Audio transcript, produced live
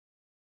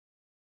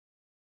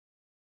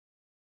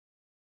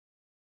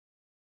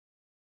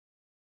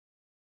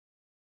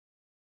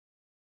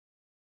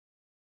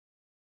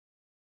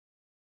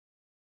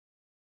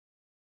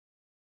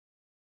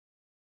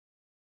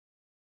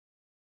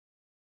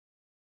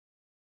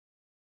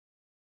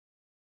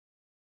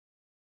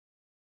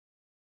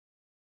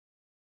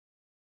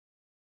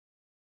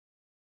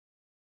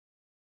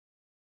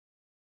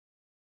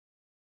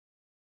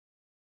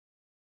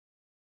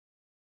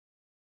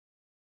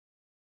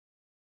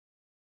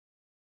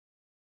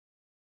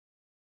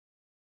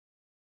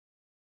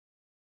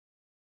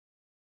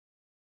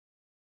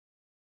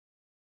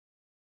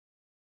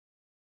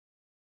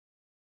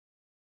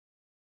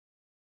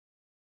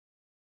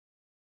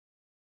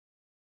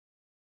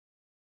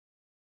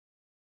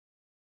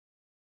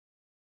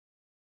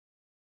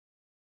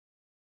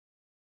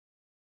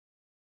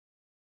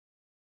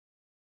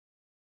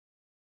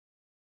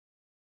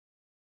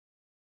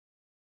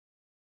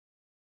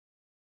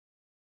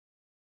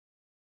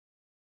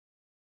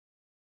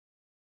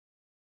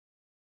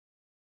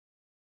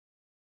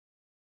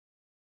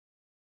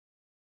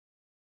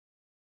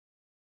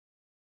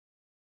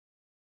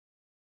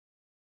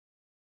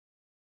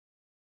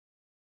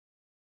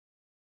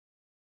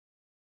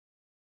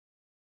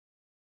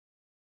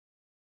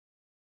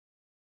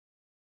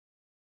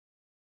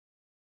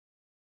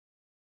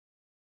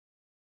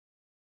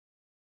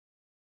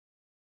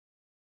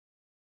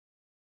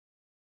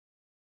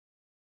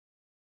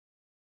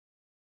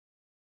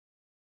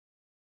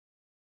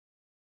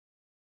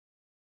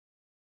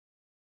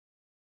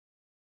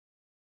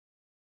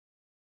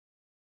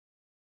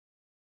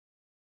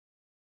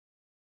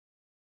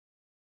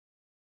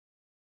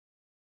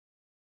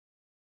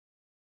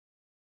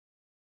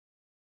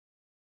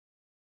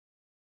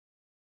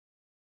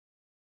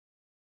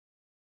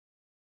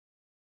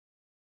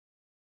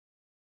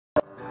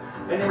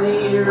And in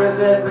the ear of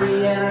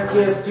every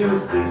anarchist who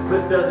sleeps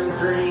but doesn't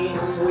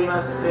dream, we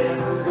must sing,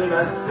 we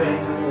must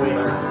sing, we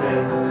must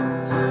sing.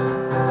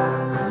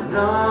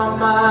 No,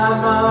 my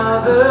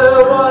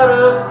mother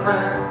waters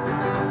plants,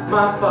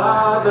 my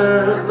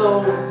father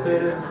loads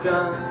his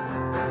gun.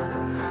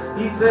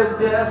 He says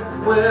death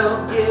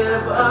will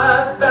give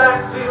us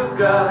back to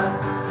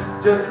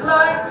God, just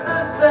like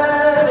the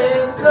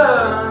setting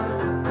sun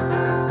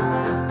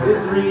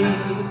is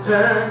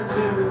returned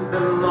to the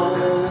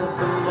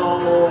lonesome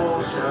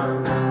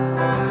ocean.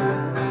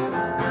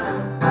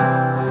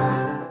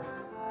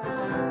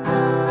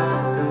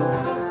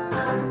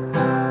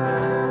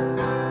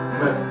 We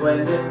must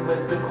blend in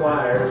with the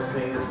choir,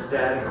 sing a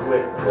static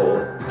with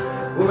pull.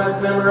 We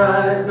must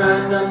memorize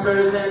 9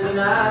 numbers and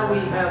deny we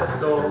have a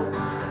soul.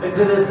 And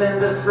to this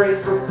endless race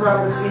for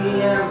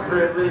property and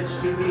privilege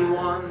to be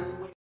one.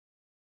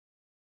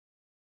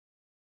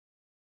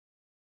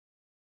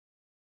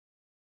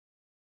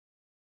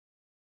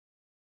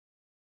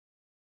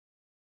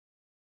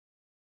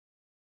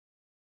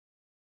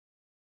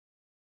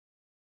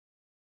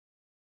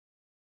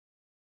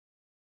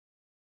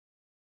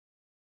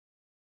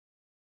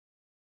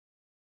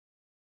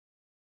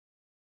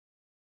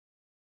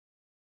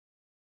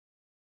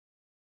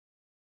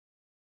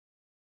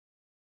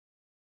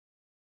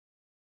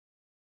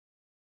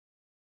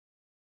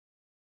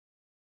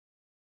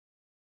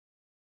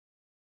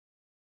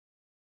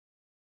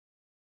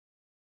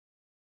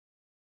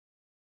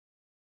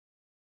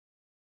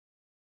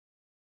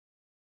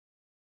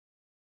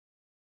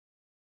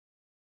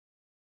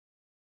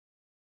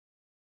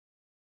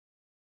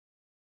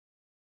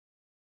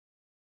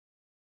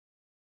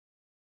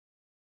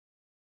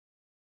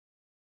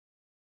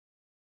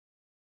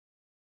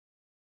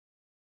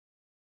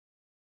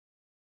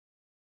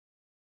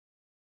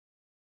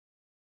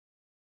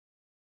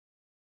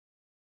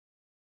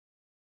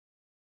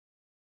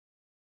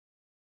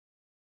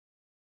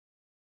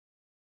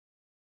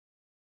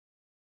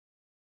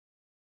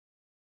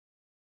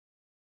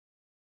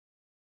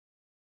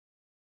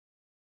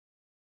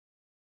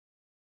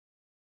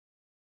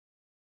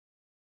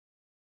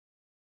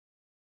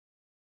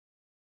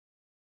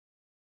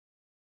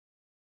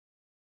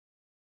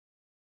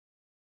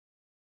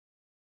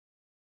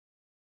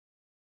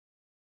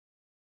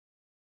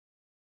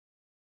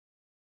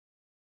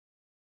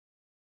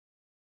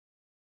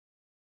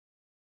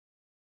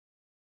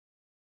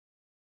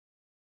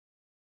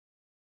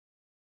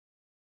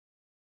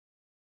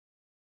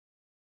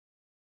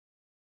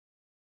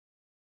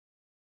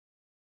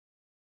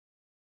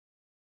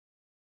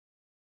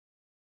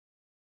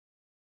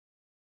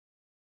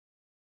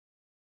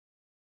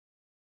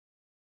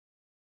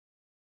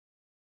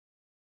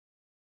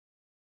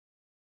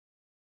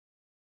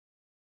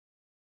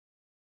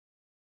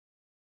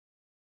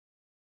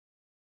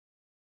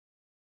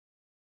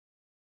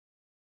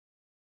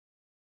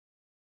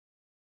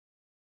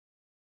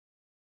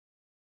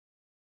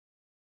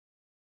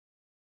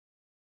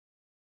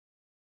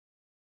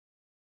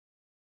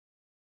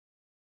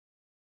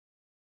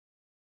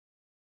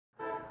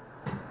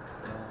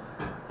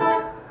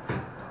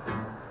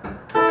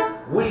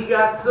 We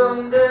got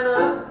some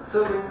dinner,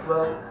 took it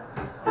slow.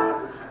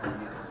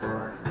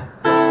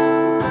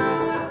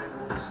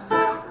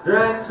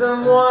 Drank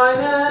some wine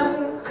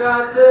and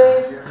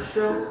cottage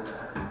shows.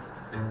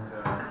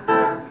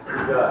 We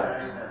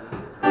got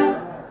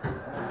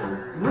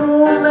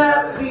room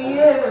at the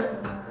inn.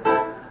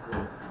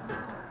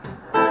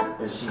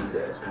 And she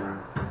said,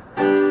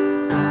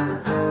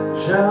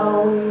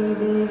 shall we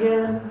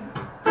begin?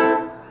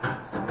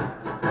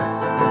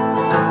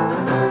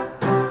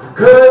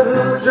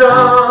 Curtains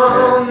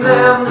drawn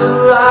and the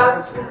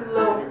lights were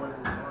low.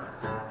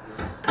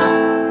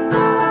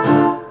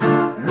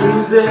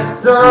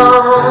 Music's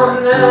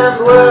on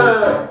and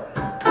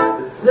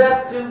we're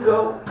set to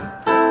go.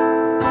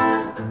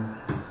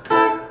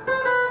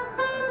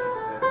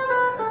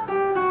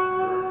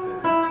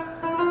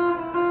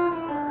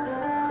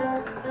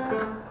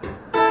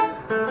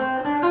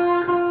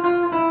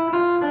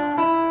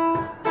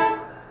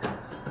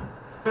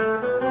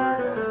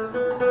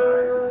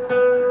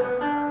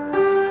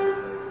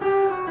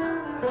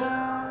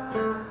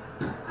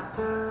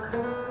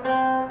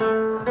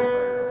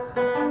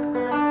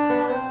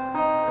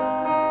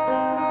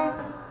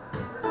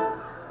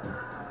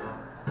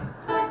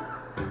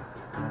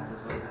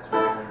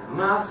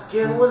 My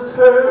skin was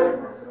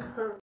hers.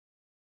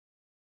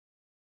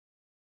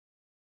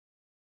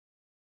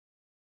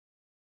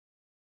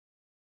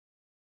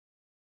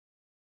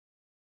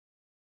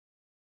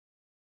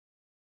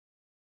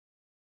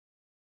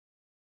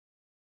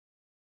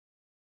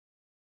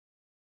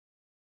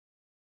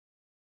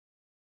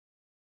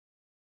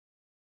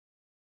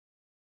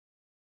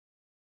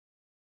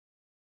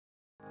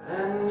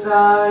 And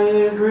I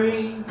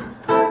agreed.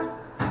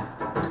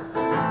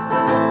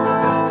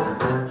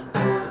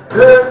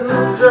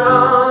 Curtains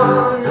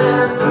drawn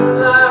and the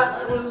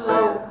lights were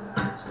low.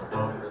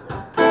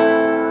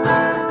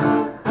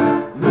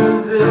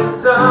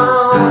 Music's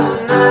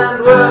on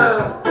and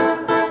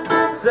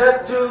we're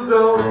set to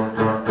go.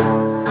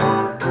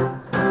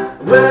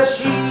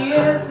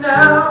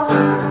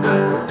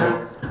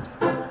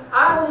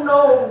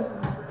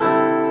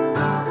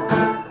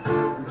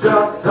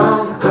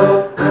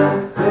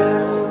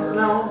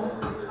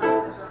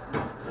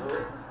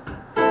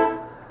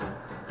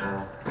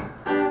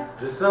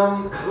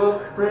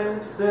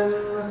 footprints in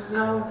the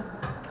snow.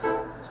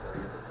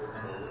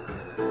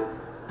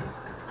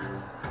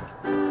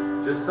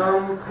 Just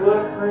some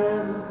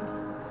footprints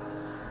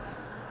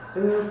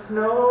in the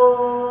snow.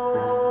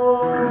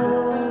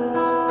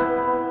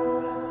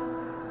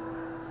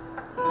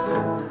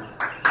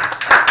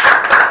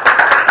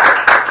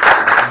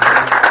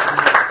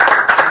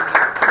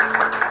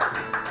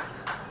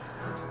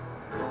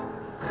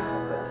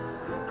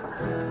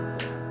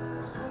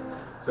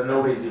 So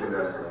nobody's even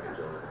gonna play a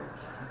joke.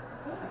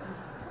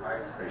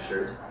 Are you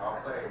sure?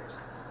 I'll play.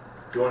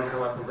 Do you want to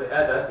come up and play?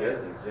 That's the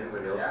other thing. Does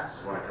anybody else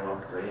just want to come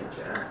up and play and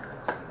jam?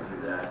 We can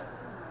do that.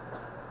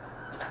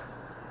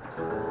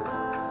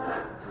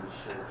 We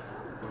should.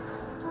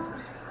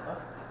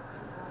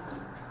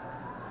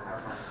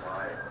 Have my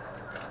slide.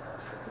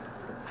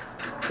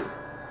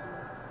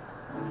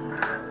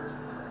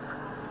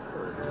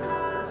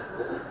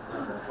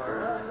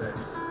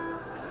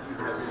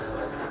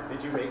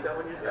 Did you make that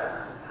one yourself?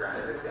 Yeah,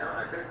 grinded it down. I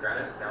could have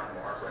grinded it down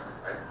more, but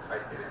I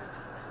didn't.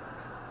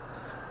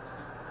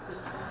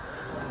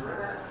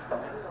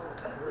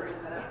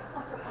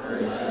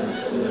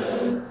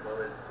 Well,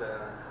 it's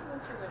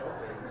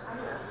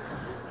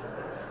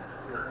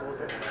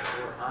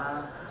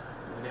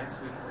next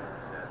week.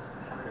 That's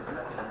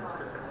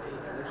Christmas Day.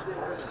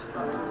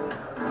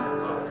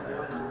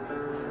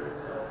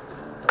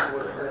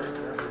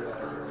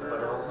 But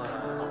I'll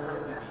probably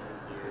be here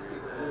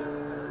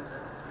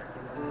the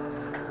second.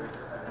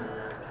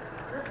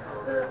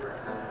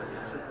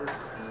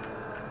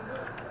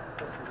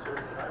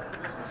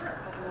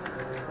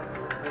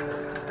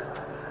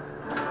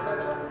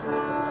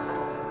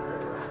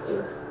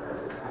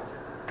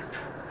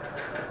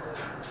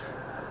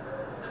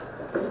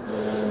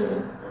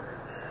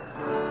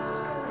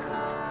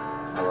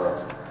 Hello.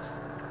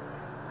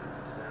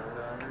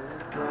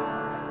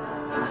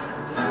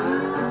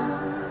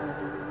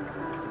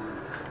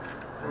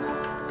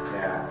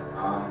 Yeah,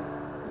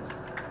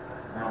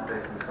 I'll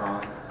play some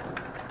songs,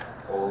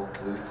 old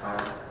blues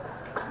songs.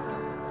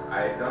 I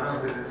don't know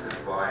who this is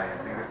by. I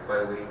think it's by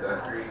Lee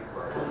Guthrie,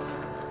 but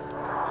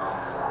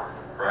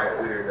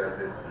Ragweeder does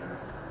it, and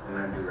I'm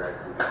gonna do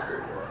Ragweeder's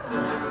version.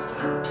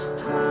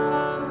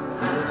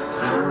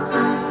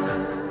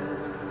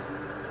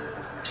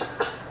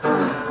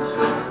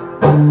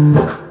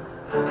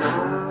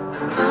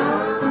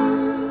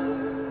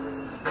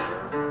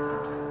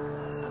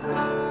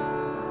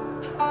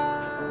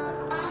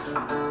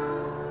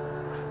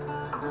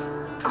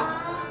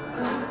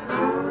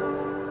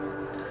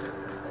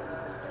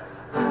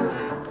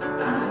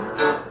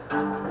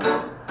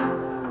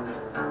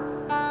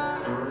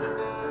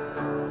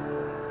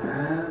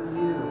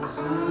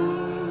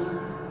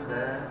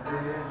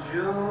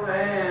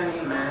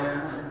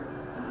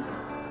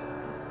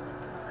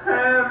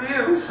 Have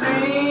you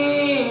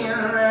seen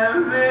that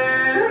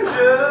vigilante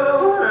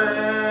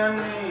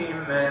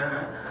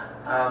man?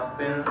 I've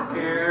been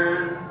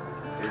hearing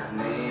his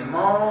name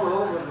all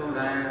over the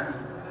land.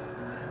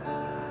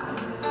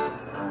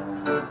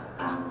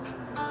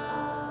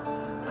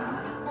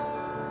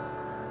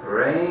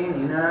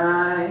 Rainy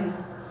night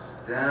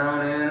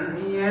down in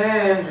the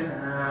engine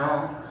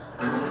house,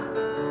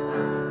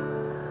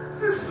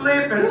 just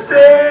sleeping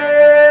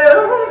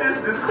still,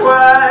 just as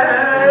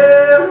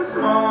quiet and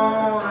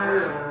small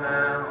little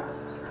now.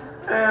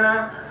 And a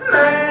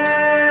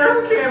man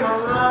came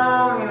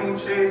along and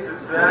he chased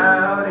us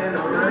out in the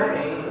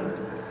rain.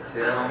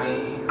 Tell me,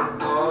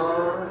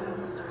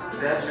 boys,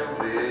 that your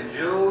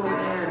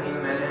vigilante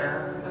man?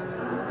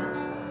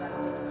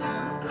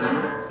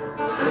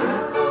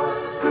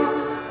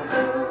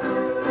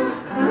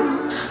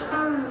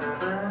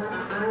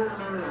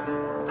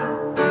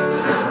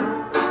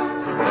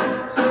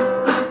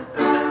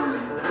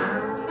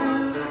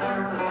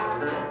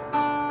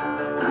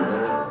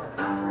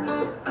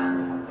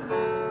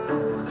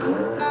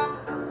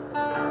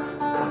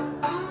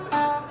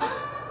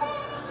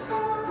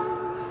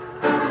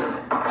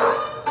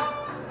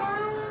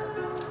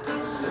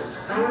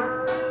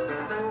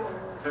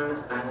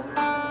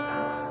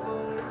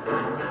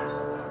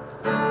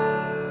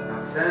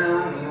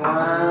 Tell me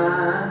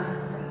why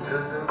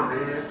does a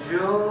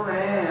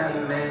vigilante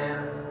man?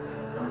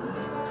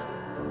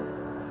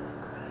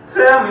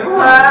 Tell me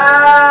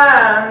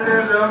why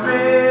does a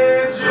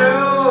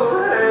vigilante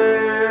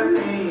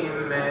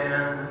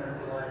man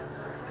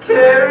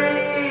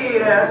carry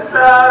that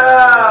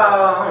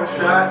sawed-off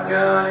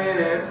shotgun in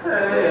his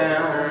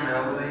hand?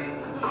 Now they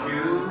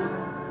shoot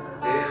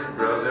his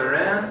brother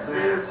and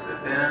sister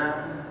down.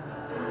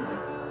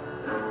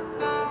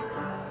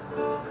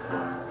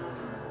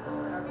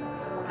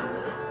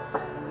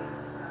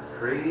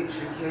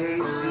 Preacher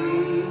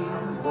Casey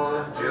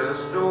was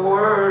just a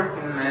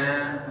working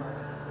man,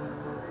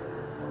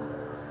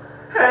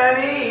 and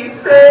he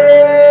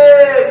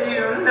said,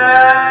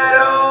 unite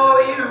all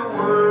you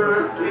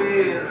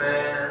working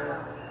men.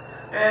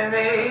 And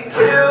they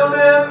killed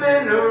him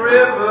in the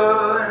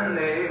river, and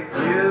they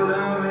killed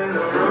him in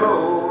the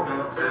road.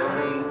 Now tell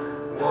me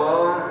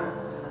what,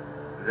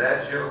 that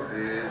your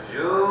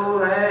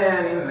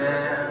vigilante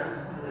man?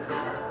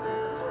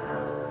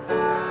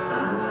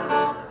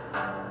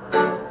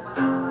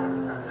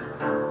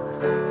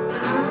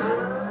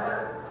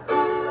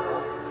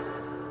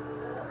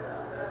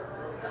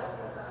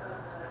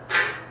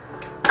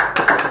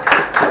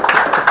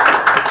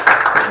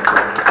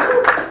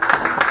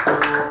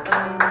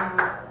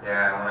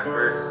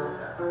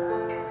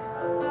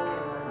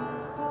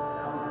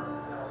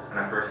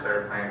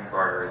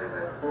 forward is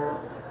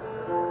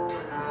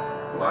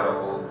a lot of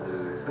old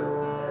blues. So.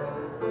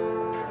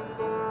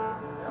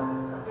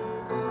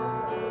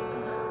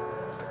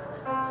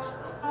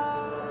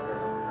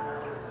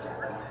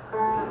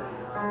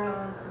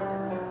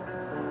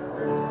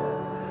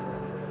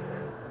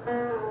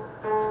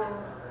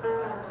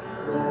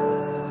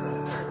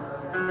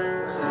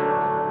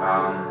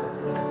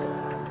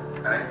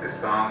 I think this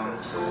song,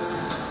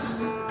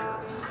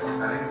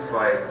 I think it's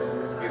by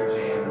Skip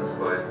James,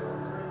 but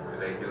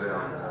they do it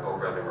on Oh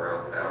Brother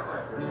World. Yeah,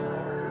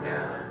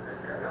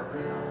 here it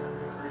goes.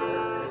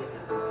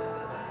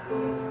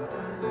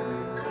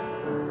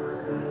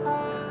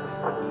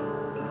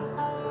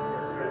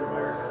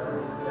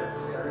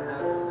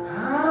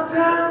 How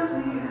times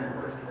here,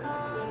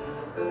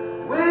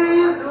 where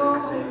you go,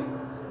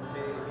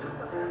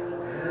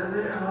 have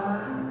it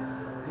hard,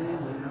 then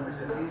you know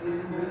to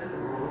give it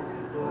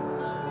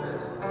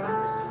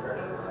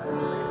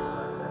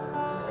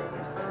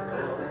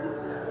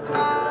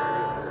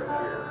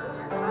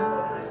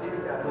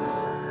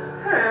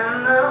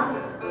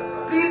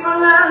people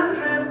I'm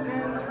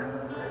drifting,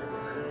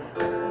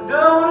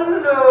 don't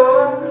know.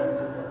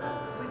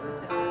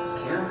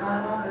 Can't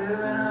find no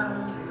heaven, I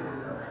don't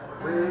care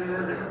where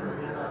they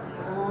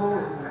go.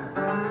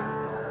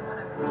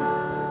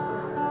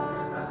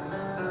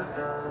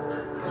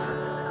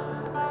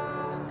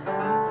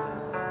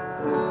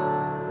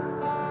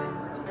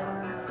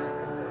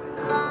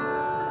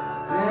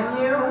 Then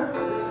you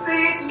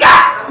see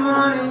got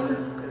money,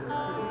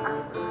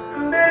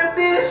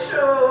 baby,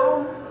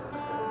 show.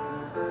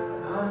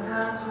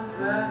 Sometimes I'll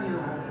drive you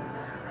home.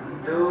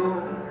 Do.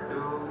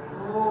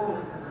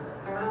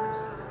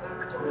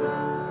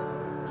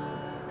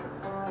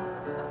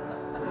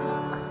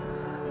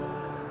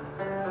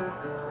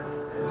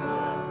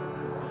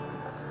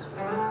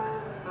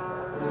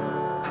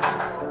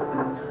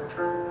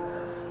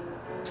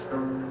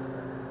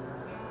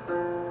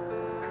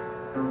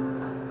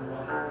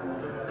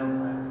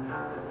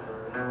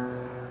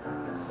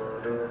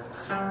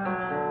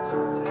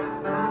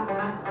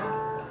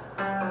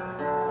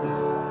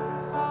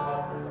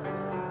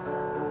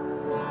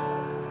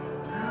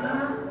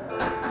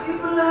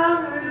 People I'm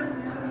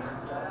drifting,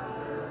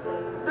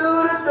 do.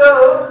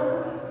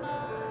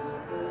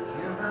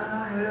 Can't find no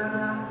heaven,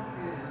 I don't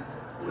care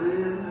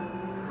where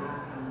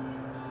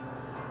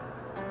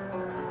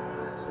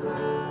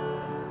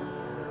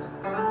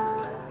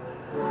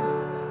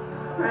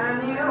when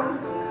you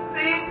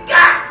see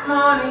got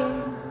money,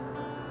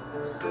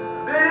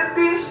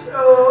 baby,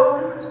 show.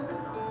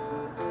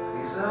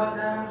 These all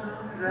times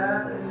will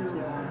drive you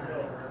on.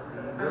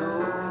 Do.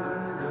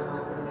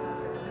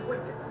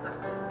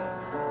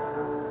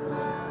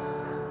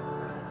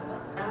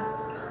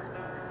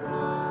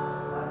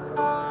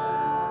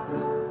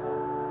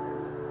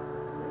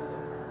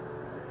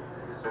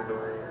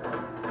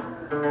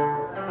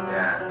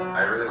 Yeah,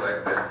 I really like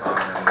that song.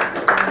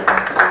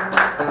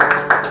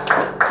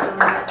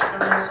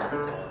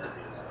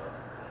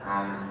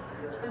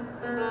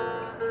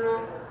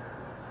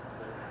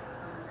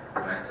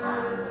 The next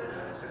song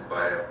is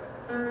by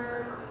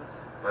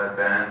a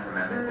band from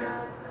Edmonton.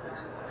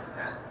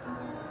 Yeah.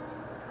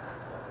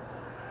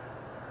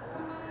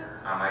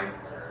 I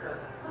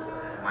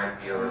might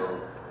be a little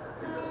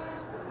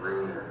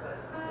rude,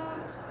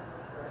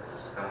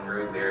 some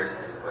rude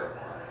lyrics, but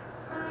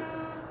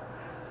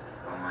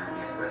don't mind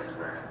me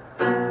whispering.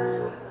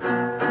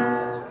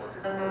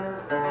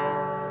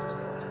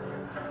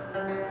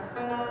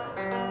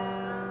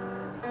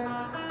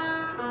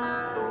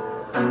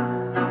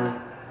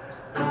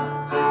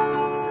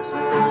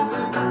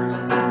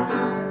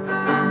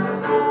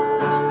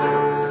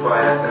 This is by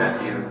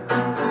SNFU.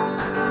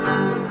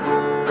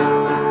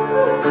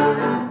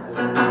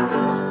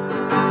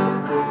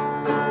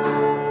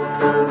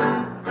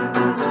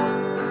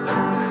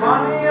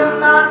 Funny, I'm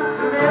not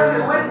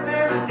familiar with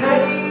this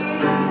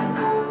case.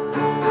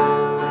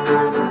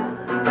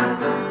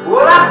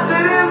 Well, I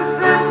said, is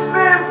this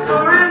fibs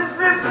or is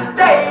this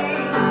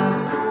stage?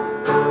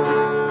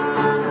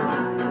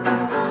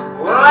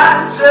 Well,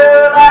 I'd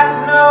sure like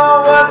to know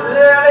what the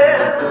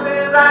hell it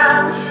is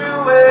I'm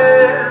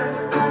chewing.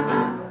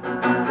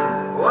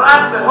 Well, I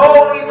said,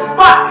 holy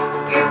fuck,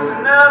 it's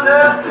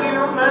another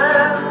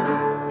human.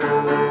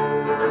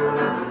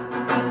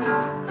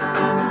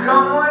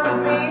 Come with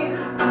me,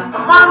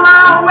 I'm on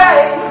my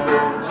way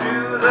to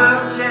the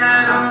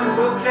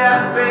Cannibal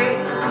Cafe.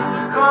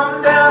 Come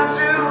down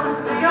to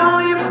the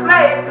only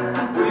place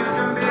where you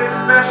can be a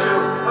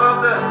special of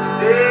the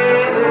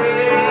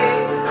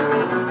day.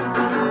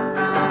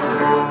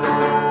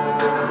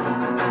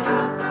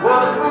 Well,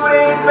 the food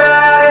ain't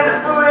bad and the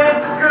food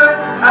ain't good.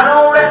 I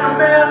don't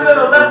recommend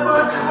little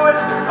leopard's foot.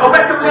 I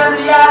recommend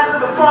the ass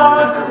of the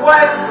farmer's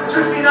wife.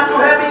 Juicy, not so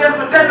heavy and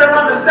so tender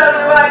on the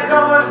cellulite.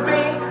 Come with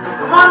me,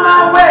 I'm on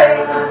my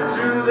way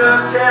to the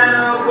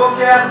Cannibal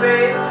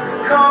Cafe.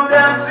 Come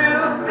down to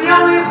the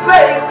only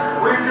place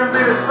where you can be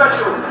the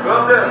special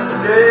of the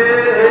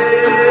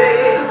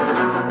day.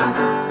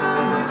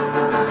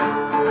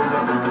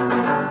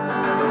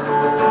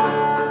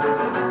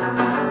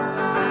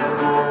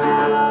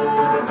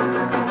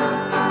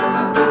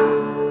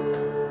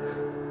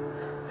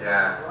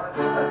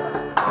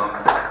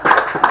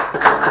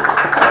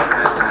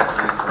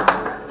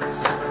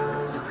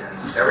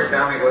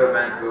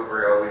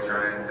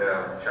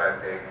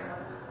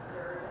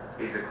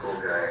 He's a cool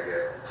guy, I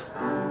guess.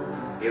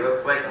 He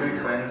looks like two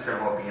twins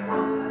from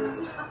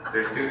Oklahoma.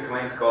 There's two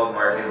twins called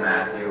Mark and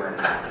Matthew, and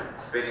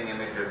spitting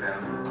image of him.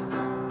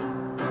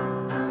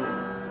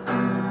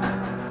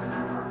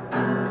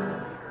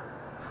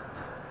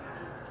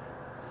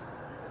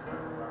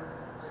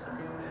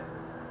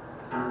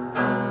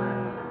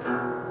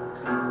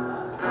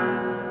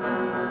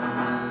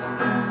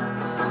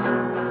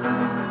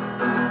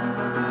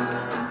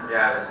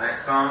 Yeah, this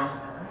next song,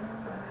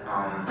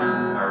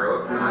 I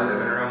wrote in my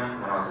living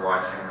room when I was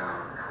watching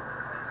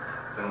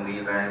some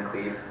Lee Van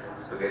Cleef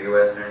spaghetti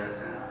westerns,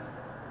 and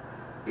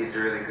he's a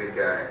really good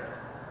guy,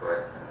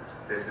 but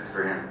this is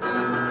for him.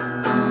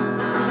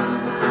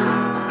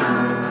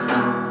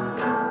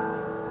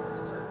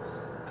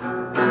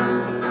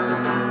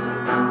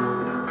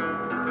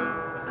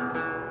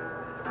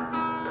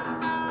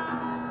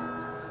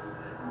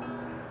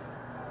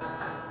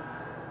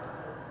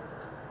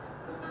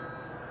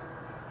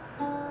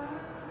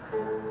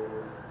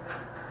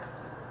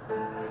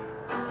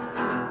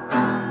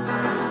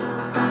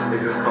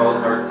 This is called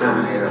Heart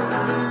 780.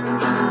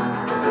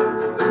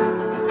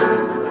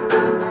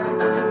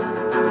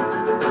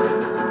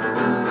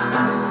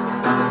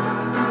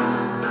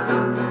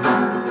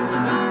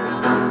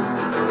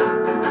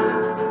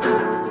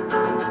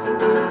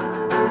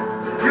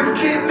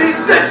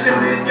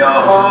 Stationed in your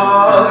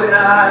heart, and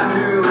I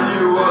knew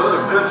you were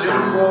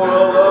searching for a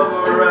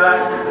lover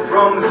right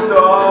from the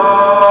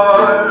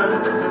start.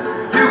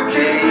 You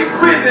keep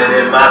breathing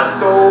in my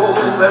soul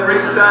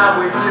every time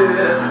we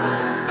kiss,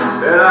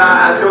 and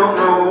I don't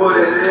know what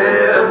it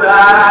is,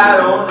 I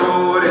don't know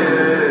what it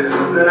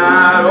is, and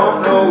I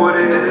don't know what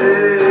it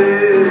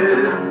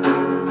is,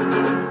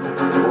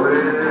 what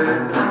it is.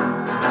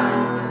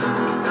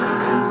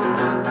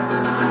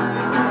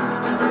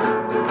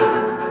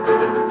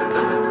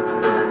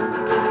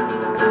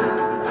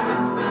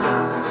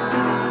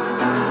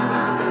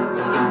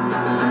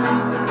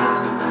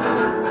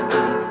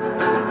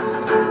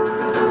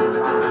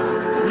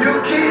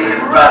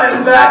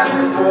 Running back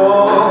and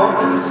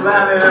forth,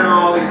 slamming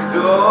all these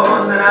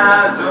doors, and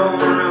I don't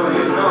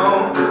really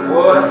know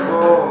what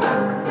for.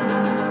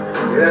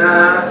 And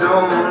I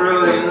don't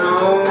really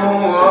know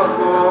what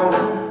for.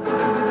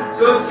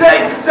 So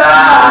take your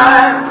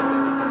time.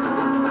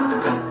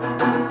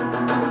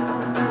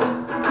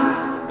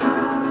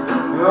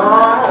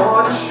 On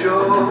what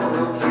you're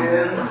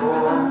looking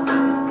for.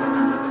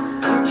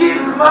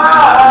 Keep in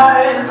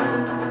mind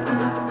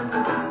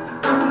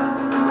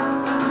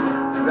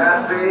that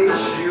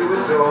face you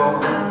adore.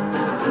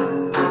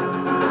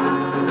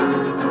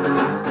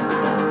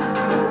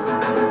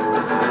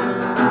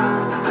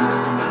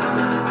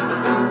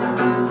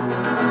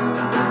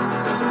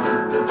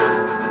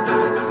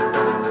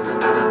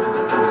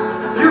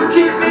 You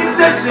keep me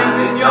stationed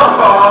in your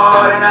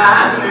heart, and I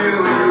knew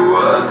you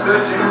were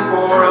searching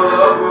for a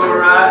lover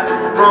right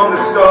from the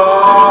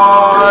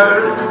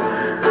start.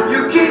 You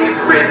keep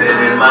breathing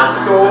in my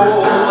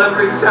soul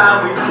every time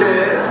we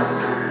kiss,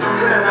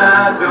 and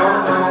I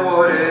don't know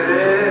what it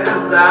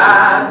is,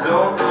 I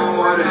don't know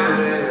what it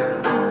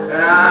is,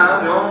 and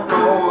I don't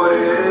know what it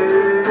is.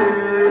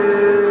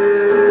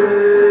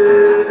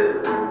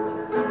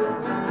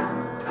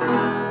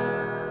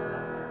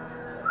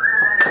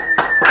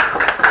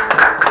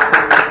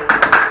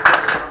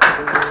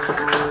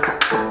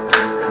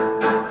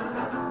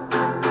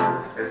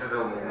 This is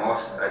the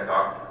most I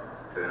talk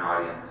to an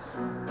audience.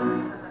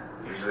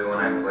 Usually when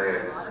I play,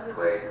 I just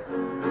play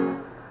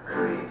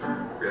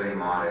really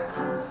modest.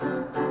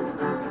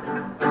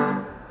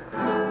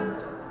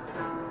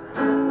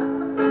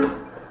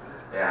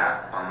 Yeah,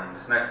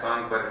 this next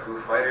song is by the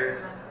Foo Fighters.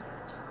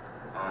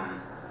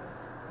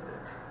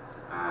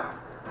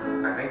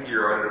 I think you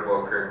wrote it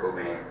about Kurt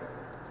Cobain.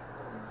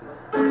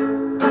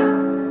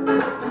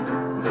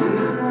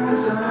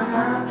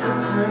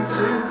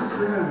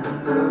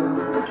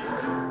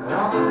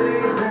 I'll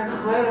save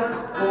this letter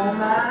for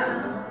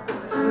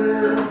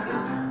myself.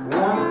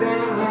 One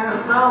thing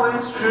is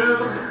always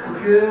true.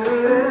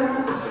 Good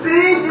to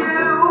see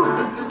you,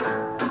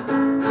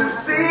 to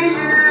see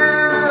you.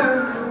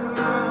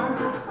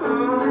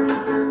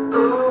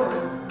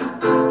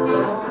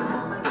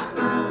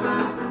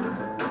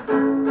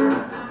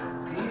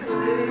 These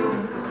days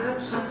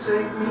steps will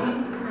take me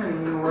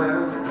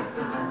anywhere.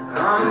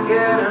 I'm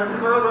getting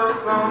further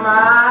from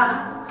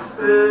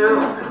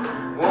myself.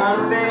 One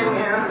thing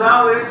is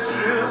always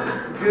true.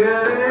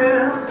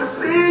 Good to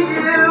see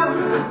you,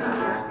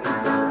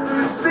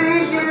 to see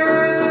you.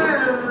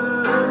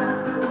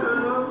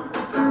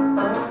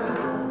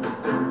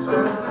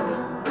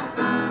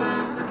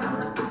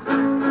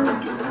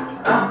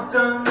 I'm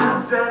done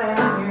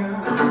representing you.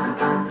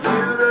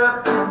 You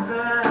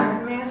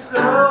represent me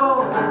so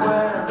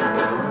well,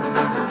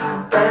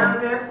 and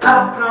this I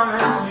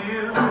promise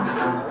you.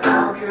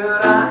 How could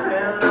I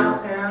handle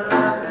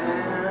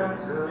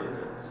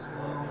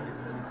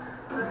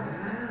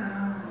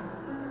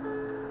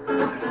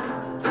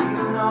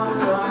these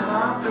notes are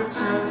not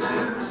pretend to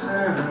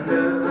send.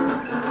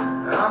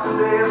 I'll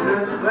save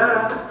this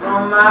letter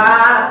from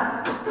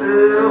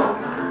myself.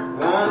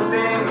 one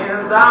thing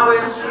is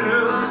always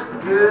true.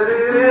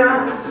 Good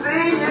enough to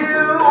see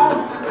you,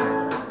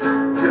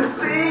 to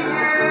see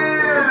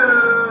you.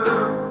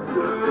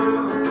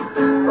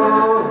 Oh,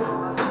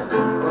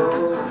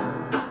 oh.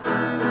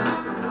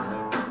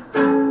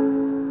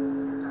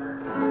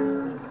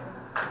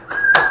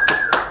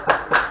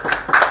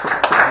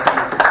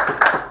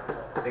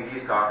 I think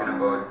he's talking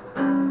about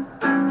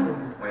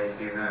when he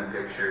sees him in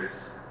pictures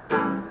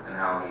and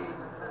how he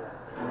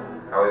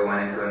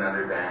went into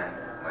another band.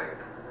 Like,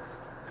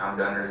 I'm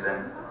done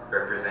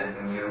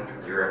representing you.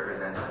 You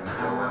represented me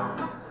so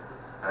well.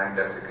 I think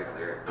that's a good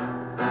lyric.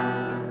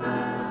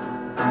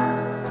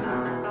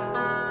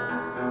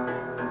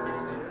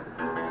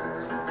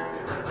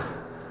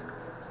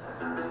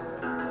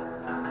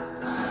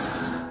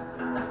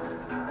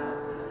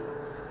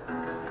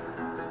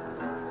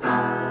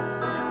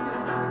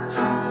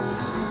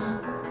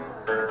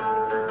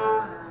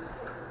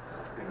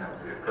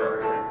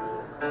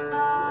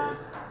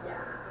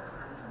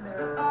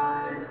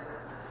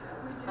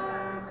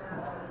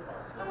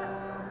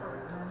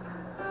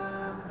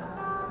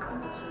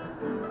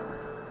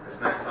 This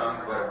next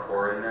song's got a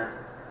chord in there.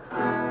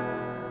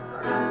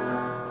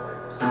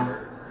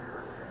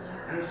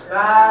 In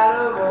spite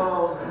of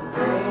all the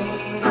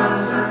danger,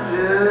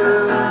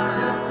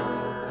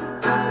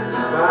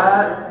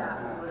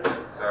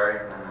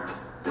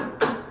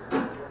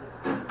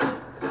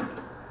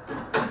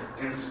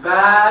 in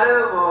spite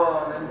of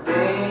all the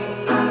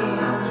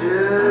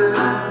danger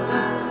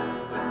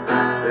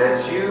that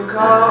you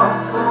called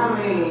for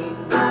me,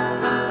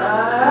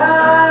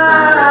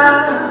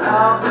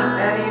 I'll do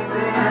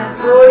anything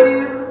for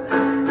you,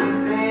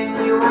 anything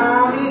you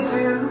want me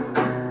to.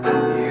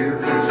 You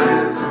be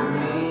true to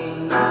me.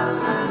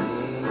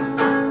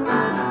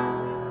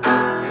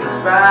 In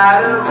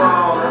spite of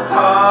all the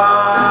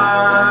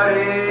heartache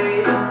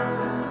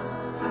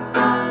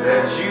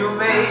that you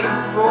made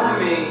for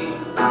me,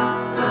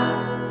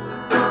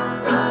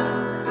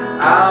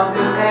 I'll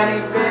do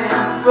anything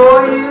for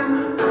you,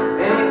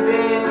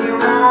 anything you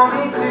want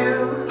me to.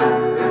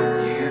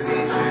 You be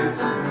true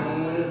to me.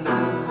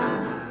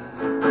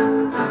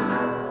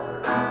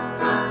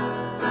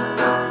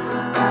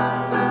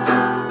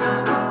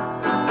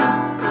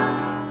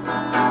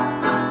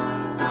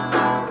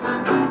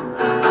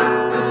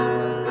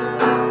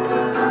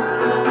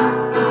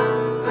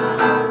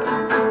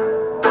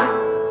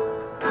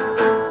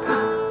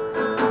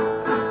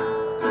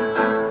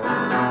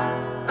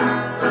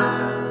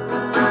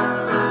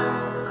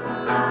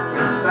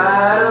 In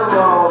spite of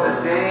all the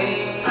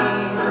danger,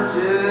 in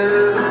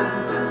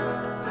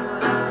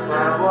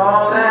spite of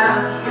all that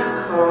you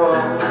call,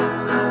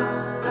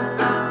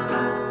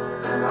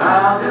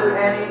 I'll do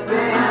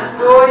anything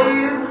for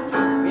you,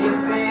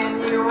 anything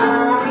you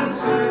want me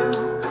to,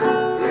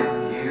 if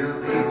you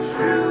be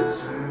true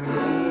to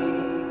me.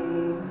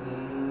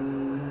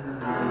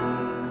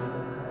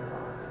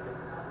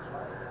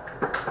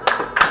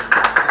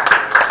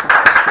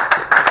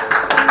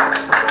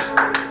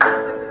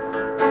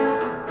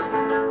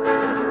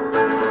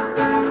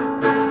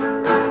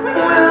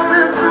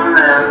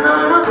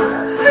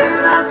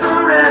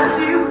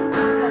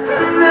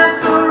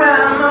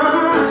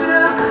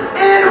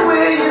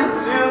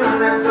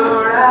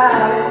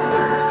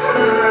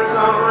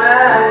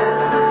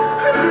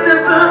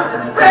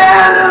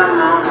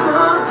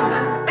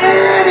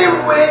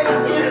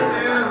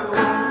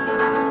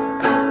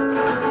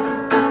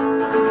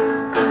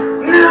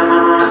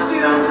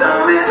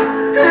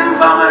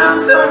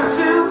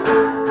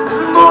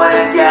 Boy, I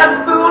got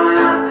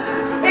fooling,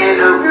 ain't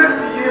no good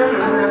for you,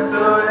 and that's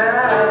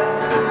alright,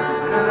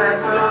 and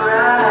that's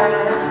alright,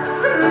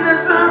 and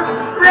that's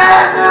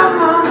alright, no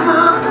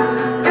mama,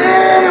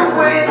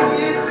 anyway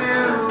you do.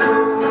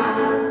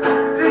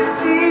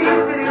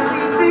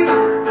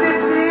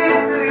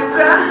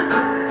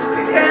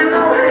 And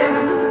no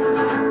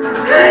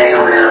hang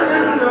around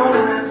and know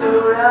that's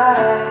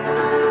alright,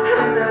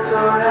 and that's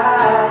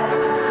alright,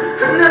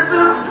 and that's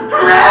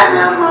alright,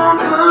 no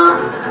mama.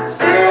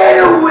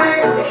 Anyway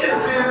you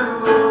do.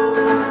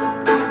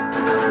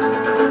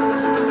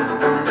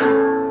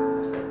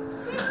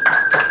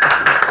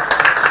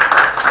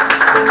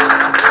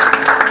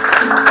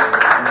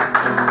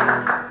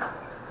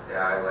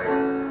 Yeah, I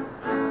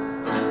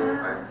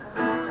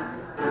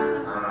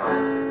don't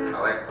know, I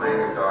like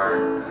playing guitar.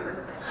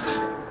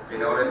 If you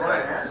notice, I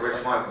switch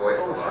my voice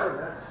a lot.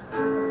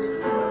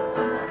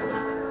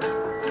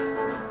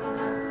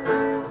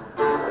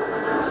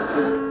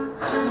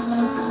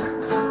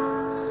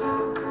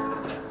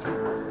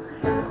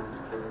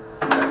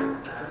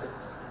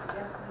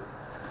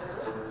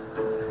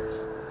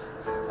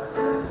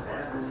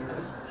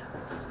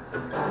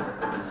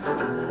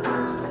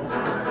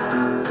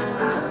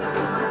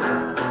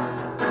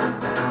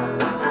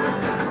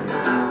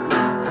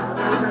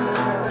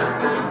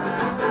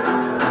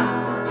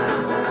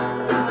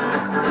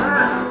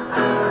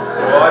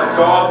 I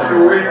stopped the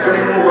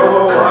weeping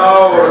willow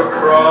hour to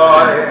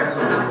cry,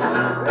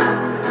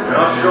 and I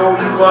showed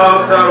them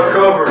clouds how to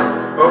cover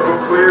up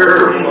a clear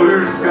and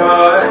blue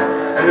sky,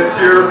 and the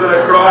tears that I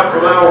cried for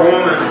that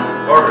woman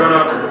are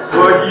gonna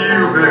flood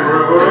you, Big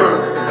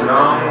River. And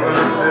I'm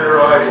gonna sit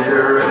right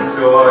here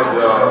until I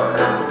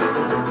die.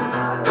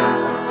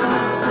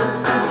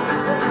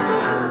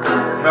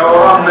 Now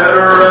I met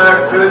her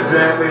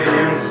accidentally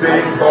in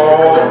St.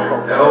 Paul,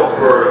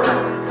 Alberta.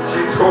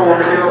 She tore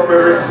me up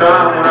every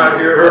time when I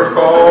hear her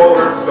call,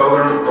 her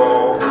southern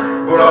call.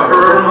 But I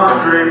heard my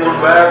dream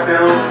went back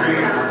down the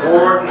street,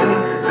 Wharton,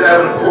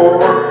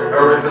 Davenport. I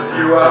raised a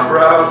few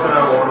eyebrows and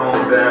I went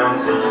on down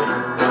to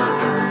you.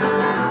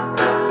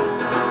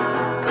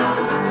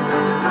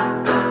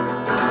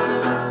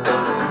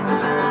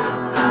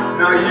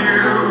 Now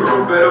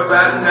you better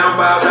batten down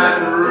by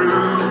Baton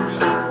Rouge,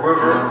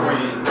 River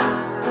Queen,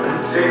 and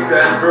take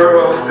that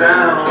girl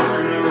down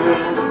to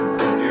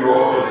New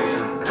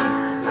Orleans.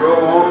 Go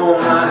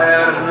on, I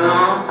had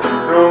enough,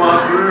 throw my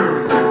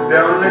blues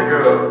down the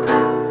gut.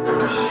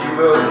 She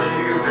loves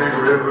you, Big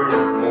River,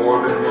 more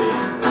than me.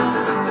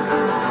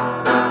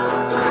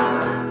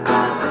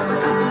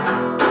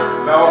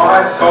 Now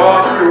I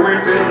taught the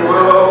weeping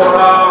willow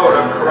how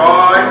to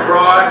cry,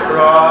 cry,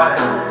 cry.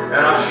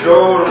 And I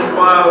showed them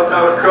clouds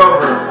how to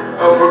cover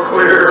up a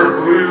clear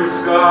blue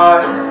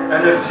sky.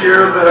 And the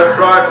tears that I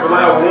cried for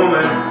that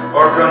woman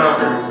are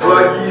gonna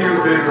flood you,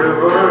 Big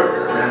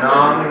River. And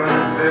I'm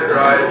gonna sit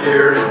right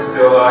here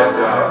until I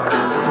die.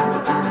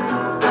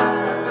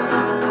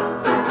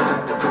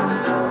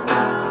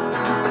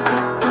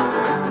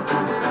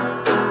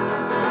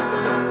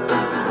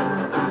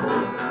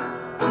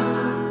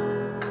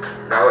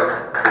 That was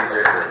Big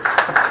River.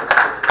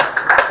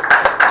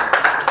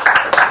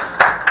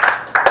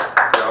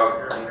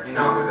 You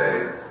know who that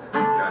is.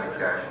 Johnny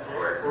Cash, of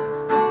course.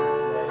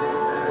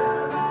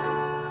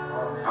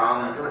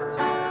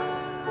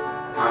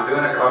 I'm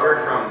doing a cover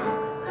from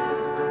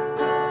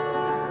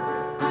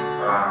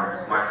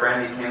my friend.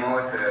 He came up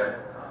with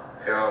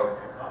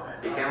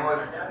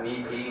an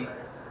EP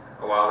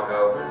a while ago.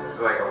 This is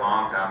like a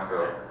long time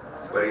ago.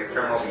 But he's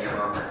from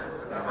Oklahoma.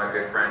 He's my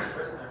good friend.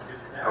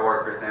 I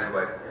work with him,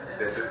 but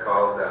this is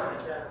called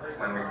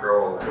When We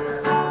Grow Old.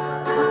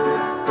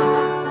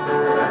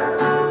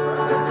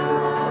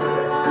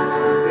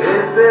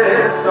 Is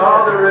this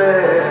all there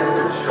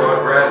is? Short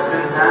breaths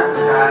and hands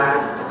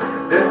attacks.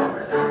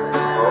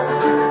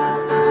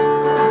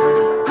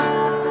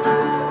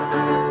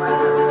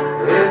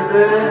 Is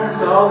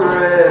this all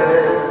there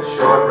is?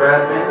 Short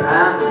breath and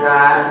hands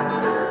attacks.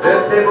 The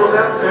tables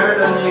have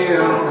turned on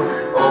you.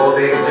 Old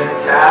age and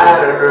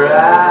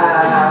cataracts.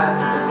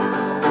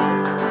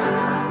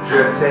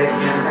 Drip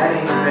taking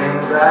anything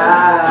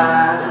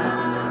back.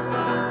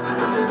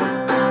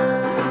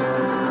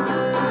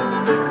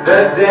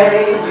 The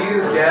day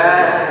you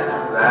get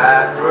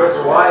that first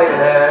white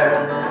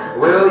hair,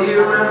 will you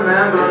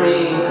remember me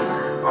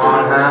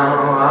on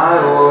how I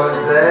was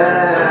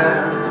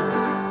there?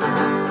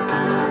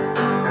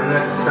 And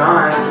the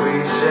times we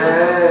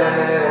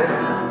shared.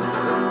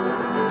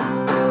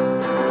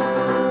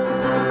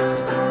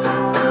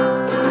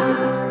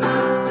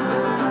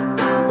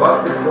 But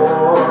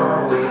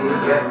before we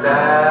get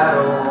that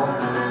old,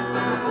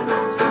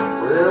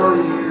 will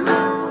you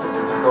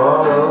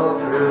follow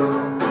through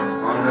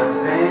on the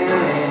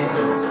things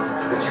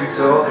that you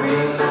told me?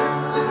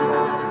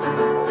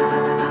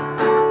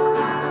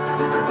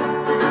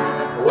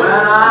 When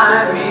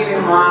I'm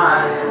eating my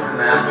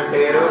mashed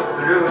potatoes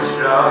through a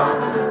straw,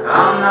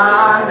 I'm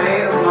not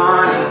made of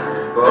money,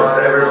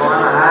 but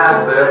everyone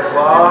has their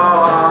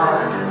flaws.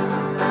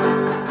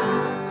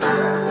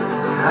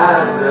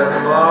 Has their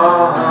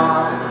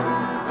flaws.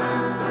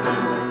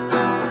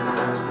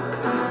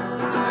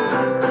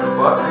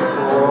 But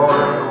before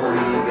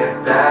we get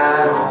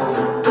that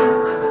old,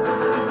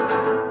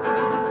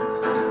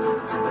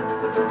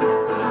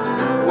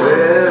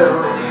 will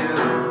you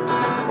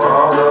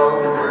follow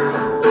through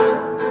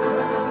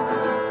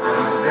on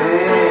the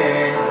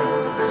things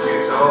that you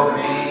told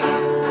me?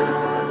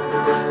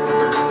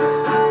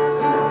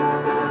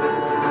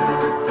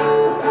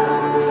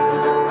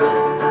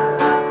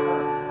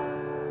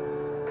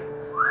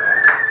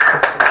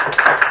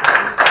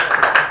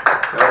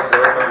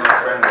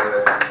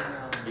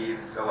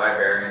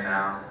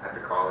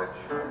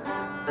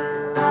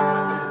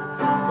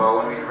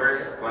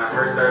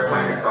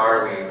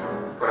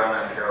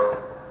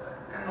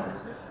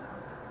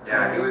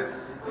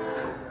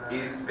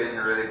 He's been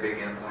a really big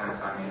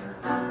influence on me.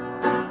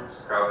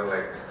 Probably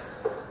like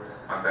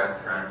my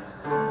best friend,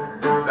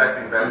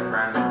 second best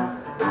friend.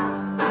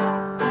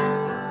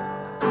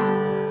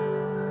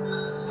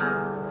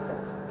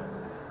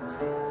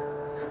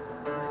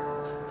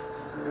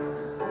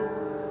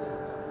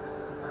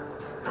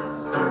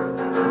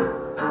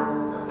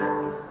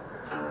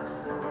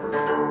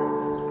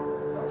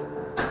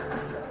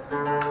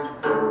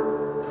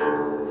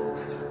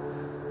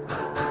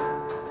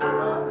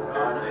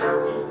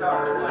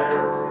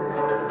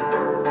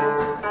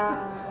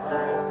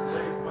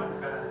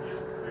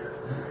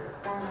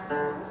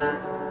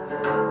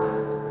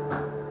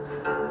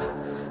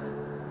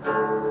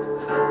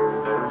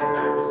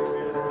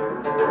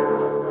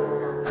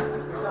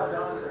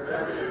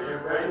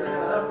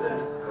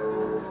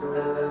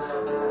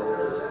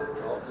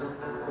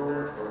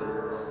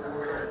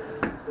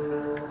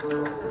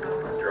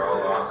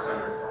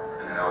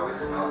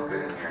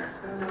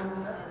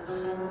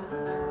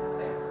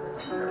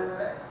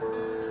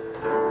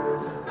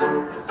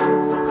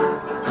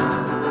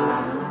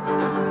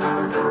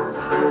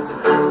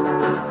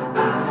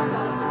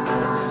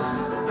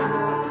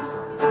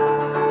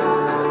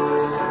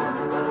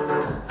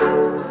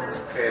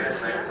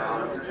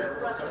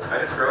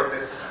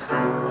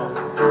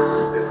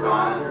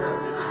 song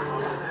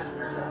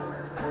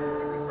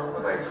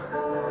like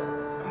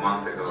a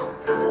month ago.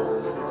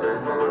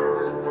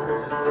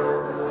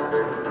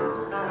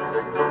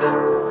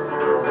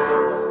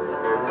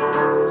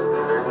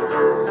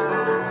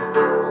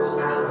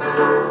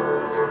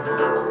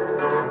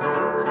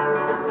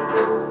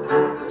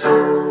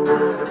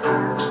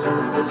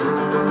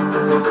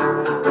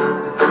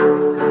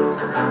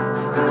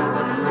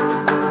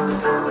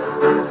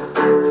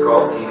 It's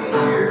called Teenage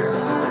Years.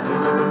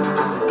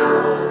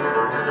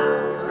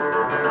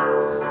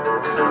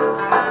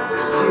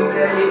 This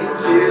teenage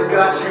years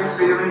got you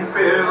feeling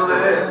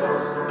fearless.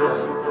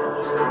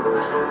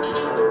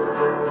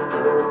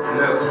 And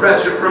the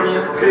pressure from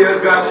your peers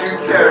got you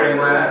caring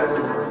less.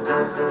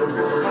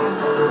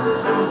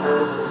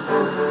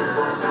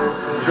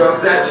 The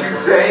drugs that you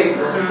take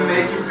to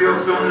make you feel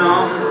so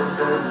numb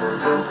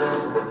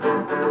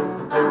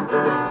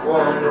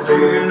won't do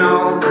you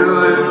no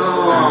good in the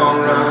long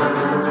run.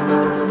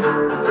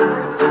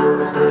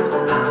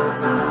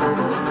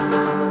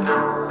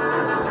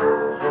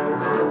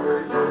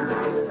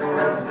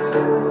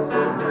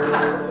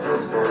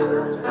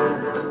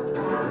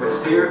 But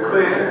steer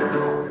clear,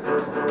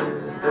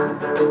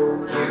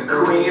 you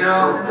queen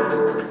of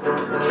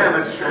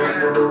chemistry,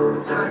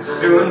 and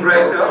soon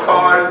break the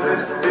heart of the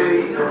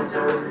city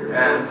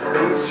and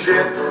sink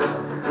ships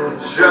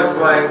just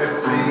like the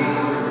sea.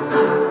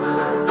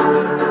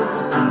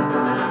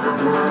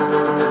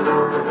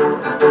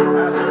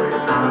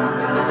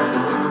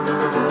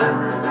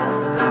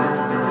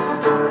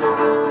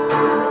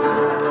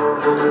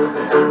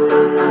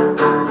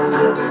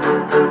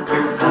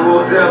 You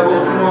fool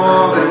devils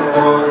more than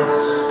once.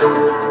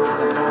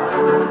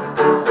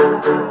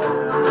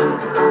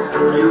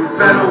 You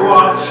better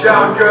watch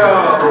out,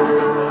 girl,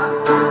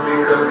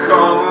 because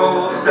karma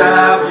will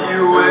stab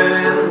you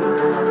in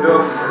the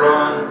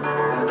front.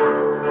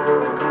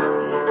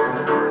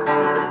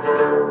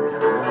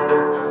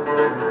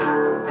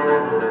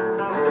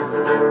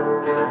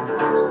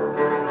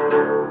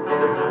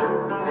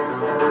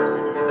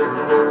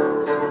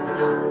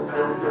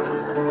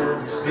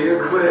 Steer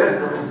clear,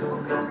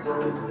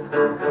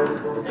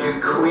 you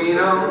queen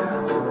of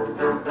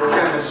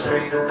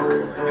chemistry.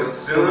 You'll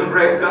soon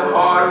break the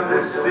heart of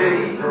this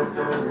city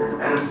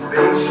and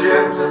sink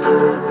ships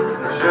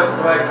just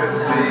like the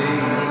sea.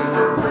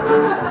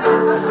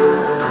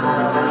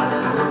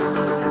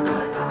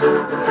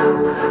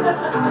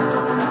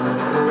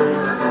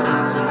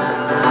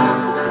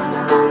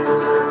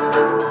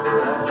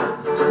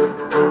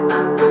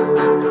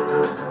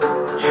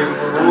 You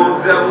fool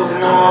devils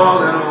more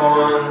than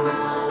once.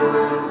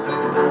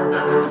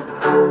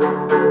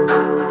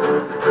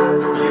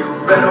 You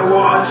better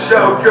watch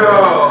out,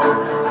 girl,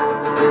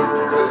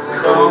 'cause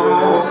karma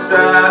will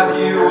stab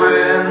you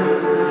in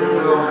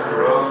the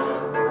front.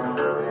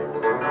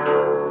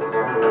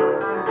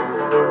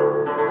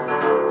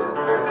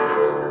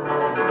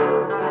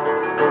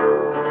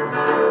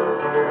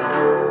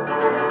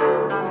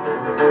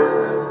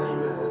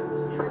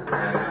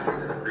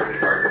 It's really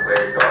hard to play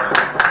guitar.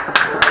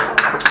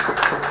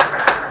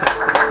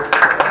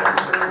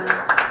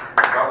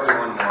 Probably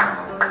one more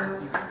and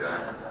it's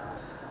done.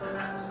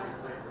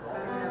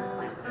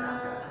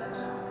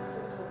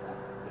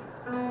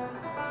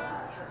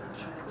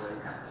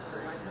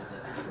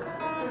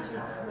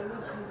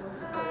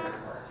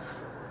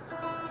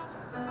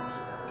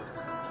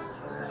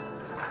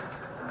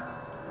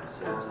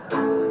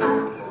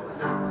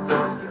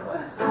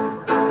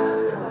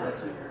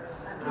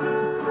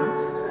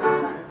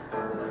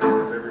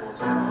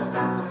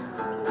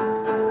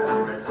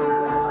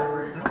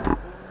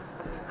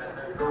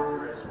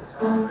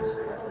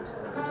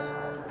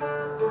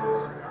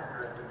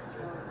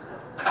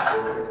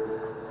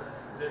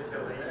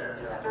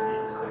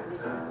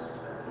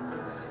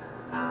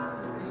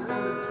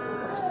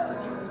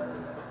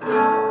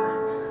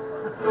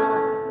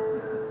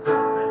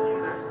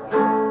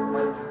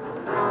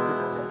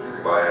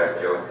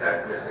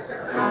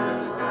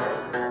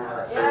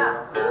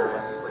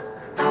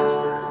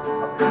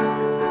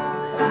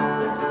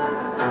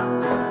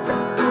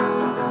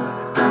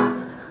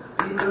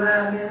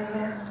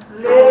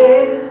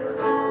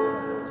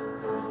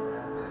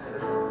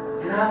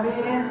 I've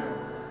been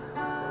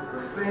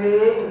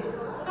afraid.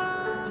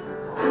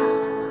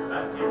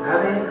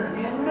 I've been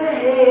in the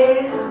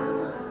head.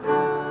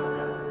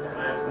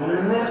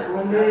 Mess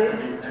with me.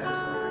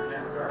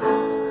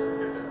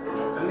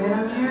 I've been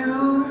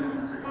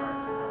abused.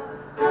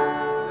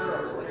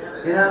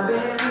 And I've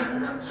been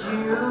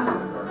you.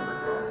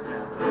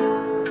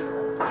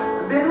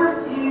 I've been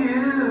with you.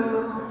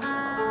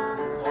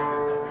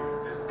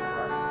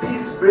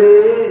 Piece of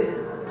bread,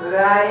 but I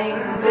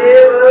ain't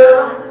never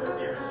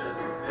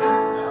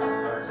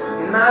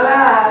in my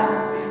life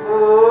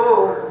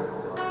before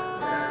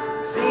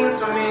seen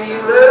so many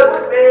love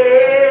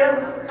affairs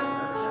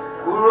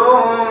go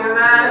wrong as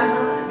I do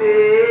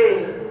today.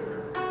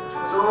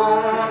 So I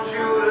want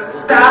you to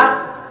stop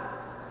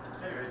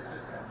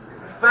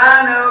and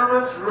find out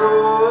what's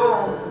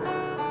wrong.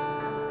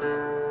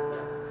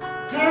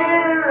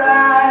 Get it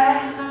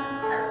right.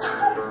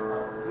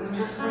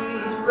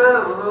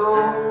 trouble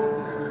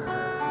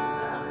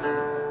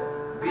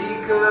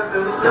because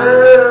of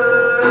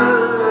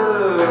love.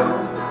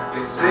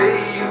 You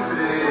saved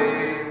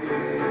today,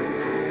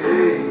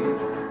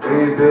 be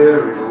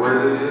buried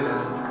well,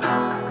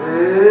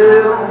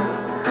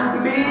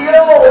 be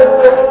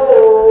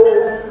old.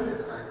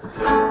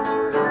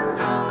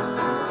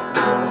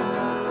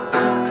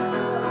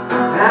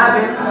 I've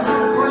been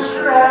pushed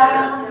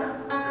around,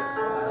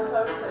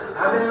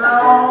 I've been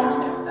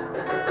lost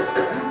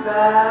and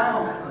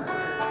found,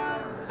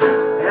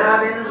 and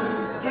I've been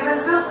given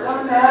till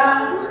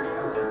sundown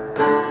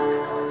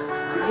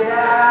to get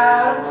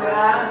out of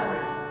town.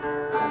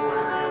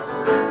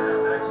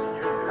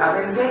 I've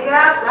been taken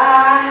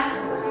outside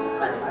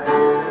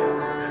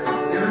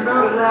in the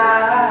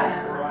moonlight,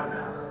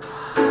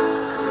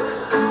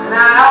 and I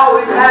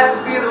always had to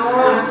be the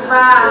one to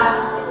smile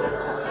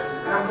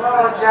and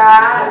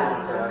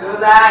apologize,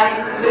 'cause I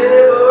ain't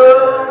never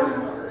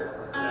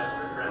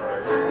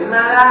in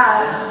my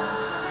life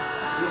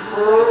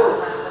before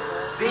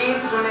seen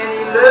so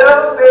many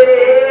love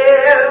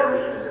bells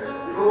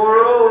go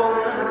wrong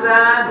as I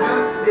do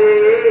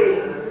today.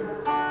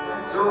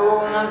 So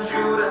I want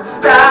you to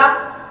stop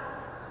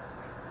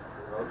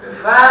and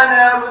find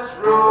out what's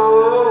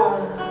wrong.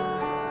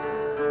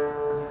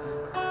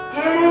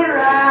 Get it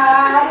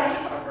right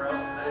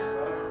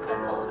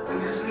and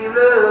just leave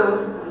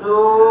love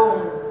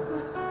alone.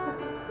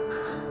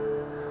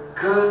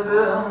 'Cause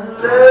of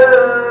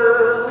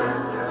love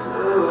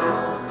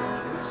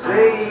is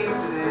saved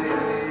today.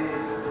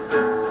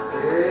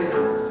 Yeah,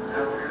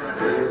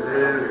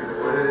 very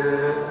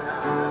well.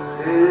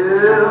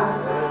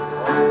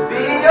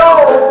 Be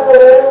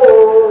old.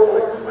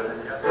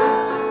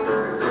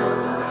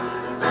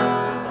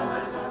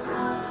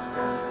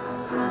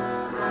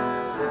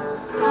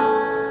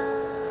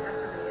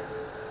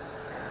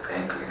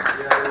 Thank you.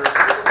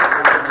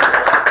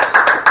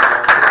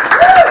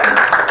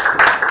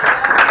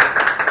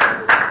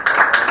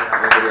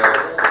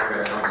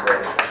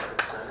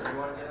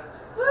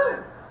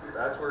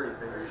 That's where you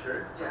think. Are you sure?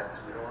 Yeah.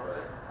 You don't want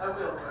to? I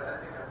will, but I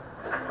think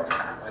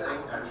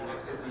I mean, it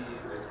could be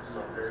like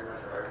some very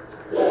much art.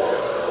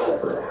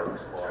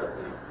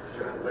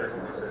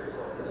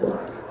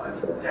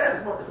 Dad,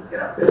 smoking, get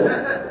up. Does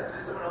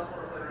someone else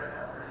want to play right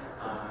now?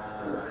 I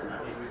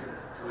mean, we can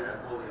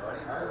pull the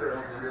audience. I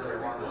don't think so.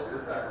 Most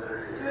of that. To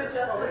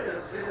adjust it.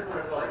 To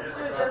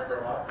adjust it.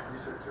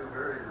 These are two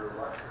very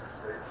reluctant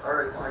states. All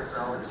right, Mike,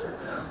 now let's sit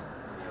down.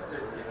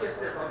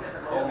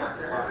 Oh my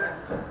God.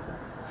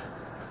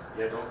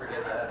 Yeah, don't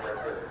forget that.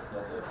 That's a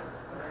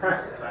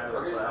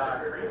timeless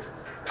classic.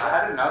 I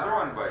had another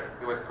one, but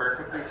it was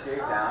perfectly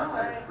shaved down,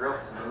 like real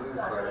smooth,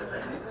 but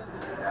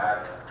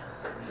yeah,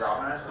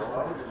 dropped.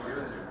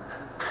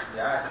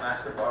 Yeah, I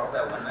smashed a bottle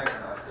that one night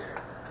when I was here.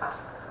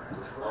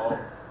 Oh,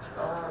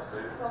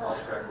 I'll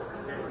check with the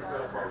king.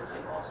 That'll probably be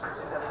awesome.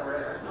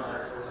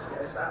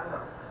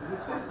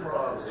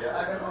 Yeah, I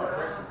don't know.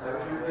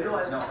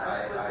 No,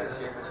 I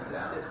shaved this one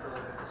down.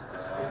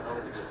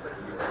 It's just like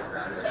you ground it.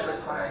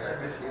 I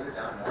shaved it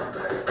down more,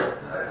 but I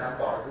didn't have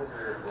bottles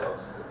or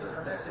gloves.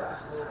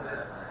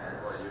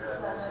 Well, you had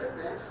no sick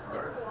days.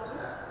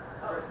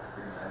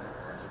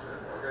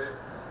 Okay.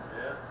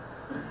 Yeah.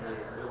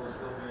 It will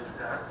still be in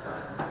tax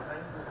time.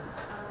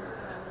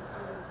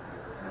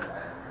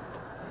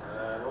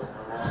 Nope,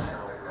 I'm off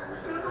now for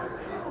a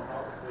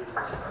week.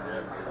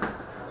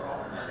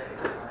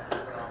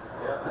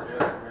 Yeah,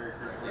 Merry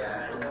Christmas.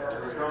 Yeah.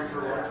 We're going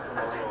for lunch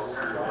tomorrow.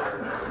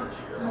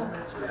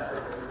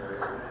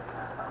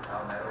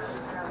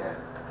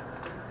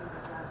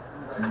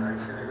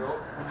 Nice gonna go.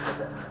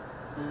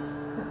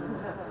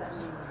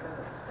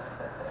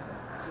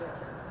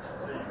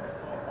 So you can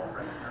call home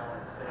right now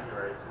and say,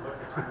 right, look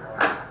at you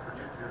on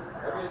YouTube.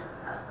 Okay.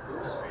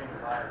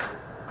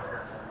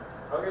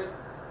 Okay.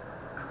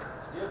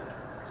 Yep.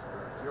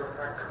 You're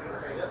practically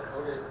okay. Yep.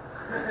 Okay.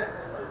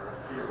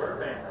 You were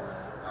paying.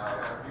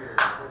 Here.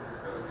 The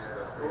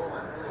school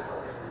one.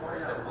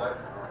 The blood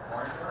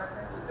orange one, I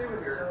think. They were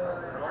here.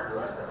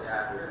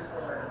 Yeah.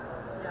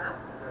 Yeah?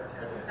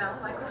 Sounds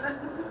like one.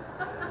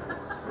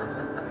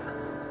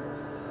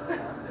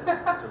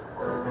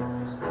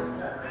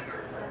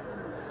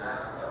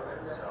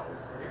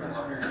 Even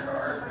love your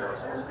guitar.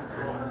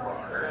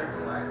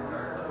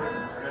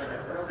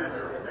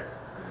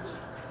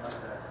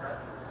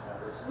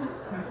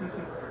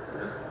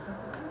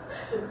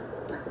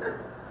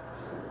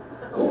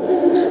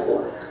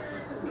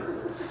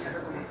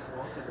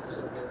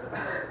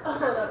 Oh,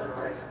 that was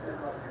great.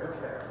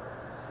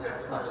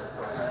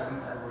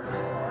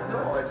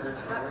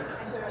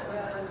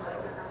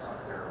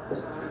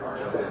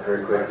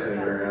 Very quick tuning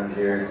around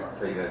here.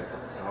 Play you guys a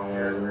couple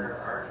songs.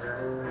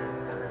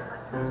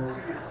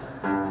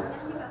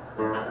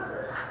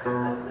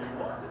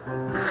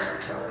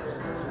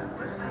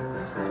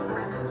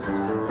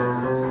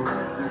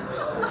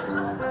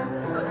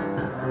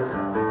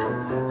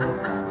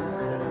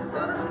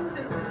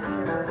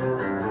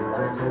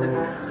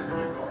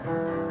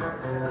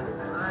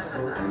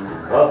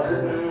 I was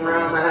sitting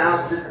around the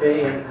house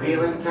today and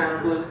feeling kind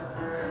of blue.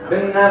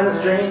 Been having the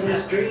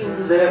strangest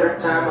dreams every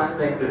time I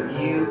think of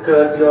you,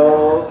 'cause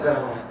you're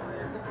gone.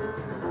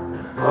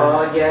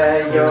 Oh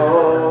yeah,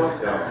 you're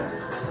gone.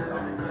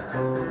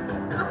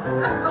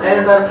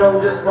 And I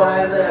know just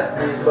why you left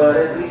me, but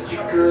at least you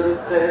could have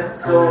said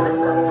so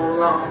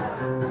long.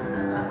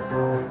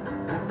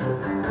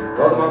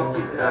 Well, the months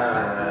keep,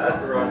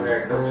 that's the wrong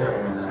lyric, let's try it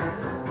one more time.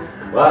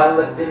 Well, I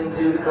looked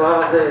into the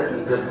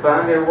closet to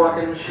find your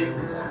walking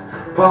shoes.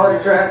 Followed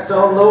your tracks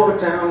all over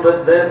town,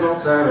 but there's no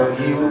sign of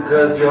you,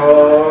 'cause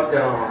you're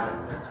gone.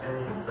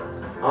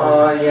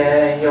 Oh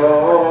yeah,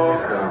 you're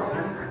gone.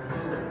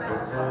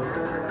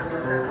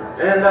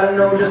 And I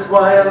know just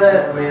why you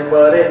left me,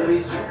 but at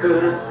least you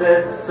could have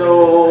said so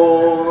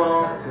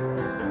long.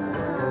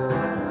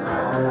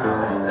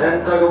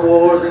 And tug of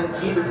wars and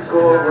keeping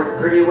score work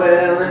pretty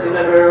well if you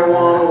never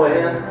want to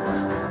win.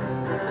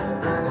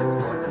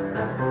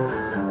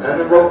 And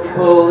the rope you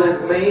pull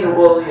is made of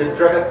wool you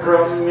drug up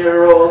from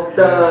your old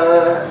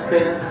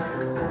dustbin.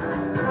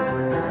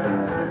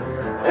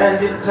 And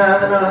you tie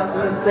the knots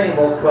in the same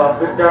old spots,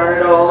 but darn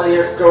it all,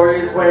 your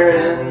story's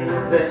wearing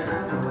thin.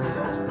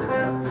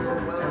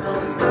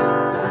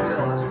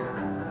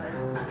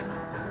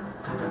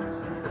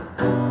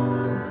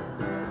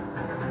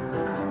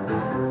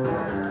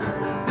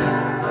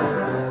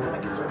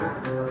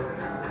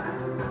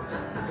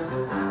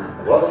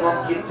 Well, the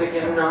months keep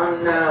ticking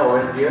on now,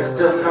 and you're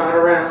still not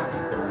around.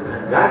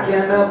 I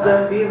can't help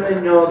the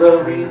feeling you're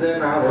the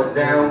reason I was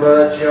down,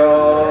 but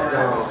you're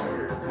gone.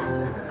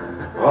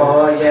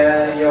 Oh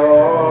yeah,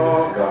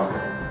 you're gone.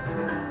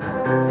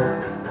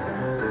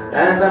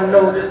 And I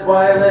know just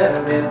why you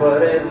left me,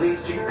 but at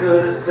least you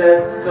could have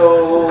said so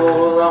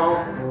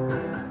long.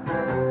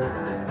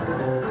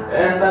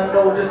 And I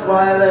know just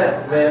why you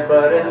left me,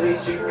 but at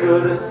least you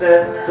could have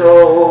said so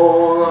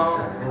long.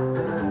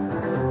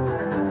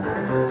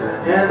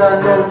 And I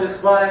know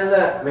just why you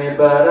left me,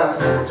 but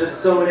I'm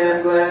just so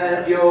damn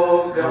glad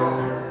you're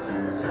gone.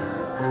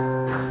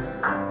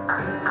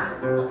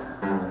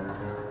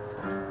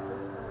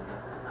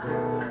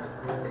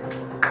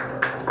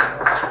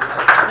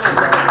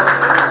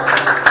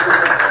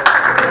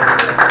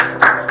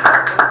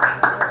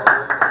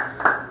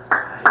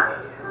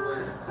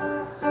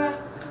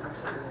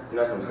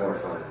 Nothing's more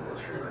fun than the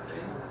truth, I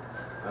think.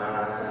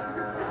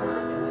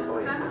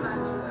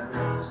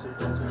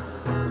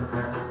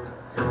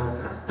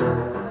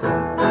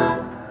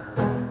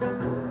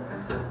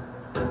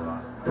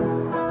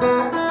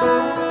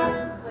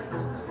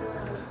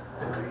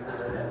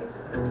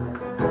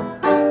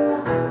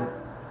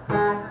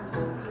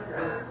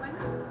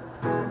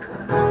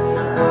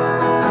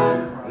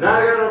 Now I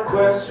got a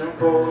question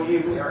for you,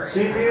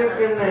 see if you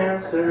can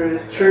answer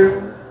it true.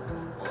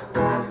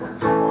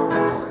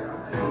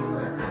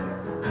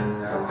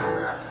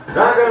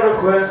 Now I got a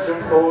question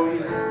for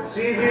you,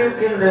 see if you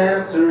can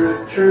answer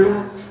it true.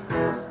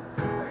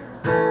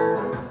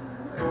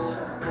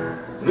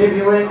 And if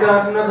you ain't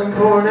got nothing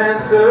for an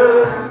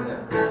answer,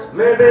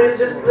 maybe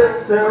just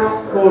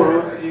listen for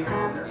a few.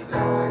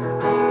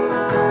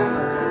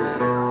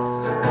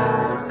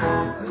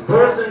 The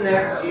person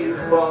next to you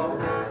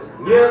falls,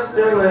 and you're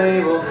still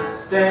able to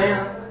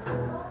stand.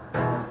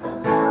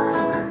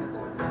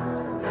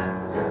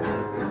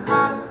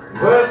 The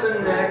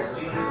person next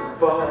to you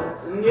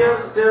falls, and you're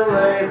still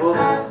able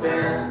to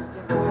stand.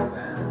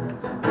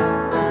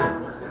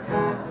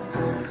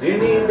 Do you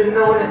need to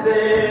know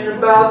anything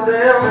about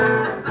them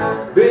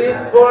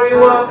before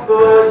you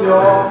offer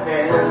your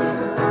hand?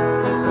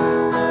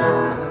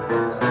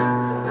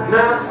 And I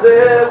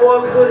said,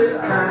 what good is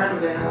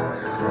kindness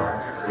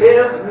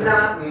if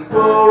not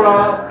for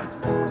all?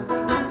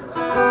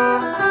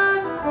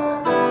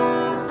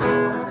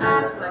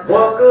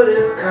 What good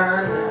is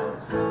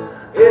kindness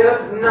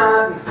if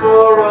not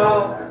for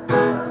all?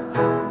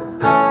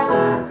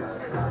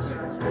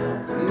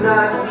 And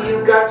I see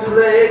you've got 2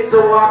 legs,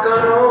 so walk on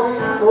home.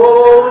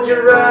 Or would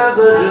you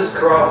rather just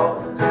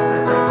crawl?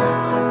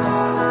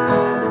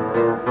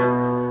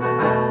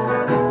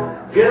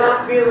 If you're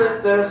not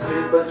feeling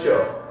thirsty, but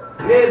your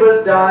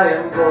neighbor's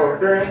dying for a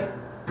drink.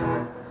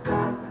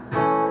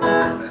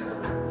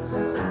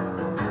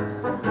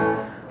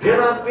 If you're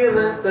not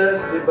feeling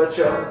thirsty, but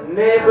your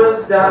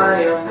neighbor's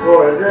dying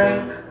for a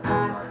drink.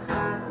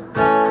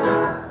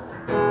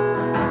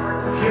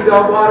 If you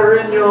got water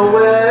in your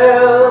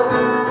well,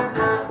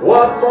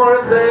 what more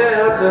is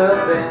there to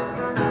think?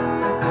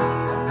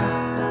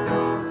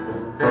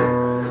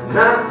 And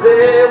I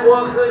say,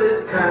 what good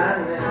is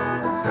kindness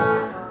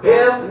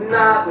if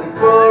not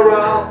for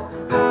all?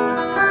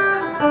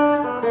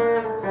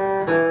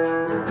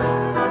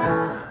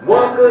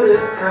 What good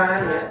is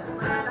kindness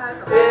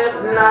if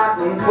not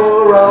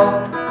for all?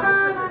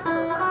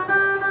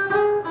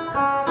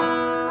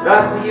 I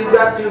see you've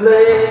got 2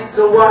 legs,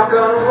 so walk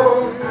on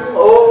home.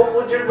 Or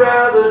would you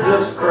rather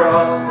just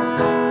crawl?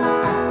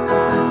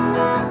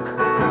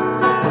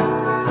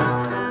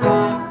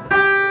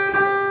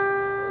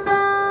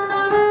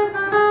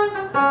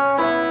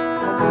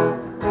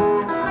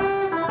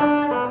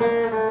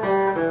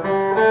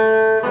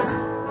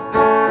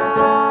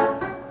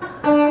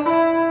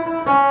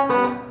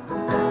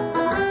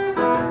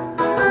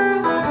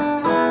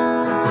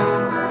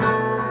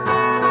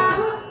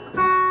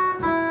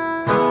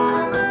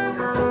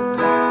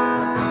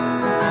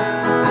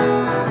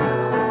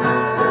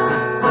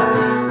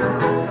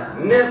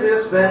 And if you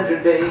spend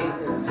your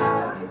days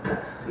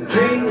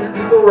treating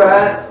people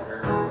right,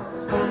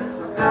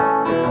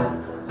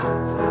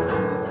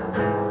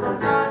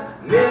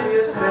 and if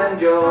you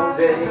spend your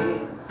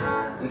days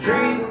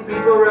treating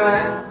people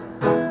right,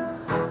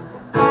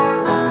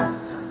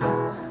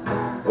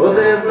 well,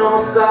 there's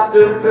no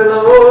softer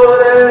pillow,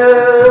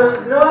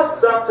 there's no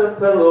softer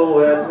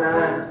pillow at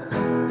night.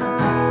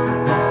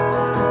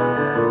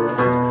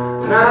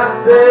 And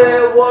I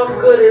say, what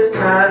good is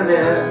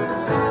kindness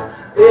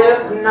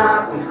if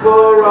not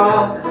before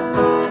all?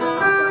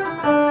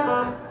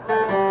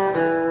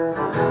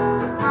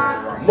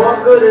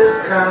 What good is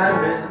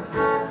kindness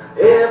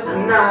if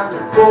not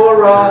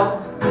before all?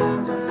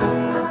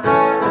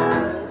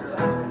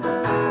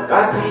 I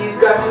see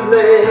you've got your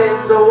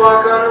legs, so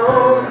walk on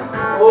home.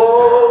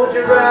 Or would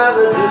you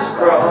rather just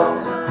crawl?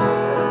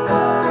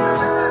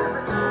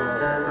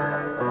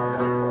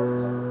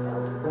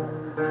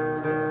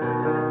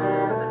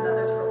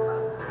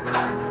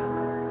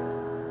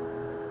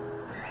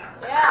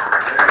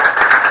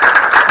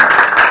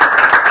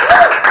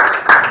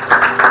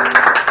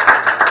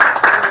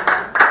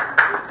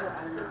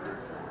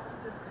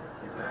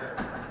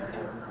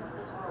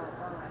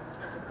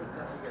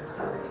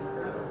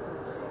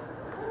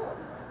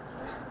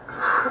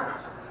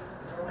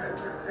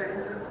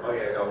 Oh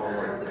yeah, I got one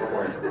more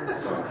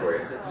song for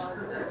you.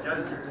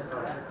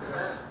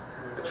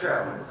 A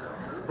traveling song.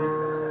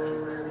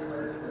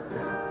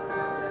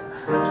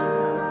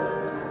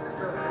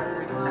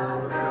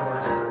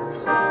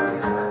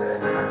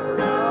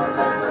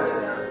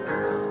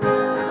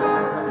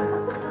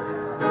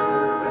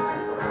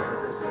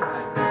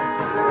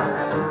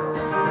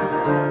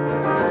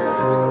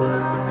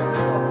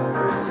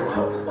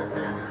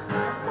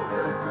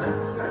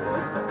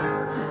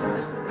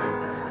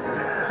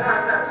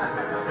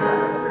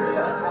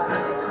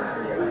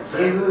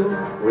 You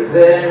were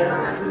there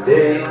the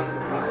day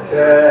we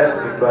said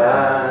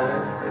goodbye.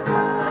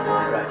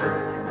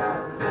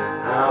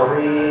 How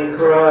we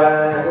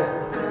cried.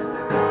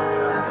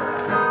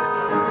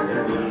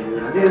 And you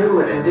knew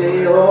in a day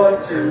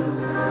or two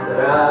that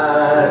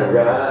I'd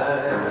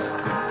arrive.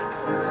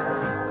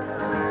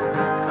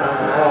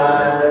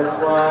 Eyes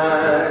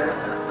wide,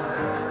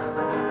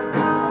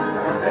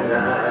 and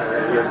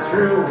you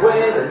threw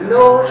away the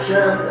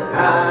notion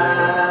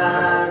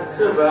that I'd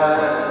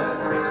survive.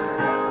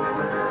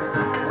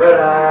 But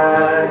I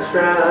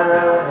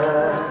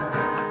tried,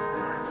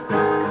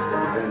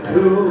 and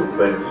who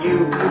but you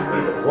would be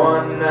the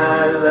one I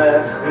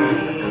left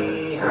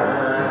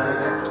behind?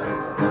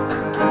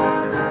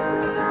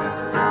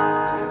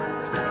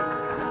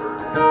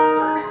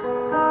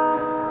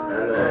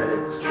 And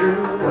it's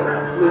true, when I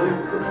flew,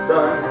 the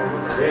sun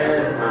was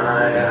in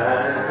my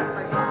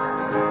eyes,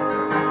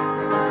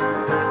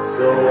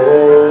 so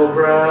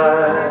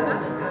bright.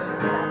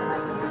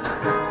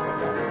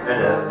 And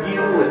a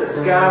view with the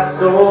sky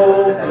so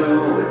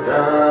blue is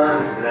undefined.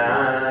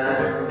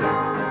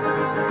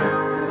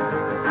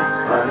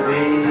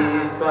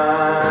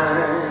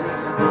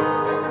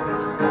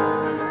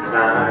 I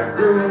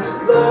grew to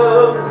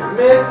love a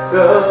mix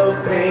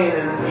of pain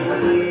and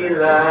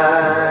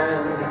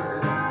delight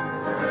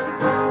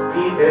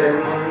deep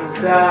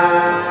inside.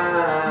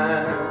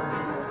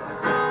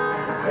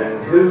 And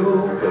who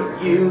but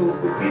you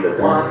would be the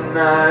one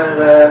I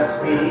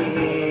left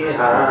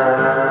behind?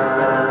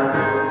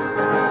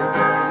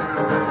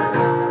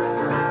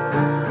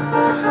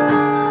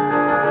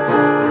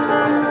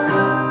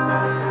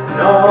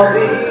 All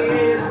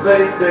these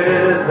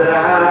places that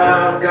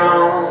I've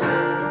gone,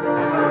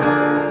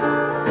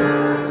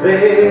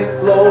 they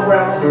flow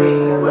around me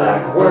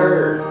like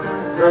words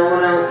to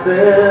someone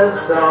else's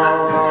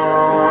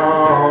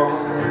song,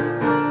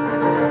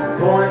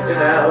 pointing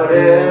out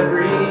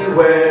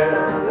everywhere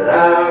that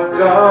I've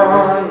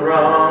gone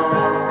wrong.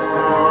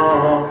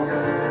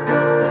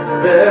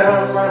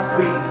 There must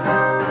be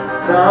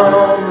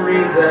some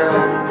reason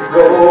to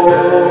go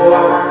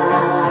on.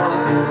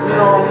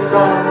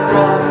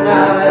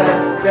 Now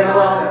it's been a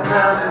long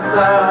time since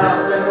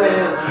I've been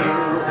with you.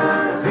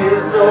 It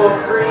feels so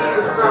free,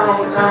 but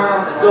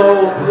sometimes so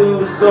blue.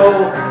 So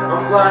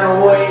I'm flying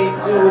away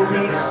to a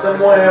beach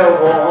somewhere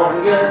warm.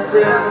 Gonna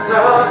sit and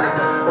talk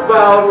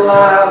about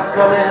lives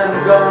come and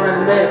gone,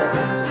 and this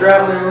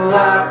traveling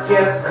life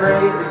gets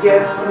crazy,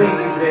 gets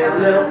sleazy. A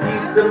little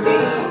piece of me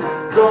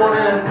torn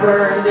and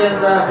burned in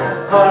the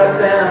heart of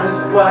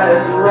them. Why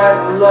is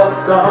writing love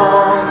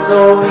songs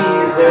so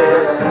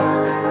easy?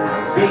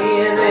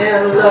 Being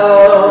in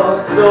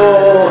love so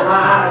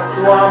hot,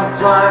 so I'm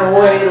flying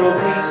away to a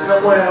beach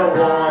somewhere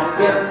warm.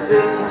 Gonna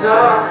sit and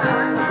talk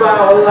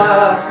about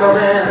lives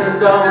coming and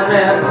gone,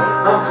 and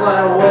I'm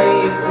flying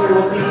away to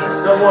a beach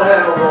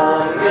somewhere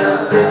warm. Gonna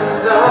sit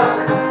and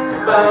talk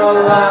about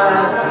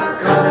lives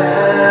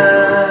coming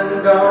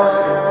and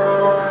gone.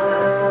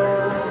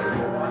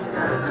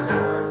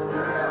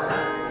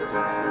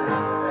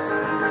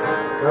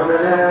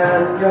 Coming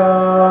and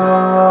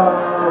gone.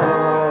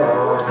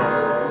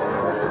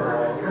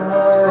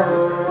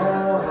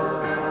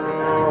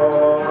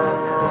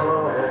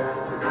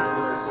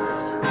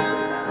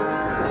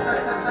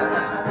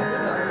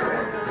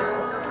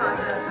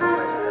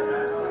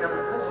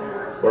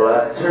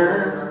 I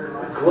turn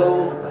the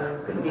globe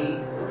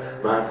beneath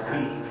my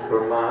feet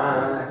for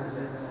miles.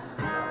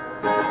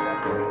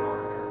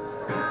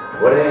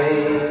 What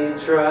a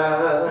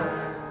trial.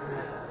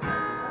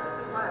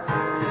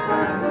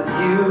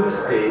 You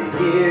stayed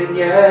here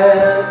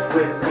yet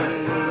with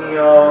me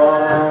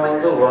all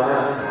the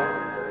while.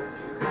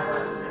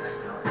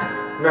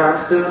 And I'm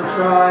still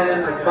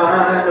trying to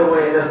find a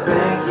way to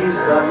thank you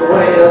some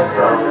way or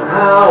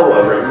somehow. I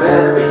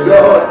remember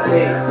your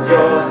taste,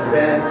 your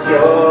scent,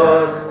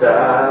 your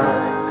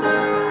style.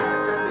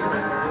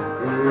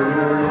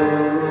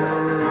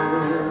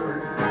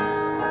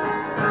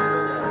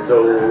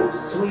 So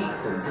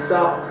sweet and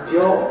soft,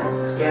 your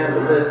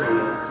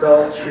scandalously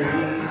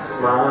sultry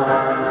smile.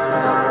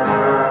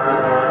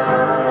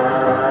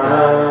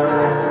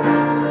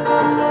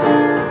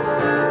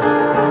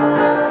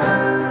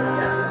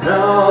 And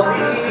all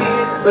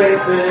these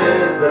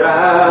places that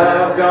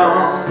I've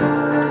gone,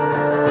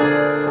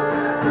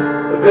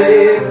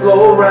 they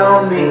flow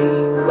around me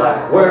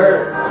like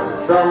words to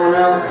someone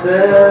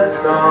else's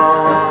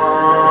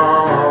song,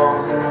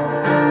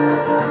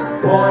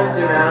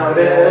 pointing out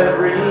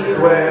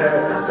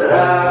everywhere that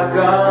I've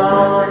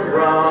gone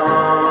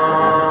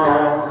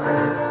wrong.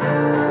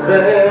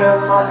 There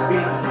must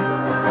be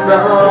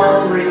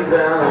some reason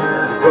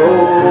to go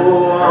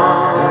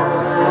on.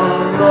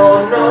 No,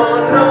 no,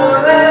 no,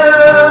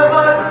 there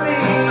must be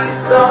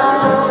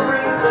some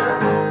reason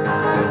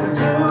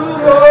to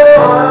go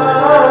on.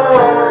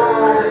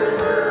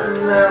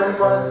 There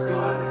must be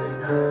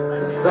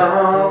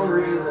some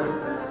reason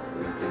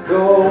to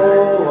go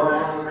on.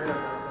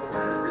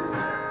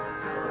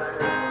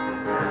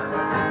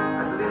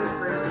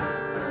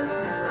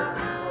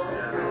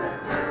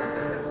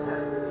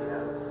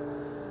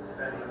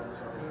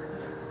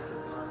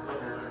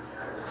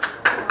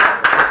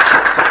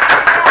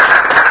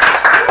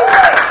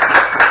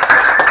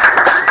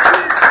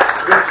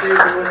 Cheers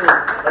and whistles.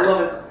 I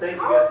love it. Thank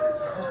you guys.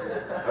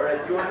 All right,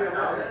 do you want to come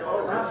out?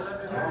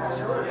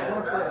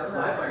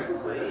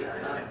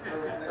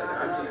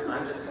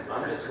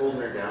 I'm just holding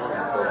her down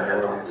until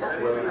more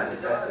willing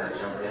contestants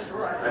jump in.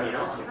 I mean,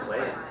 I'll keep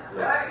playing.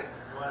 Play.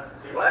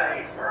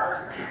 Play. All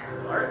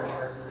right.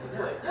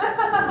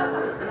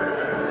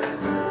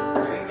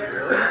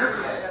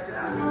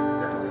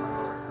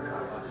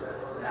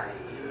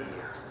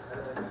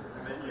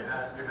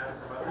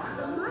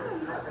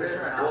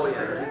 Oh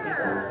yeah.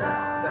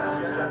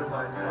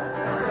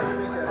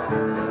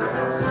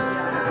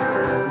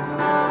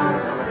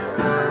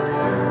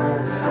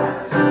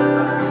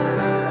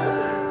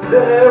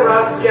 There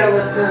are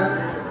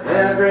skeletons in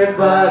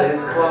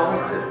everybody's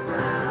closet.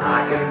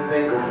 I can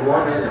think of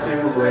one or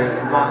two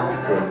in my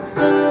room,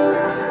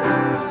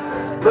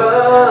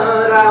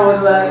 but I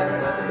would like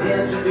to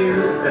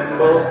introduce them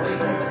both to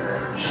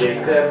you.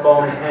 Shake their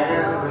bony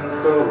hands and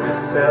so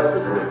dispel the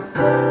gloom.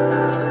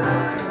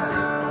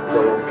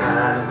 So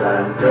kind, I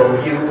know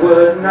you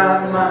would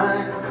not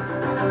mind.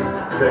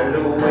 Send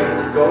away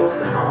the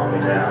ghosts and harm me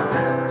now.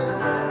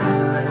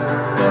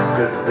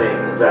 'Cause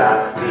things I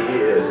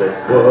fear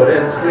just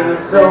wouldn't seem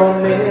so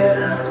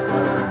near.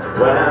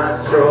 When I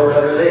stroll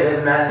up late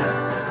at night,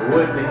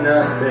 would be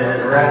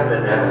nothing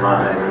rapping at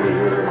my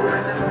ears.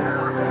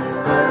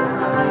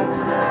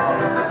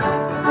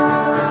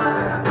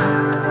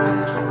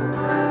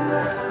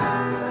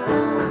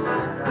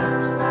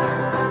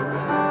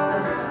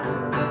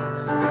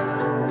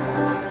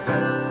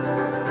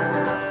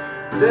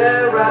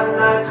 There are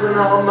nights when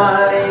all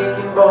my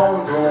aching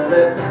bones won't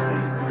let me sleep.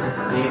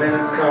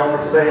 Demons come to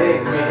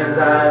plague me as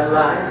I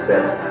lie in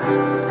bed.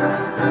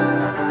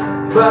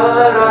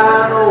 But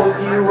I know if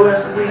you were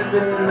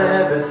sleeping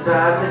there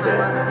beside me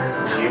then,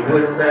 she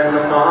would fend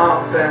them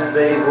off and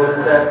they would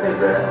let me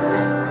rest.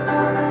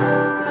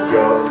 'Cause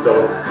you're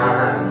so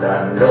kind, I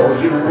know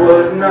you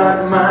would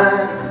not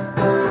mind.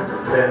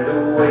 Send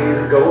away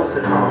the ghosts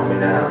that haunt me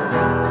now.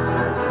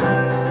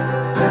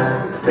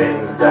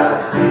 Things I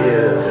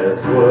fear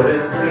just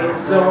wouldn't seem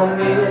so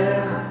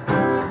near.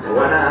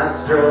 When I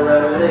stroll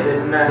out late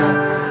at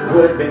night,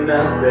 would be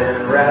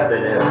nothing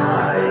rapping in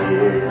my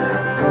ears.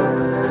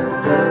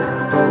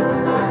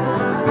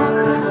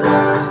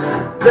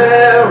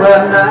 There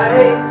are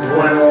nights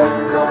when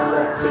one comes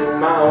up to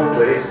my own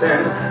place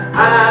and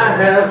I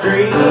have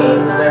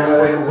dreams and a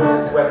wave will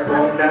swept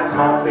on down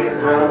my face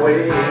and I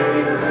wait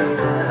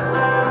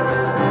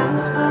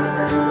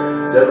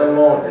till the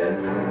morning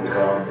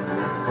comes.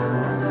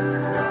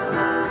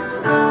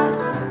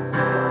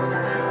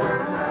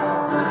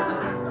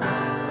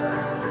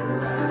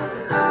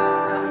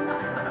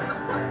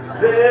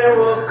 There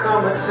will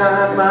come a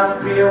time I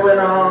fear when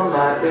all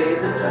my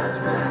days are done.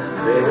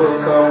 They will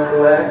come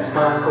collect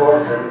my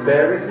corpse and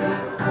bury me.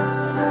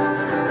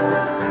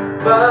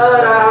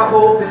 But I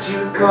hope that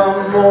you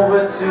come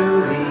over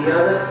to the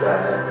other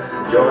side.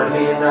 Join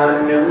me in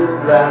our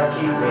new life,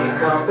 keep me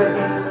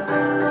company.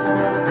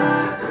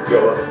 'Cause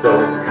you're so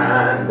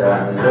kind,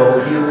 I know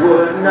you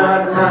would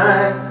not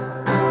mind.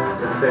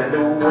 Send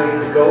away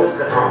the ghosts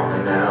that haunt me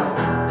now.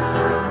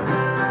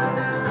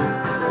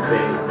 'Cause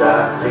things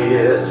I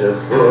fear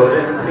just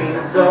wouldn't seem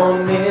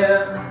so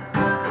near.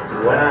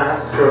 When I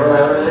stroll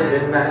out late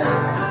at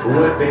night,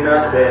 would be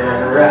nothing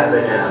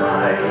rapping in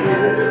my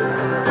ears.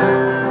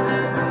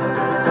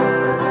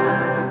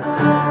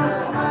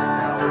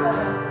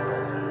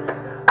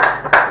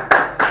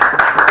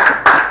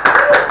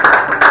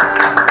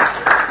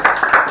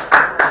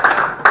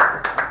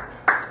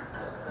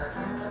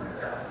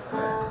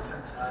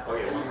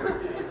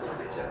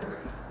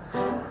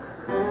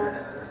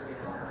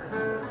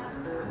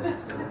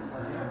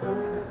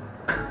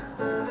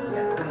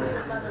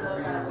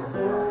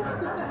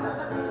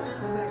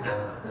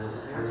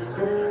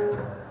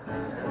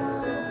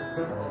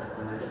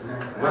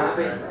 My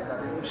baby,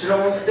 she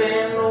don't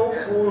stand no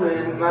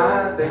fooling,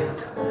 my baby.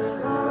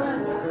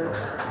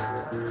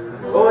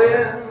 Oh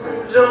yeah,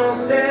 she don't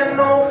stand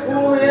no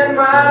fooling,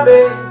 my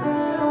baby.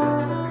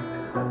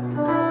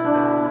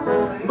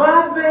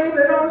 My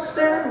baby don't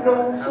stand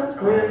no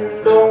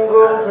fooling. Don't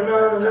go for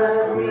none of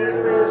that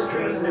mean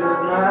mistreatment.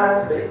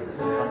 My baby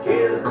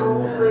is a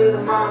cool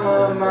little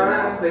mama,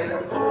 my baby.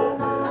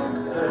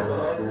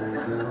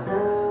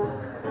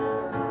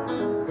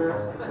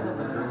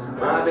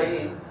 My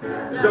baby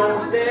don't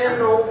stand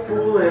no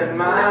fooling,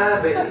 my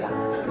baby.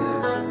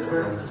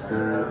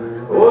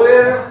 Oh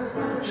yeah,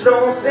 she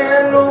don't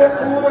stand no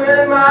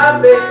fooling, my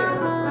baby.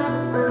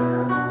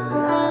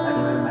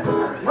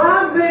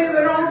 My baby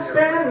don't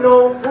stand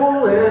no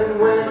fooling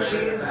when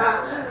she's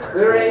hot.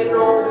 There ain't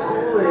no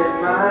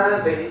fooling,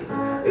 my baby.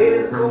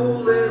 Is a cool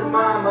little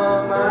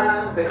mama,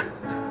 my baby.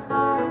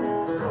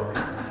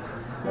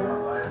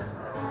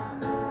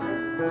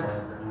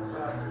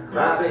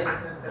 My baby,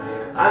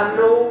 I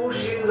know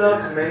she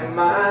loves me,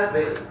 my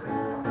baby.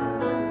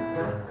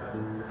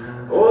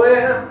 Oh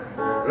yeah,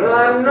 well,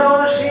 I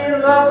know she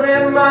loves me,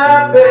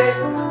 my baby.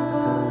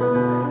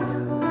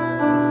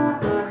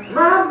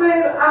 My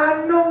baby,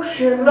 I know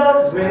she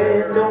loves me.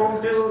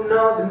 Don't do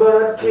nothing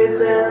but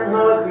kiss and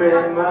hug me,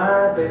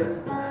 my baby.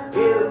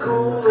 Is a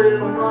cool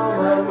little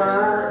mama,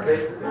 my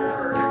baby.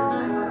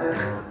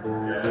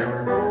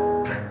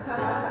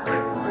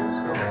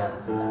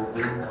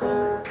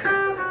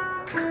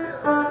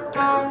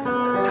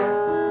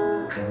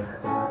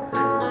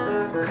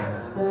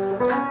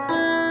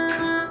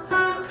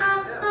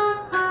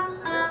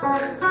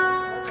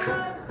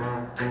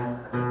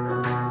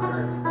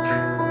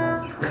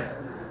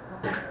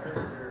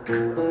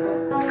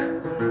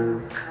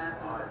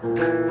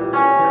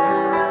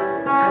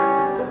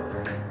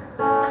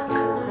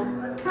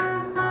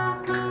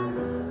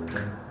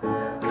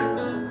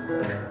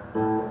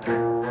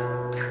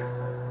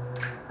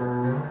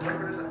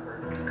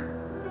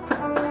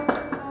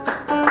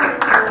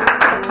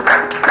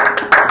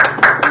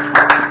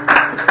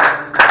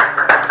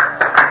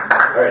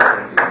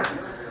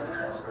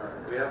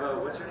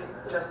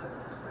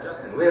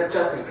 We have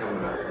Justin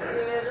coming up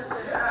next.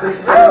 Please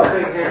give him a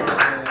big hand.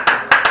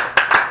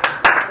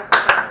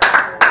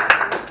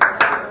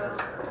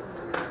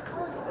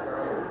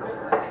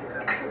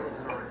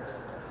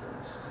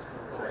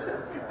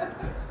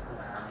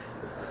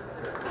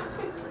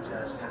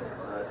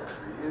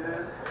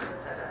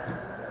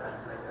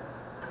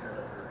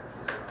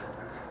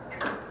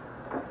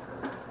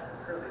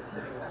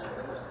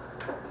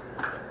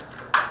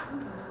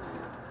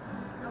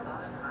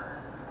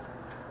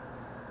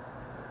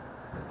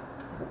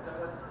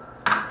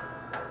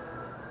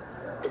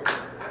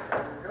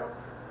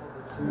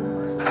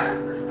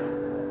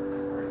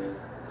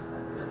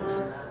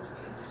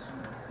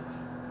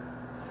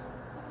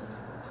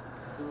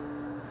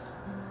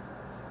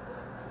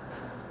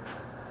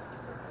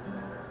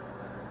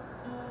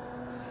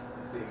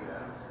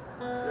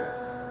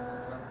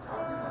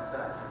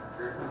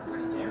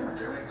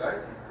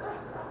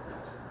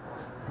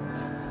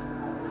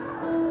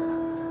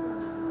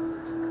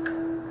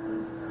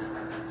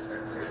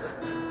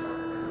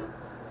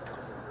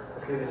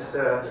 Okay,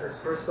 this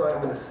first song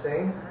I'm going to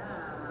sing,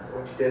 I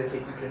want to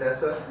dedicate to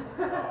Janessa,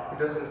 who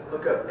doesn't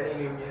look up any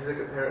new music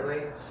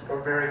apparently,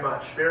 or very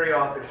much, very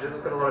often. She doesn't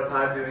spend a lot of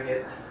time doing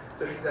it,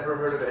 so she's never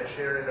heard of Ed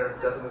Sheeran or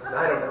doesn't listen.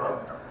 I don't know.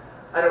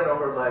 I don't know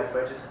her life. I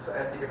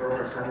have to give her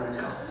more time right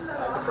now.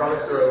 I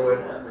promised her I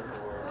would.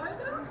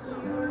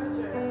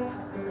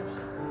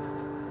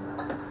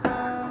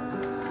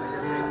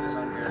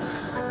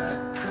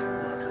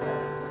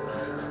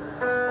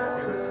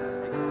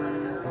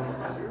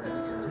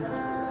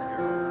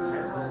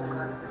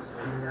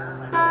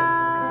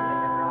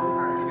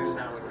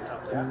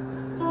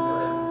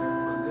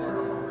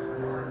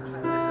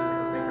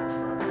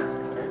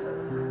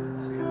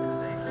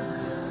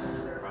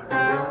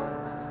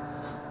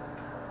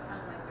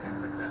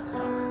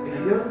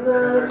 You're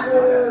not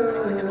good,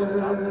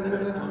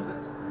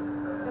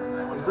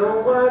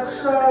 though I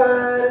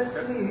try to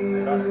see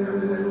you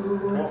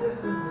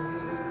differently.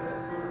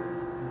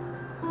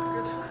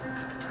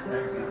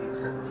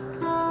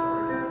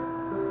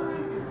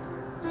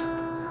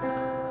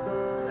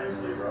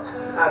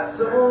 I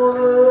told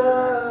the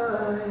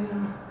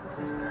line,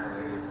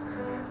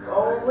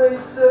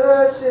 always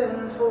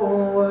searching for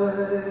what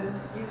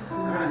used to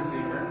be.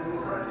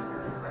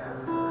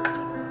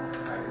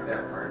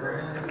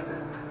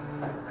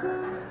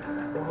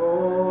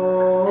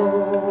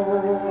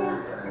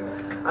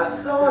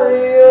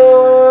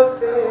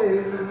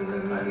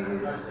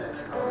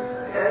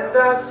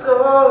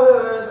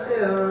 you're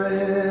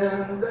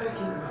staring back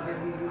at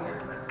me.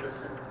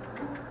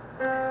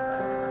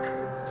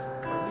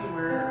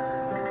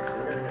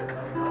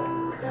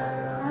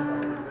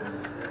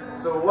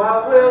 So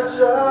I will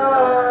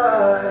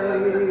try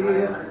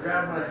to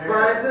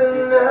find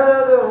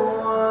another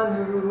one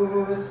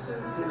who is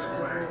suited to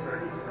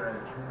me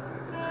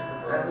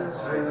as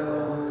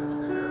well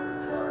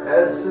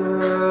as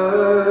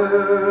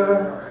her.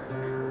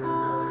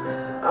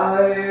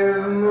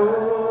 I've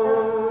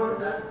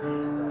moved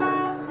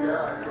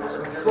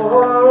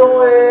far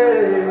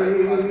away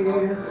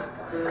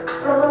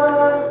from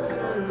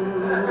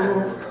you,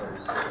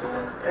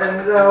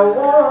 and I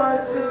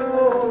want to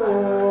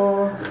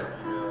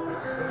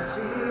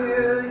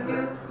feel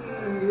you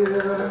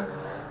here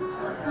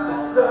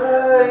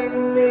beside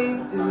me,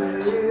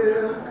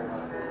 dear.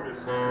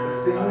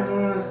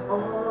 Things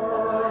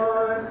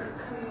aren't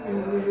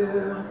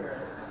clear.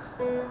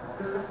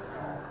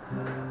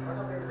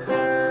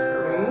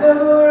 We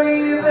never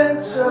even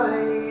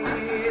tried,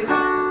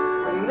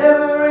 we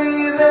never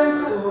even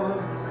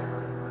talked,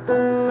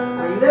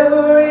 we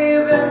never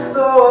even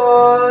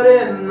thought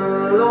in the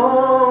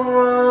long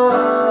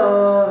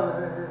run.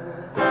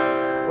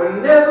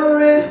 Whenever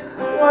it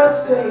was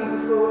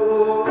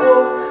painful,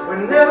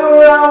 whenever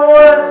I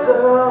was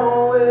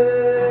away,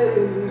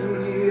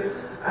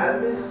 I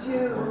miss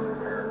you,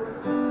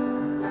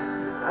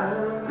 I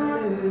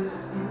miss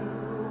you.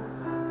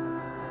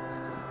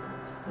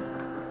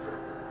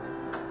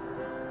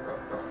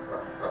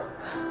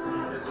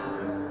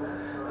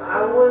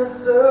 I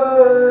was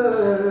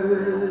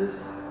hers,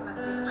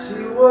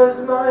 she was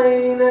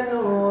mine, and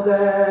all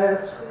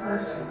that's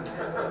innocent.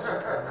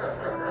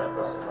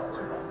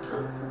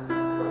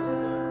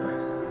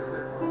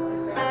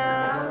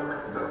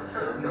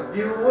 If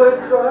you would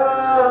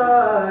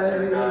cry,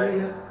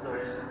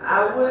 I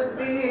would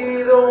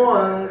be the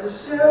one to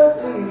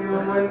shelter you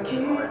and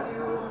keep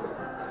you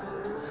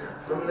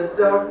from the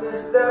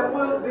darkness that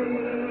will be.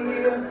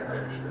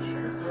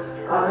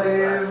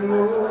 I've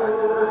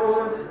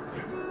moved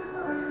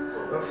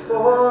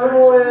far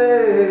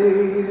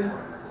away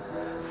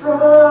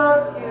from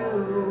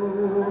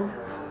you,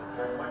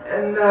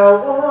 and I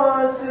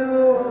want to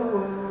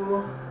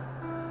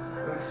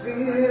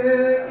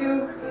feel you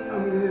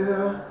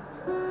here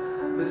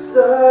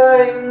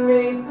beside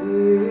me,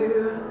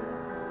 dear.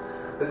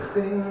 But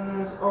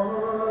things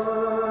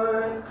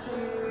aren't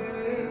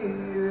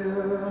clear,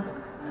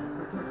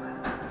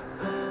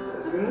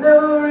 'cause we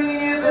never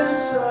even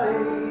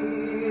tried,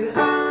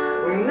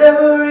 we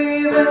never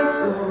even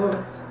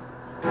talked,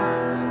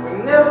 we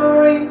never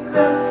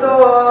even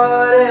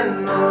thought in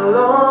the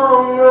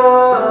long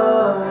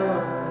run.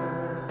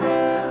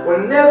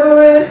 Whenever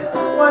it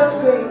was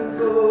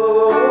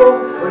painful,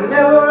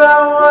 whenever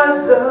I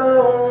was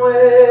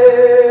away,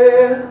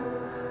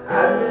 I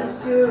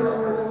miss you,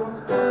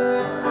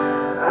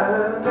 I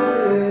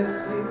miss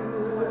you.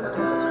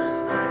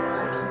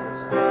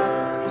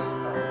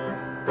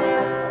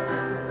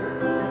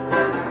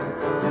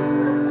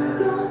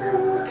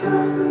 Don't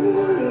cut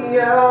me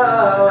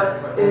out,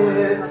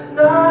 it's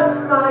not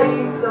my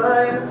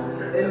time.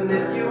 And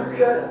if you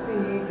cut me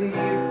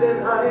deep, then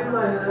I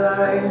might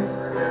lie.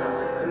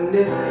 And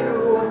if you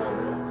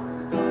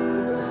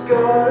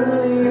scar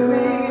me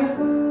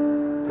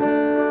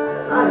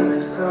like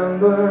a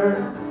sunburn,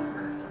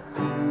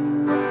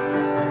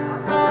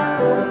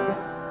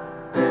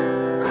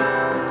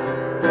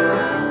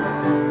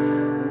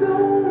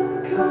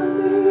 don't cut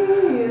me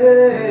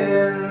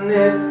in,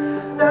 it's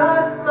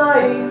not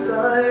my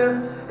time.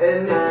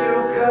 And if you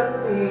cut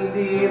me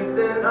deep,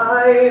 then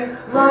I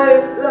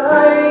might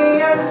lie.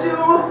 And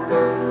you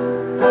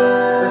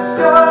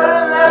scarred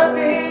and left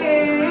me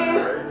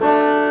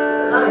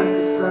like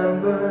a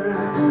sunburn.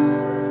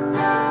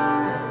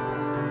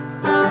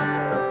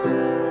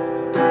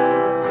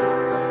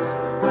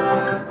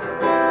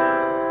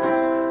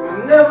 We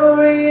never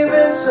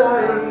even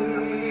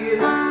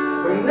tried,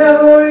 we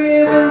never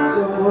even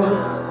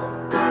talked,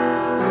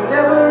 we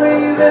never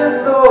even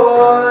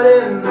thought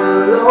in the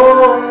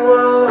long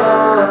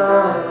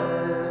run.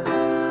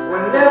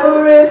 Whenever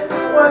it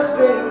was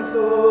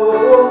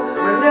painful,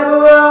 whenever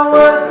I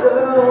was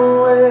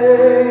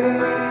away,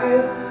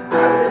 I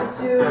miss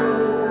you,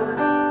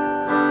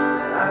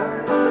 I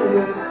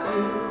miss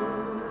you.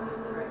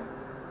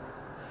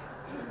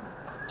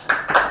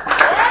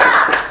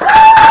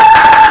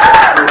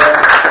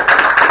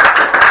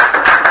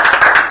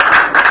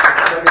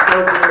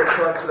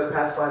 For the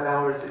past 5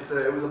 hours,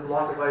 it was a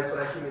block of ice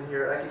when I came in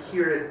here. I could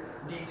hear it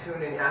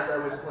detuning as I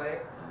was playing,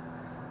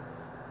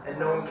 and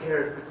no one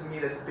cares, but to me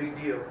that's a big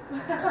deal.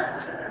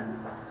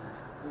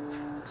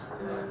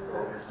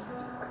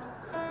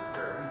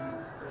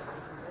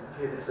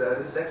 Okay, this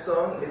next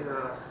song is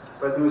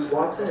by Louis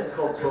Watson. It's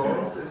called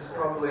Bones. This is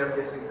probably, I'm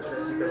guessing,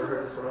 Jess, you've never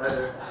heard this one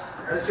either.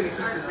 I'm just gonna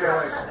keep this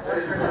going.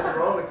 There's nothing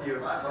wrong with you.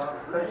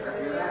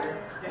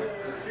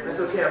 It's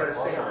okay. I'm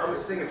gonna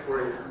sing it for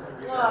you.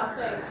 Oh,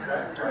 thanks.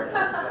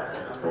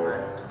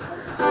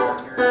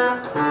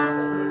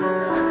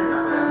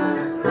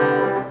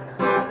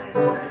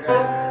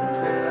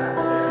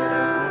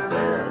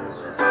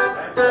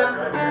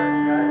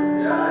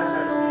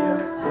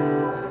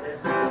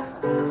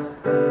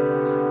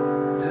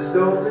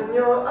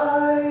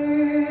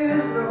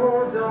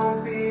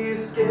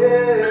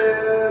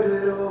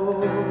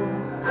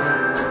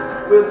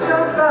 We'll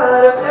jump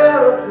out of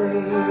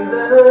aeroplanes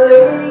and the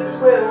lakes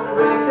will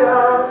break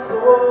our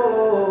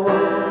fall.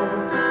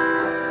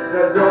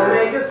 Now don't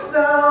make a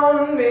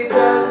sound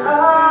because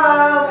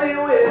I'll be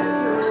with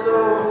you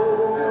the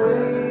whole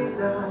way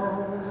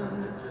down.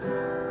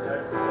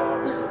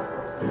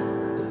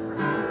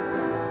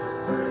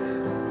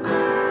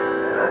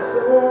 And I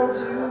told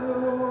you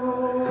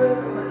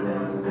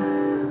everything.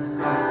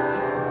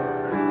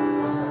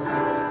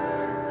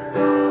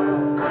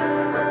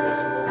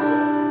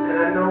 And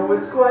I know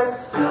it's quite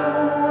soon,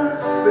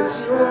 but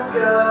you've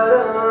got a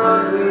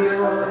lovely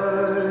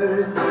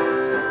heart.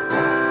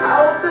 I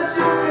hope that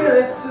you feel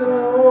it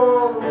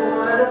too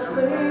when a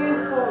flame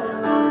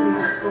follows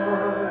these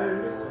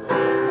sparks.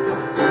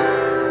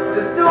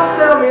 Just don't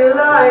tell me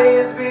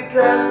lies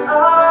because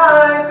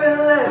I've been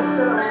let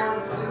down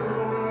too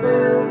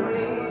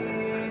many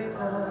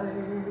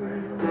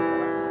times.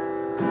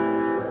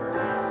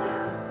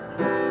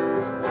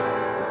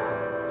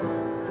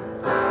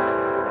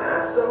 And I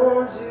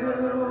told you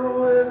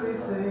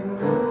everything.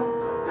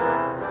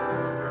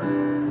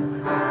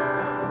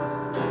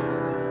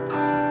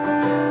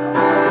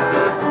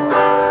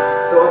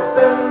 So I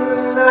spend the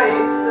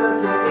night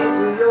looking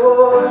into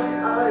your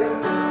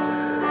eyes.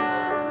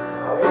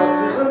 I want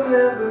to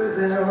remember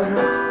them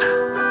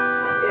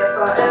if I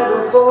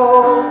ever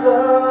fall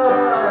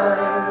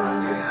blind.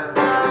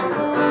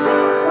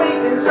 We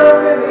can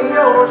jump in the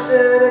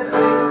ocean and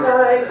sink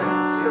like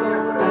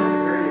stones.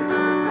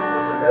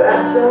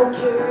 That's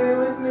okay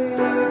with me,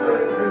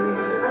 baby,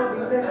 'cause I'll be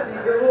next to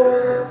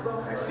your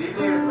bones. I see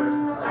you,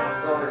 but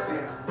that's all I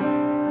see.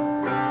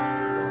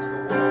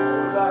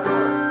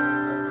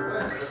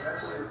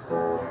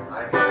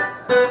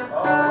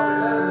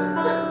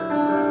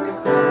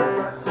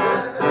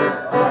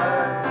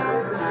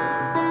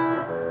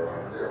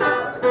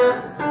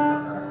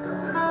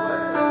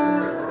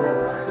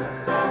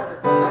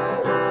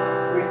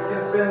 We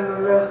can spend the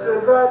rest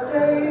of our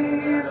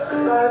days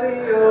by the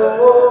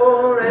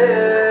old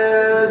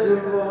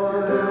reservoir,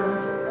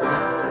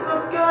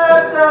 looking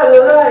outside the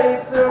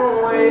lights and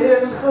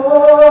waiting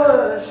for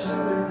a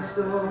shooting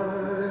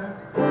star.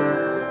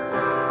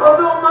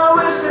 Although my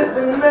wish has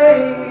been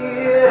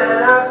made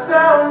and I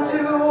found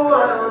you,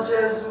 I'll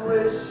just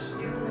wish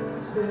you'd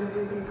stay.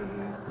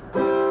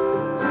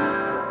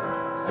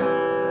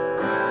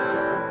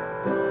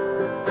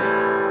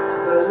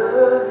 'Cause I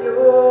love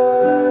your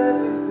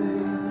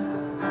everything.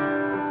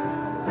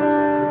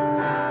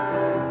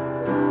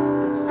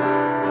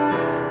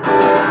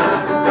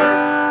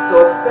 So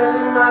I spend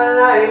my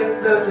life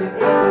looking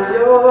into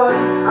your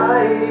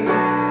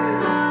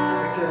eyes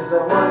because I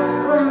want to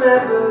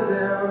remember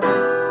them.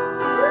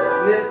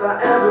 And if I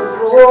ever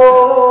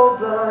fall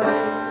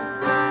blind,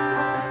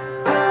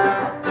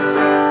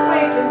 we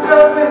can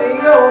jump in the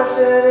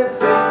ocean and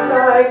sink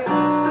like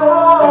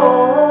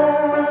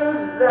stones.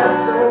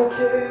 That's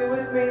okay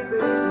with me,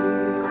 baby,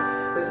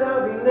 'cause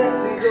I'll be next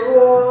to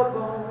your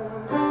bones.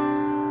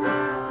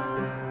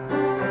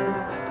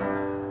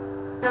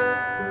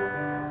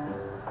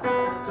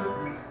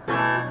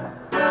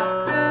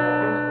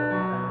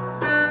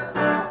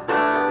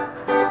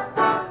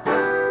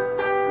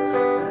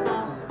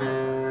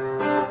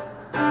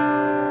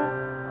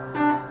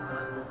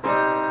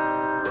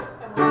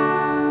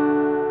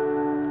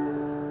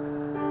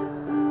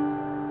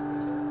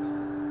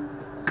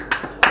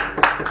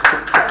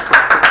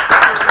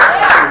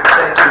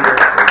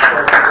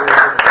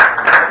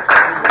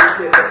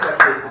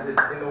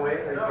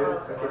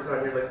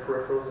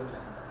 Peripherals and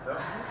just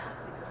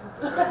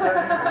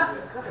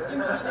Impeding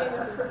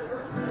the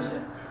peripheral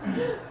vision.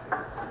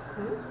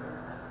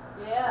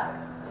 Yeah,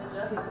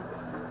 Justin.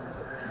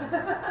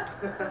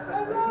 I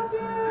love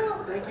you.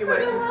 thank you, my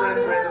two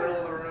friends right in the middle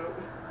of the room.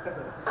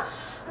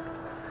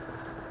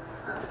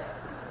 I'm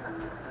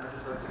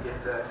just about to get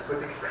put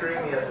the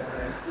creamy up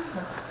next.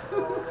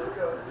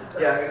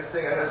 Yeah, I'm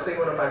gonna sing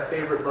one of my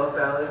favorite love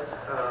ballads.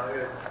 I'm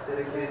gonna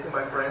dedicate it to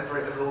my friends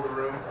right in the middle of the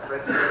room,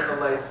 right under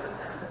the lights.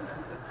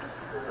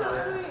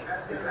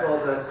 It's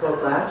called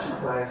Latch. It's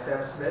by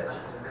Sam Smith. It's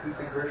an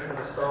acoustic version of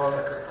a song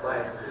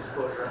by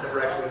Disclosure. I've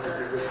never actually heard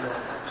the original.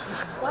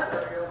 What?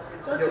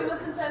 Don't you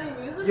listen to any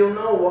music? You'll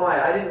know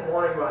why. I didn't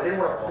want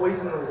to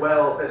poison the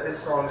well that this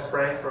song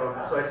sprang from,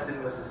 so I just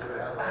didn't listen to it.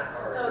 That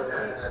was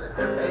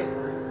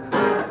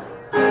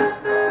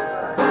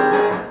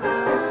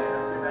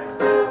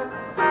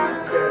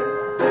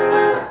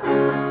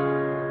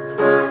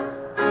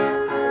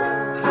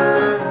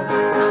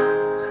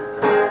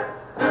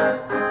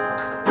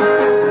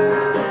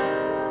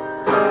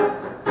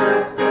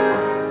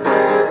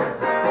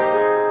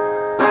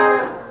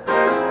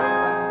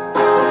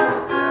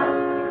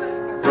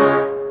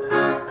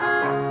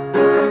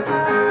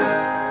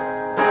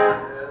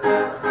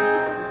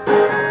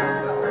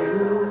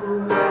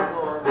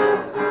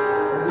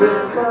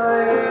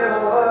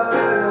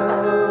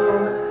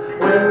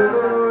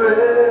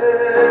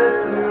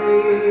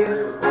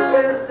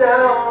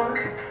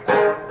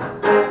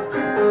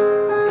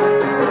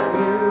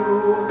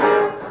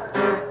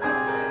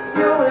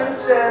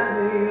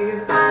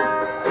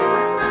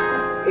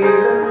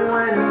even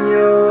when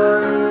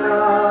you're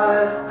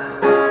not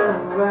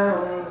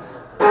around.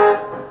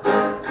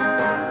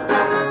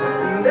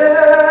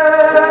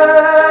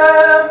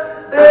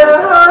 There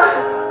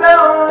are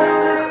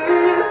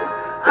boundaries,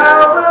 I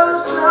will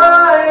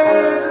try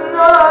to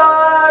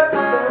knock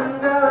them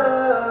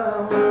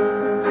down.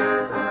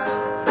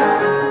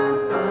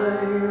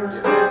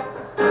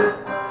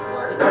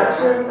 I'm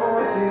latching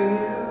onto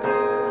you.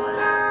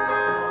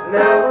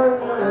 Now I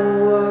know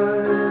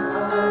what I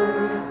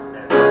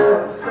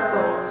have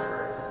found.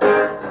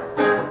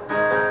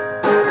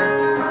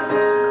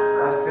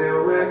 I feel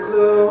we're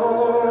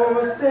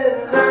close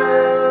enough.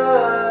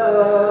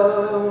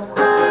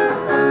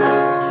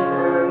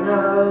 Can I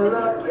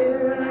lock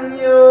in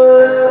your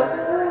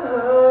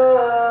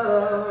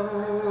love?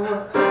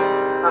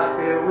 I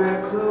feel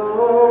we're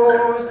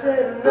close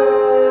enough.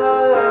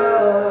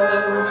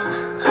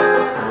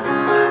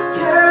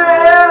 Can I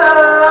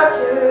lock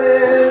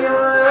in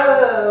your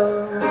love?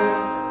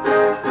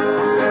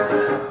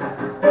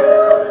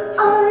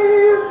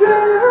 I've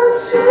got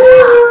you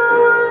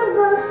in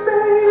my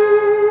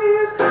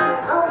space.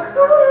 I'm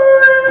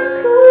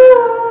going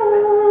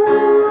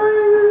for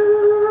you.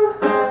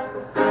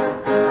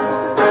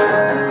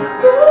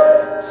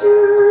 Put you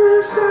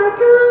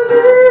shackled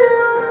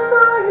in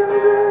my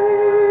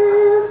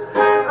embrace.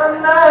 I'm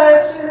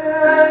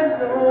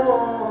latching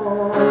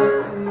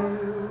onto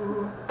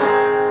you.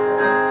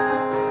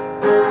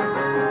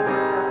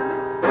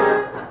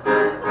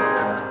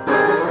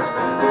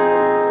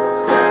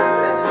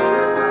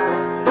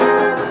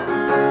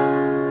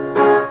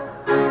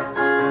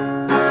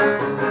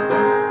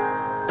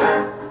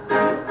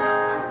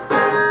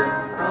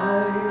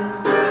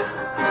 I'm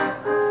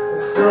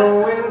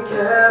so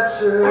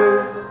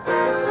encaptured,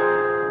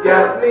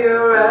 got me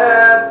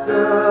wrapped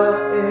up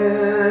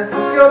in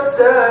your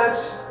touch.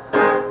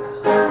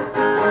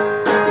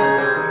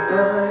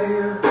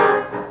 And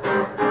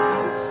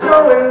I'm so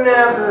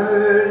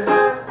enamored,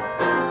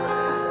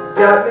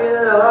 got me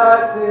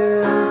locked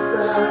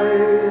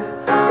inside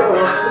your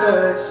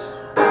clutch.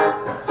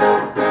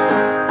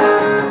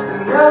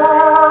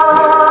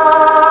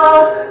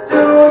 Now,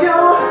 do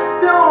you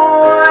do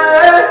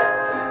it?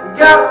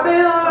 Got me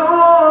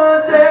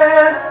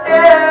losing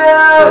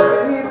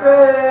every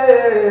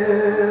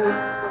breath.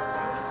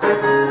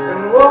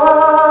 And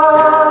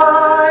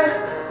why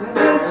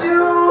did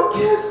you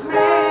kiss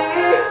me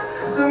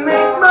to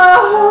make my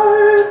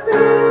heart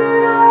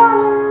beat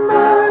on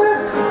my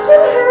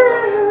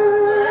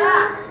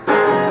chest? I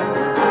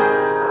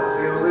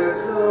feel we're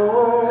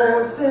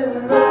close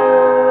enough.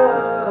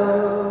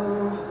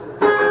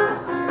 I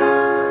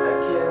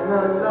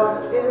cannot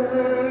lock in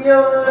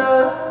your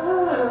love.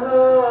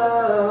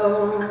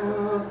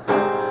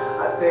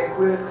 I think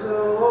we're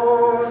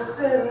close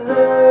enough.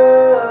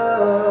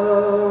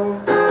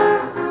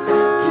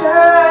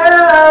 Can I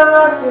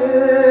lock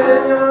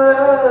in your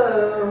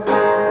love?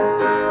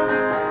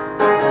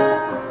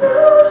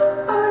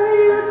 I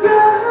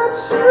got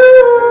you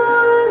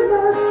in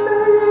my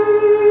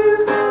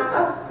space. I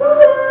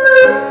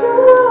wanna go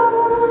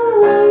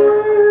you.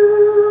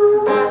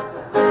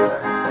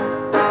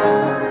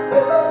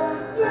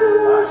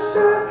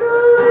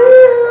 Shackled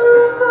in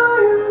my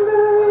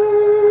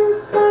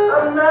embrace.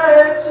 I'm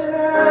latching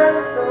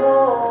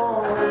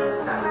onto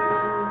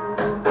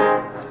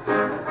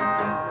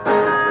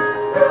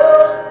you.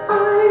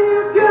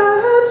 I've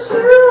got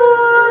you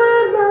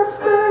in my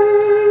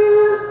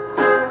space.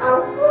 I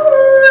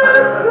wanna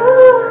go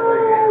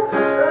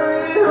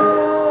you.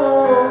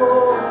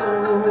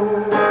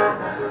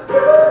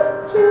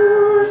 Got you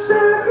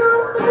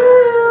shackled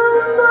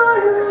in my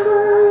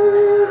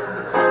embrace.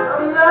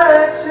 I'm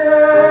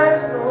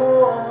latching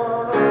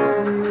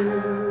onto you.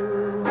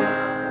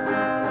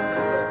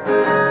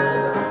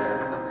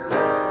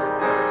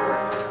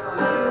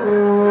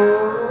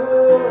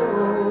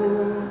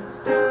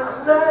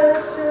 I'm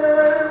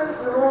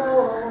latching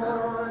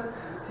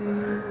onto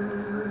you.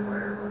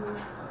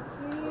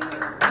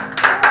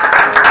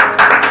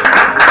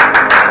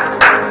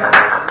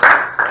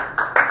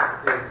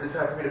 Okay, is it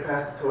time for me to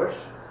pass the torch?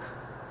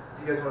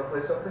 Do you guys want to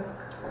play something?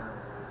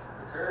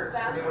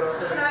 Anyone else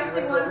have Can I any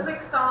sing songs? one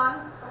quick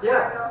song? before I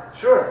Yeah, go?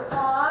 sure.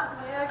 Aw,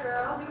 yeah,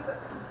 girl. I'll be quick.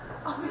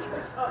 I'll be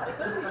quick. Oh, it's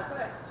gonna be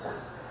quick.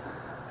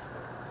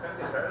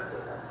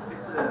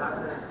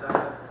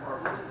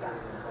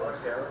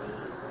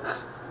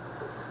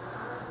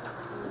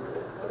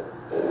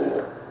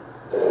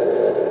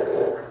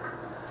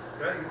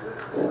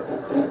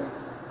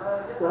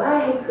 Well,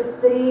 I hate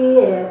the city,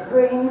 it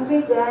brings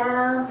me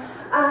down.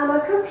 I'm a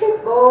country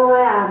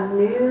boy, I'm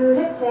new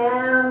to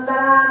town, but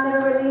I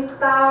never really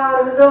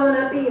thought it was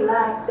gonna be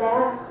like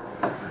that.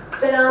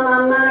 Spent all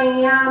my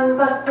money, I'm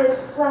busted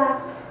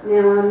flat.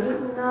 Now I'm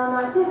eating all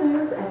my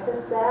dinners at the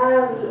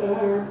Sally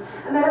Inn.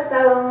 I met a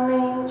fellow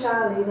named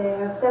Charlie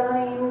there, a fellow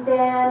named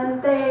Dan,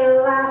 and they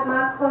laugh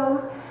my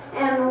clothes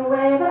and the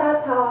way that I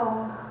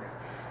talk.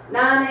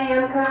 9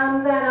 a.m.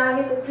 comes and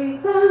I hit the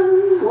streets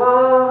and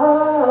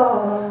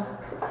walk.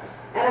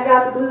 And I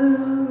got the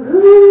blues.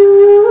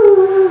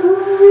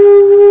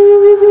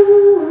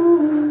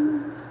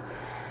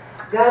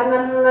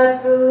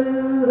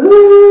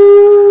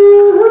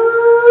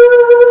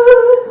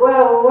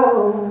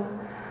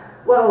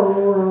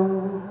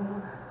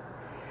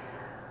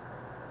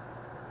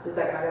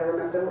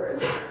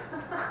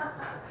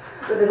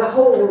 where there's a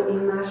hole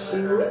in my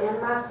shoe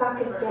and my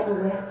sock is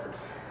getting wet.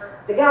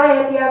 The guy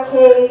at the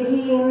arcade,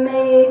 he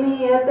made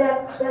me a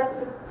bet that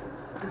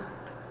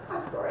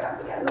I'm sorry, I'm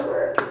forgetting the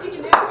word. You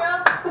can do it,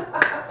 girl.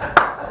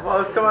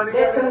 Come on,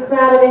 There comes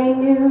Saturday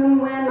noon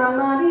when my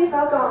money's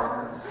all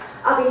gone.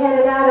 I'll be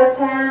headed out of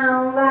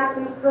town like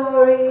some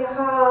sorry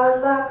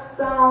hard luck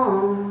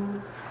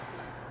song.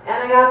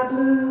 And I got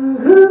blue.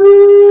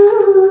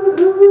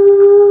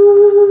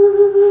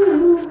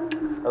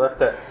 I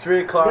left at 3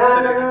 o'clock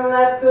Got today. nothing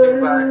left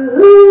Came back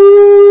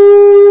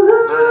blues.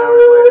 9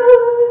 hours later.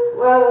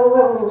 Whoa,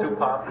 whoa. It's 2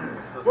 pop.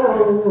 It's the Whoa,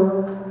 same.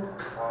 whoa.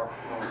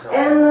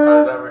 And How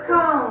does that the work?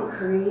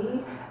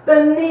 concrete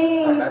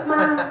beneath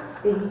my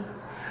feet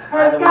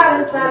has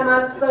got inside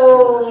my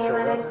soul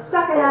and it's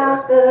sucking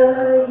out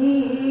the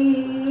heat.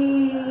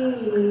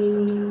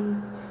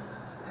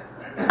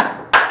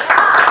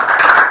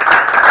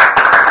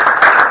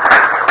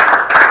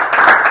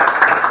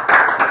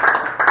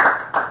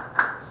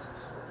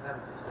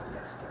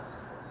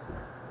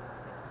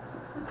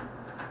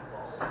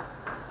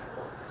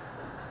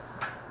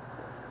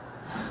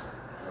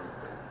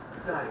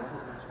 No,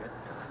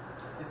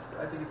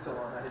 I think it's still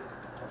on. I didn't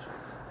touch it.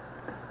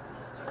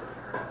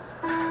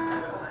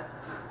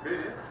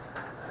 Good.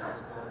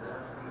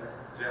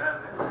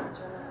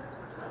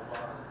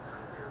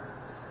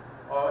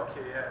 Oh,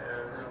 okay, yeah.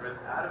 Where's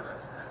Adam?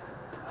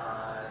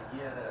 He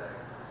had a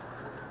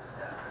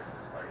staff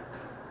Christmas party.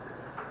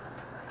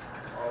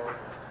 Oh,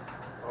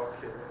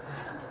 okay.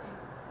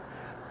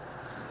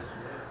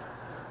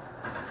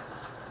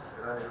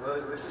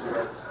 At least you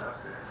guys have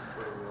to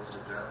put a little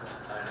pajamas.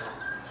 I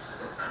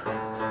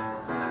know.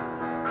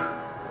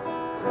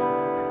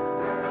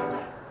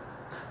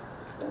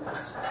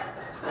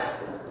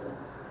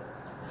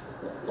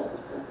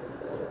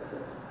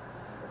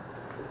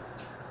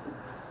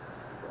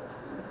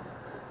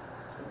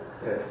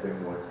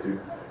 Testing 1, 2.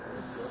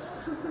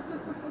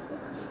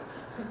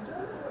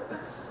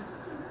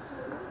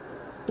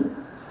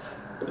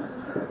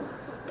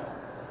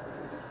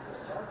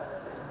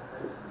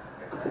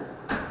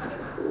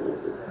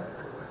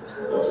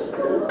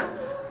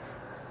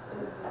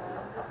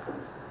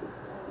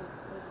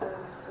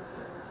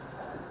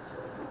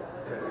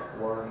 Test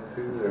 1,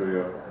 2. There we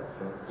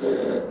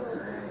go.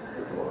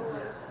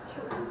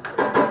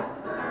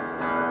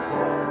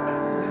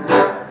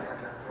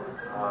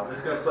 I'm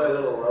just gonna play a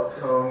little love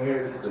song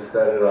here just to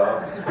start it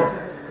off.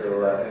 A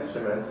little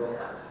instrumental.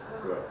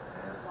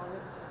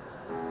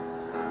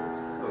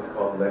 So it's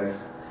called Lenny.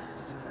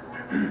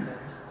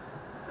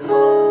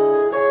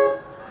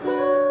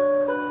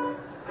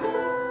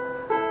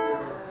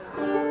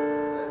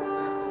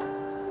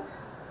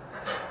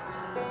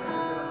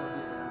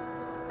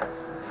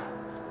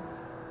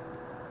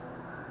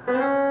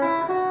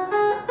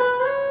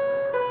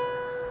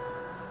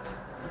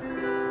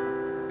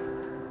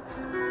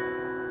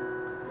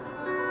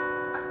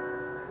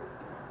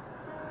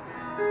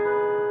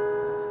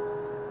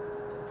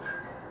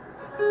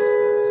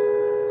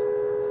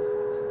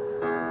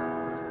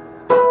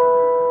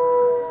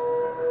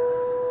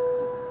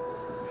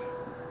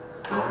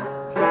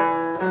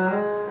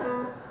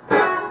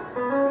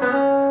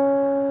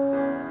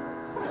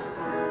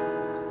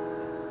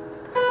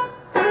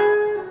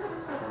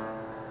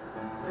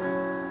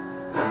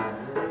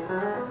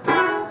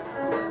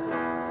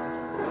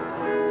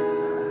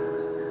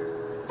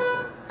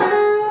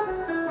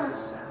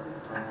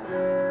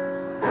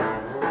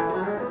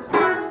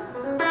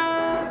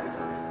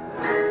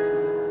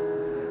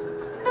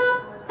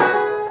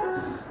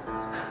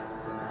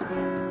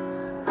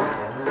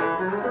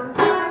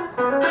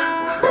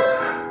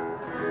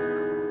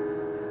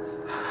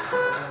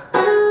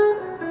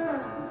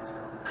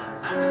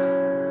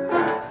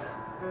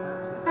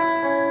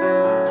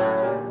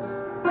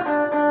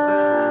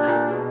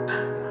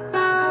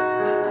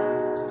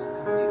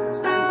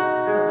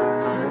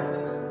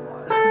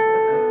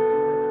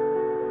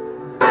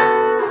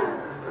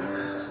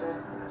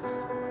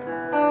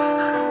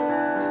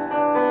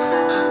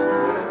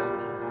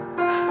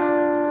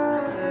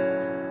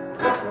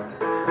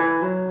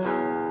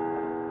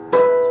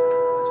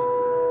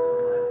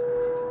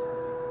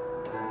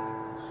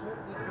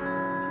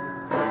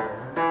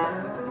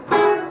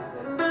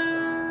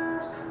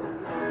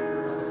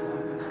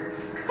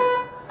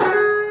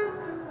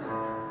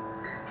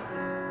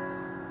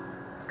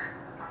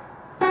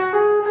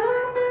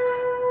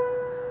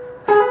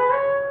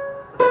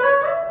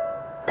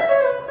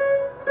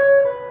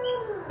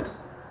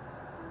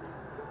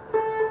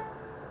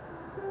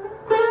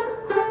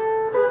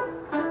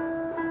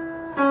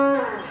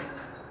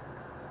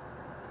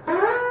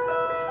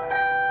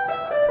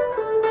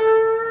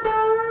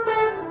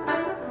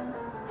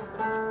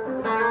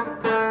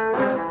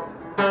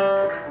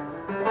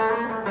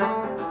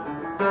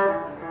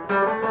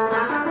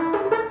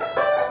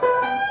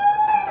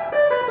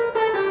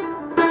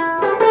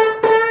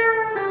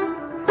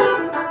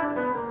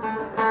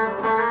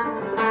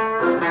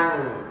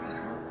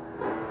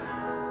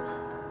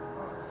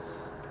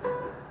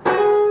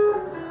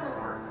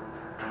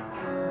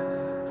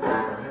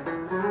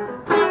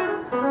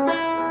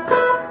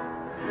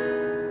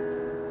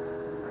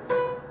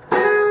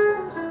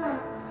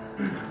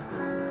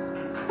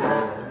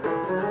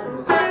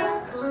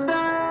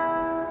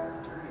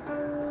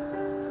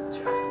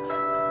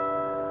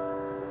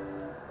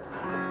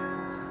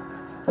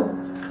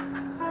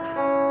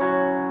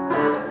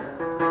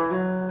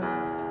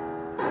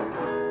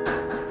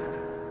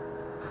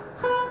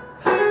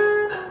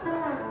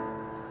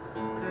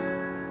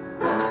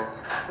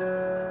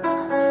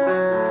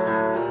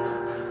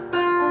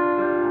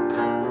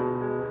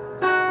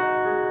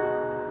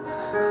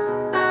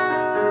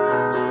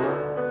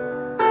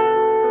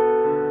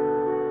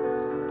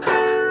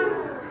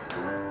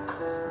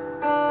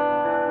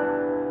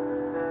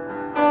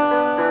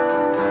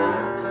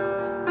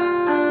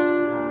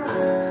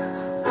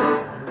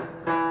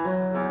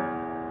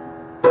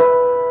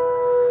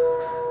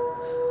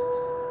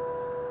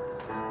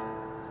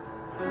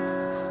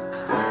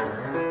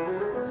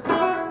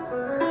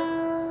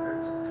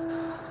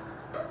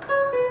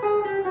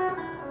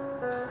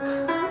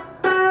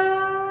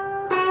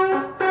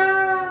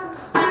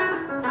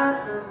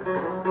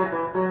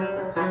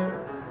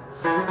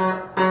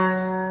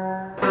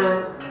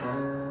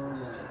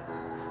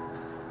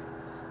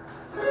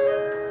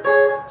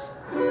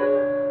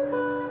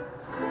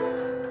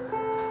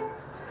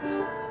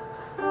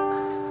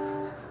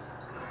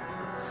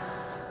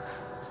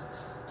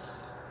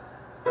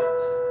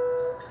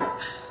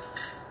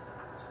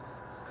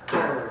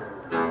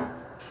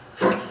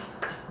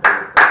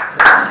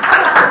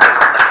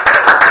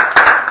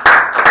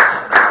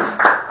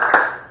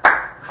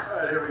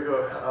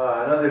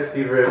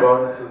 Steve Ray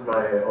Vaughan. This is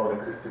my own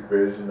acoustic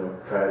version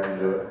of Pride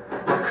and Joy.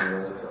 You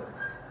know this song?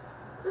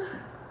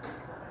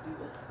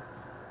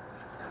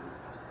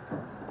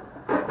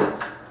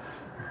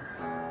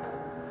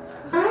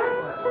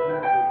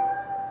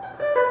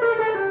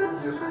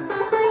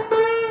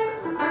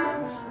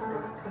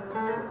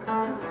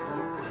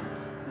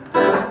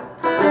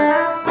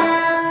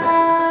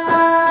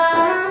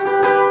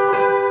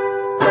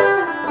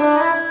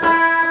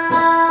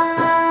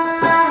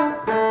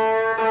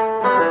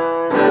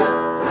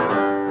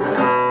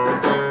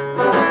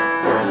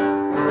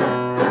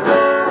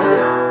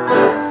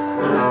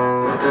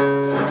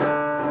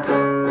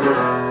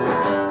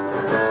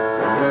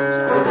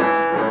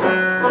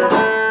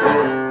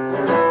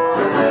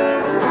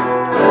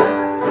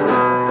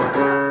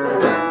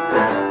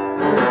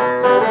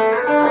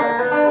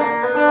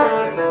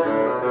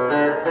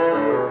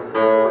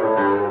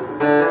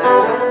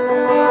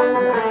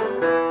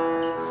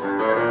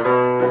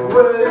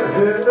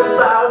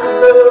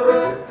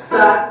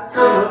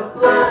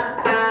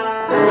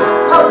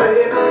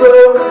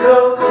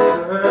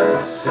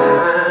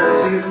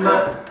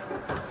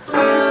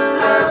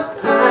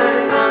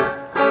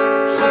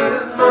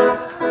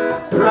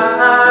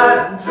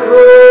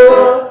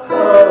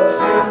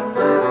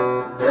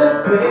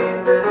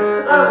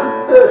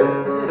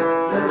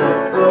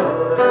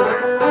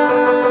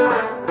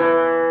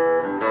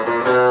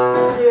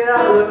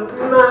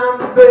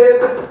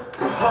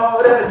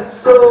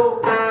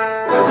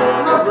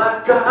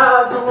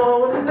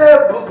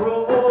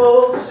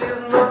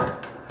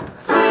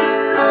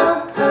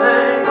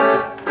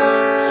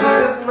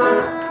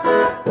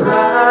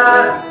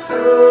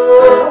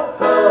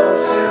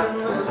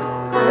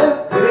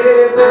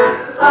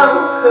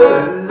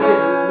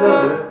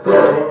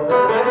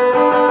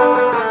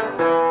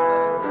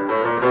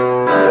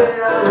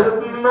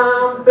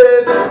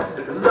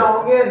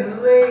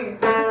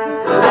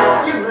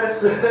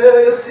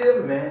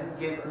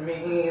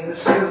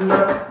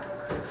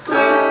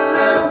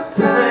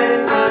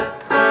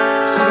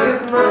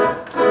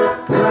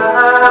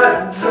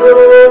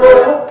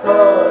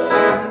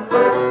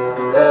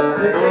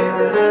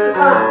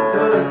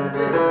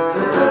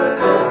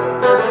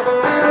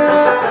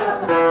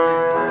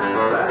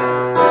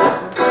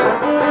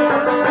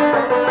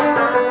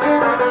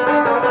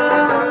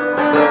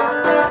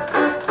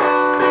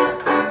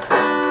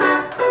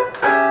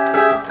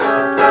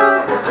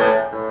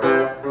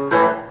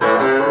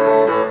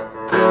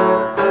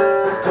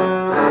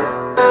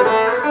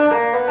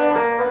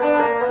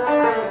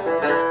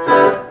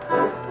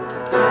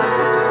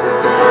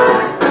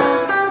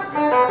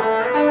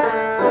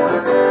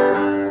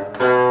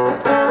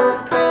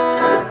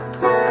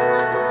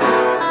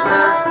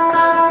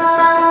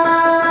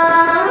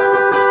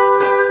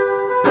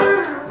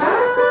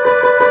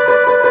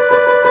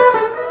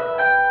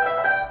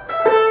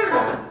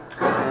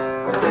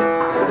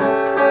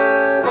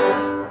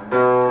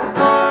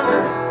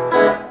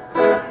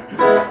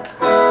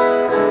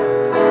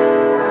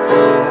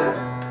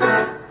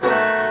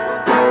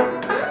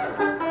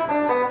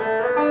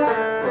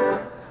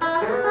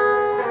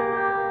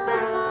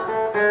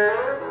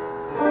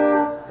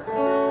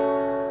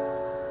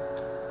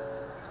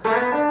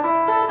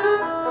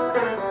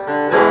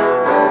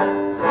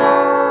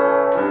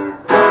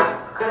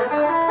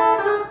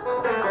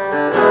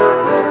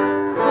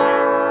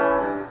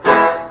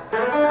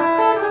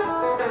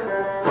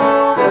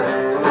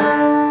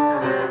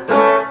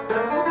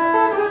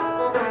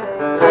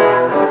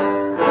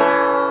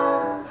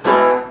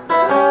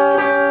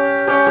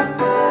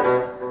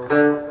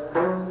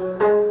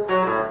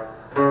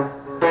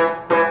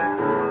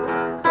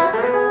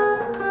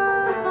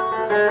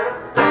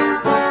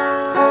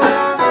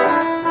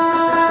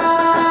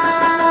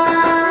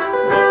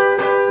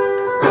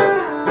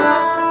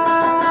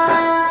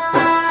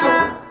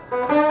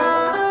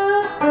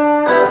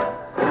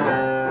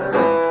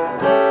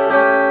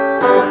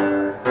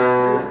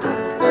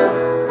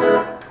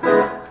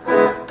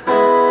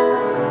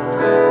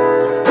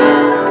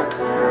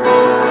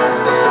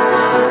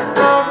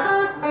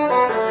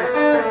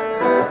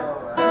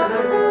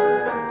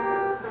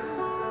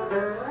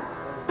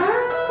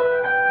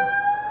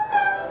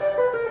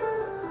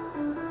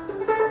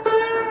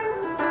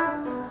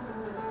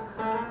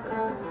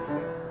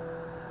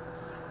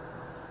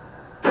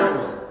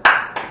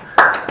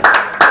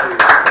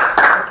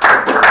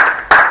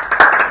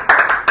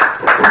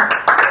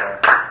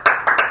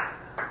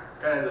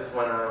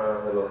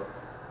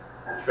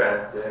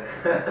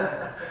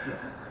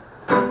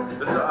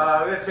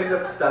 Change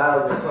up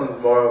styles. This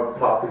one's more of a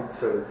poppy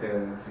sort of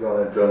tune. If you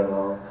want to join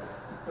along,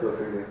 feel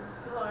free.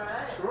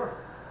 Alright. Sure.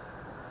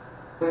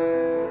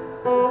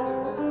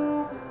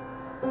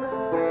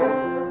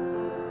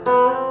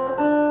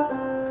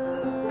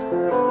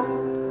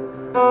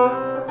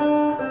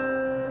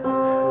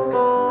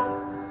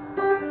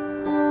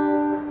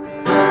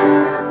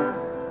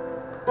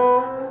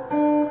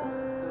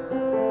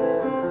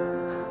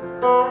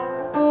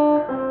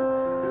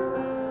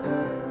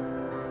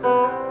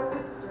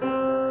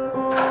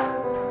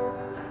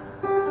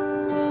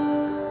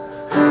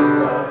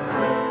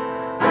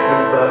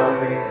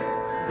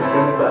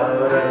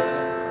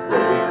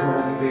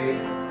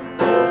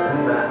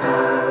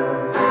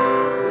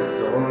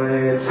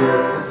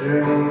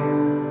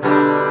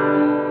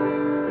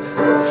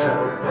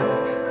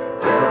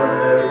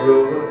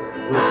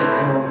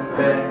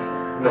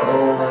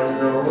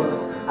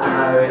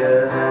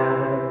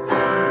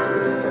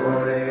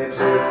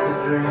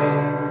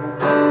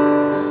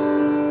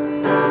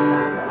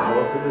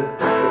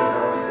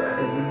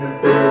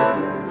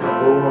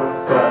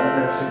 one spot and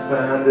now she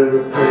found a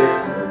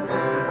replacement. I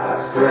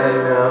swear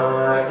now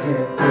I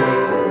can't take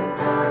it.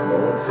 No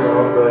one's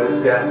song, but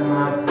it's got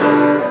my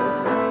baby.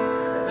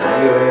 And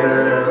now you ain't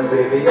around,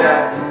 baby, I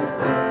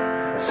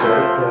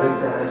should've put it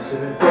down, I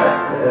should've got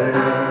better.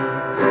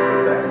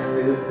 Cause I can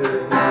still feel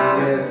it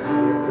and see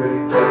your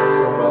pretty face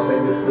on my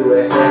fingers through a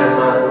hand.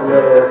 My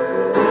love,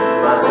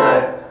 my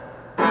life,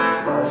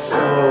 my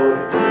show,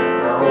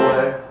 my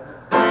wife.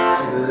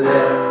 She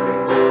left me,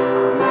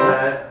 I'm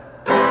glad.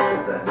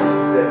 Cause I knew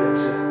that it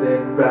just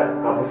ain't right.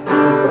 I was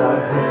thinking about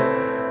her,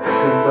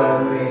 thinking about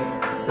me,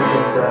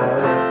 thinking about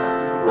us.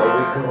 What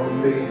we gon'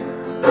 be,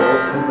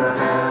 open my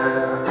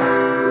eyes.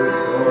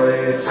 It's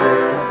only just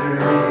a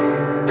dream.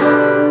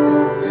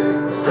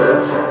 So I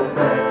shot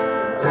back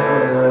down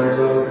the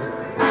road.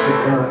 She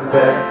come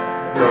back,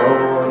 no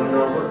one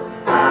knows.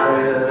 I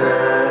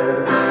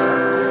realize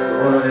it's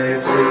only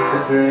just a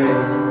dream.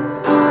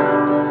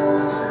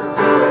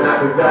 When I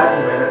go back,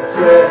 man, I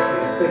swear, see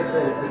your face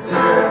at the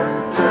time.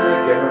 Trying to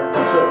get my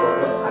eyes shut,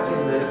 but I can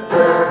let it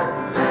burn.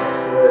 I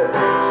swear,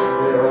 she's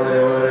the only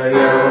one I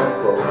yearn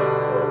for.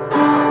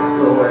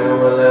 So when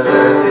I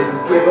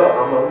didn't give up,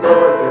 I'm a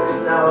lower guess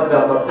now I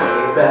got my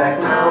payback.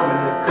 Now I'm in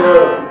the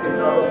club, looking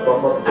all up on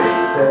my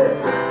payback.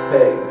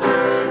 Hey,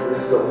 she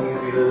was so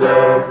easy to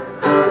love.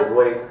 But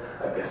wait,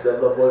 I guess that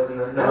love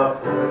wasn't enough.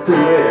 I do it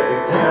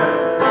every time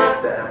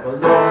that I'm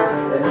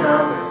alone. And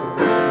now I'm so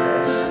wishing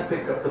that she'd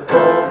pick up the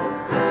phone.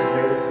 She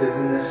made a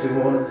decision that she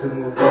wanted to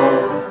move on.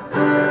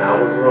 And I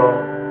was wrong,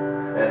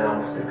 and I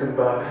was thinking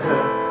about her,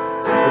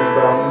 thinking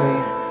about me,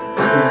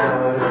 thinking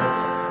about us.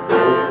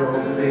 What we're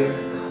gonna be,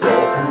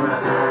 open my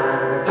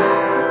eyes.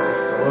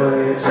 It's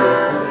only just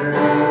a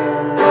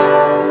dream.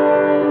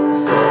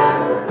 So I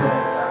go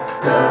back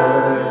down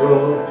the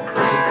road.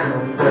 She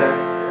come back,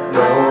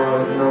 no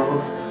one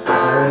knows. I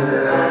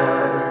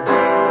realize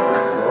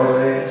it's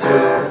only just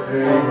a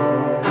dream.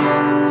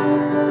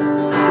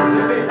 Cause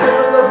if you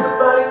ever love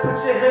somebody, put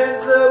your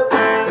hands up.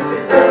 If you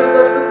ever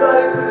love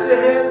somebody, put your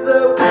hands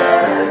up.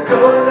 And go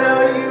now,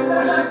 you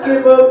should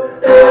give up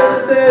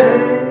everything.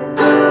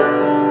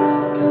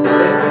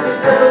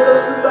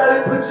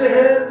 Put your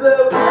hands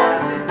up. If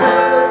you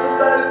love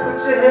somebody, put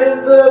your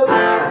hands up.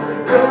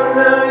 Come on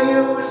now,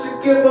 you should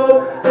give up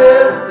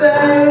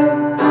everything.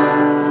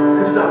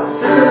 Cause I was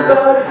thinking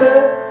about her,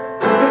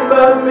 thinking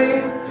about me,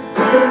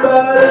 thinking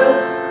about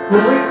us. Who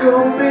we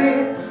gon' be?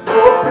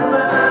 Open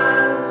my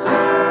eyes.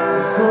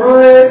 It's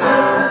only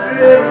just a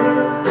dream.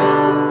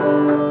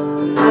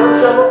 Don't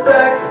travel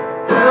back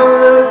down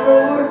the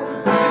road.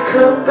 When she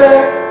come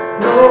back,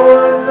 no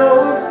one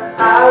knows.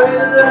 I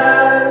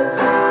realize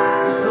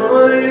it's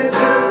only just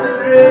a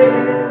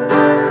dream.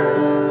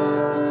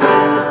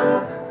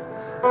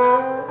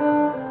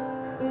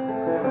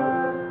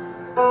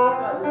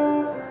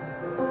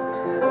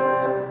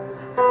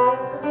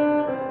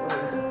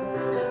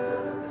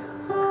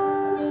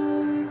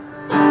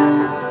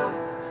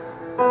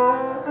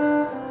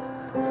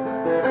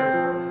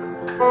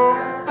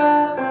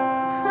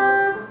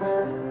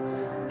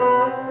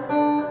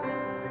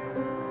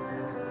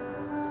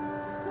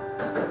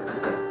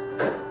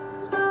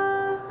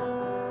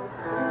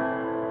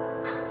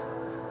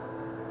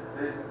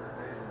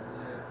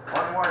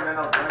 One more and then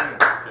I'll bring it.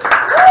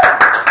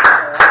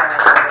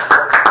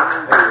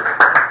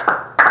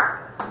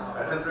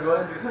 Since we're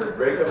going through some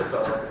breakup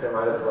songs, I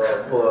might as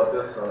well pull out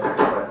this song. This is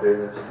my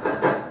favorite.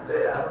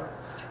 Hey, Adam.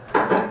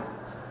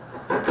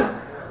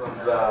 This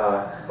one's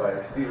by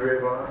Steve Ray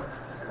Vaughan,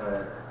 my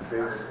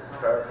favorite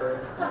guitar player.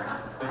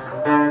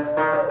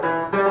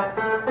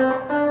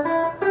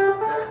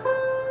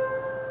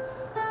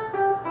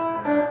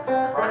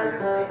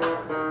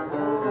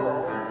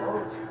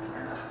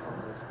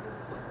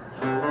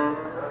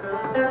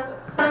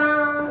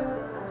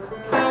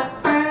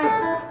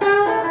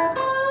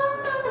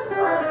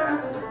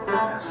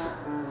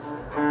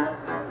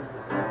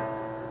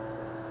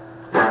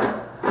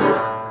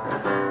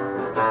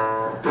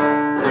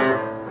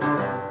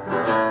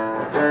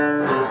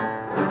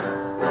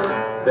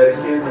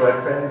 Dedicated to my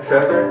friend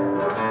Trevor.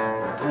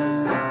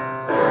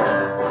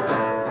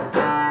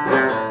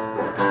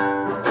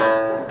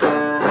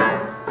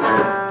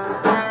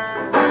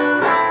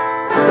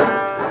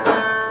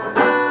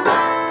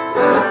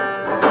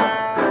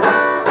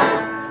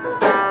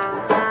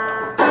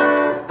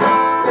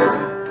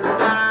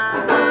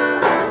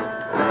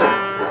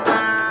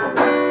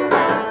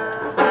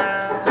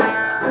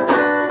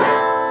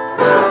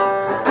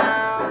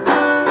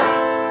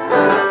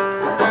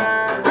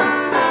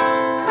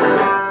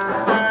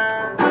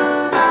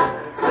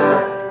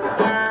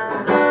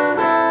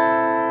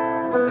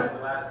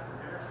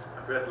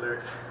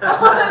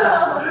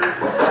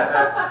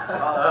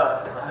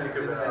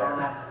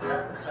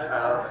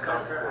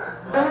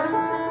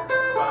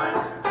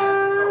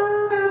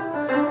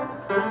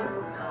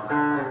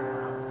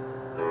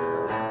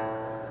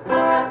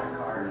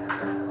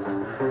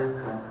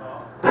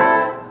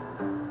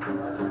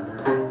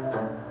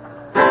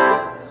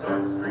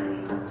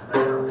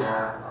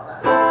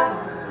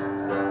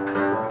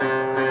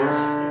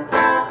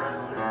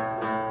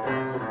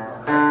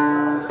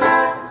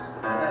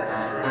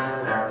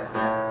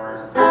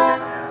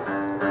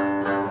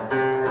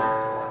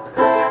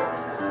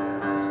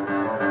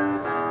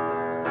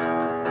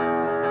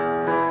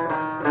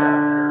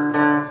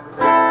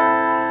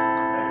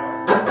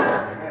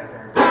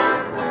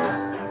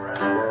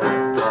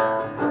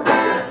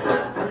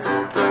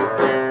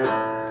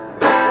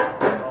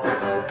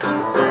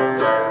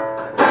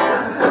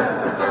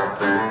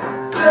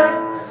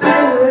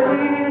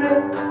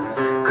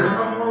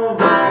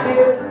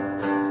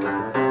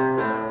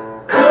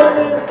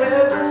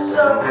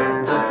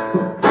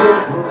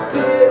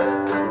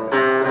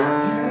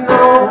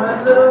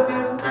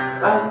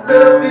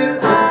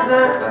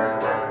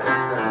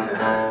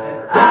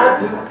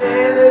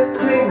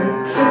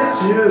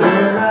 you and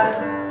I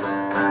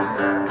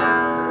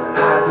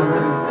do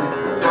anything.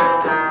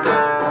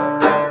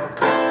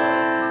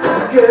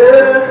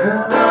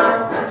 Girl.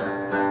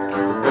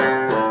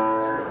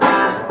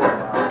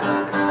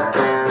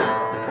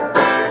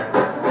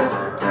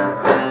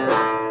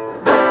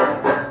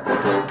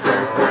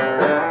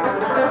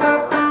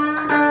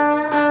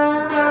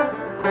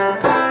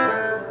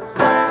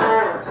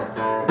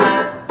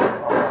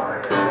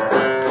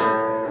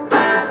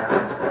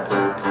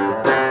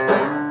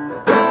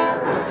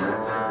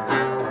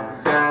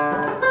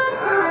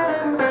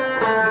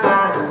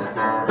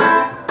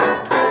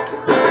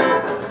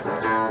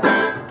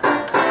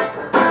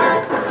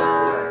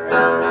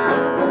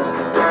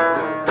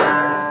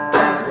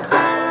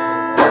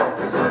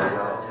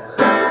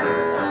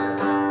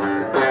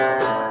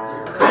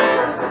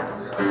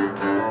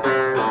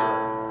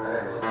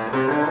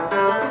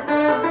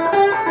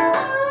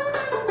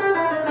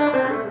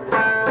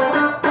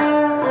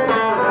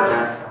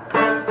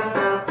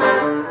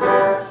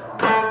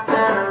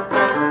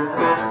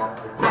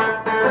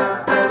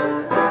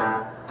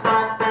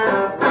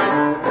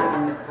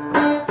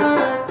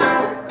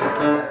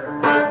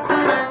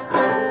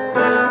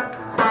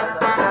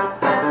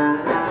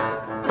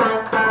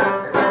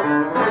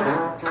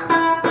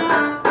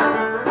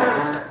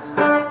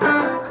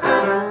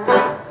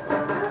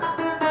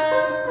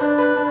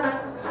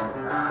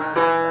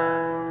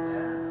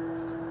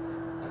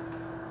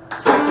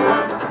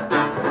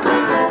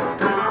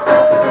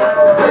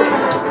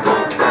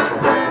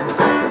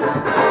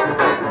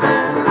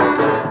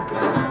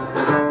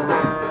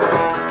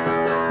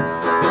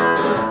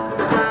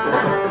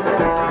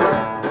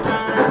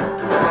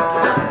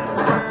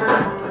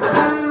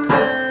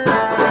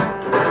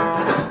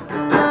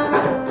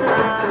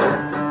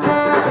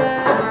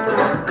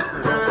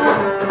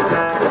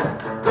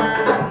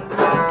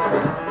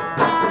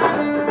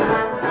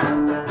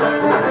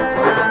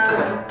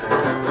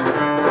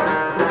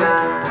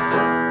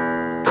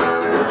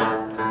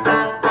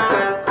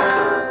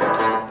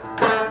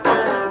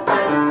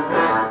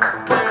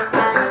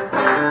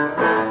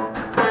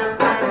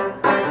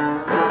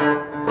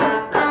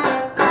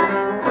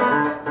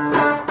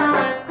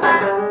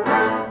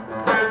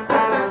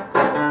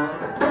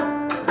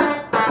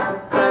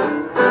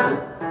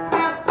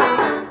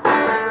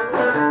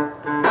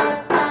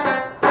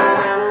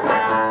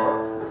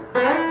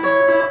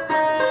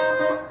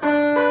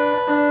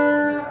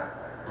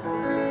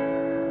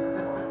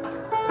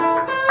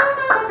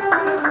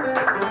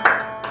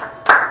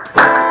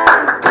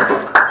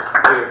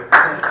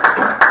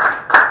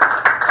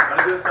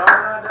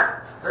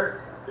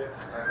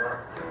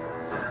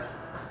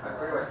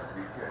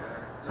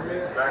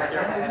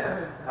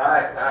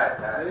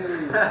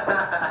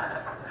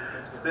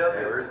 Still,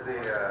 hey, where's the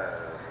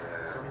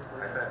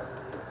iPad?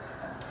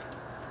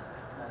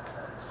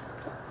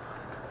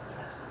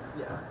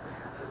 Yeah.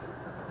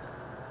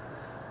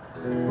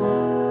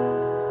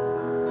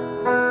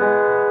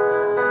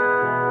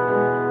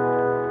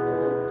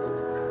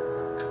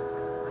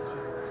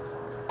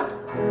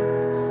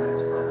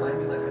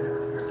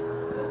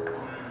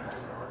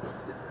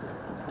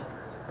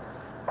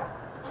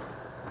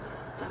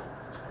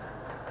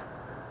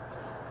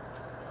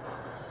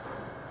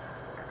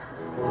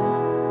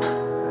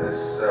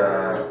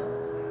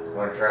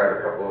 Want to try out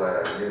a couple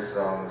of new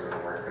songs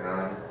I'm working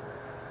on.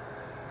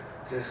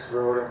 Just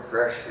wrote them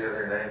fresh the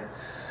other night.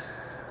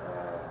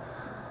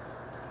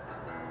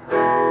 Hope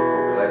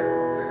you like it.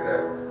 Check it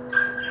out.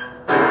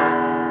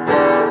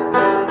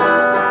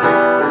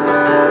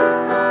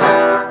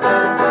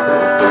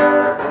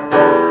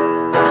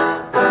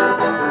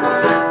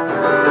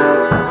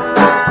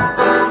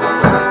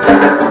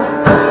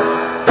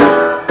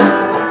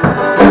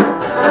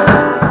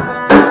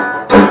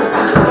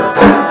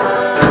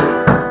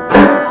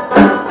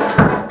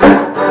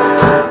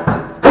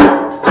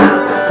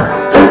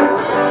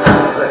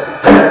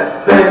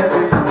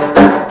 Fancy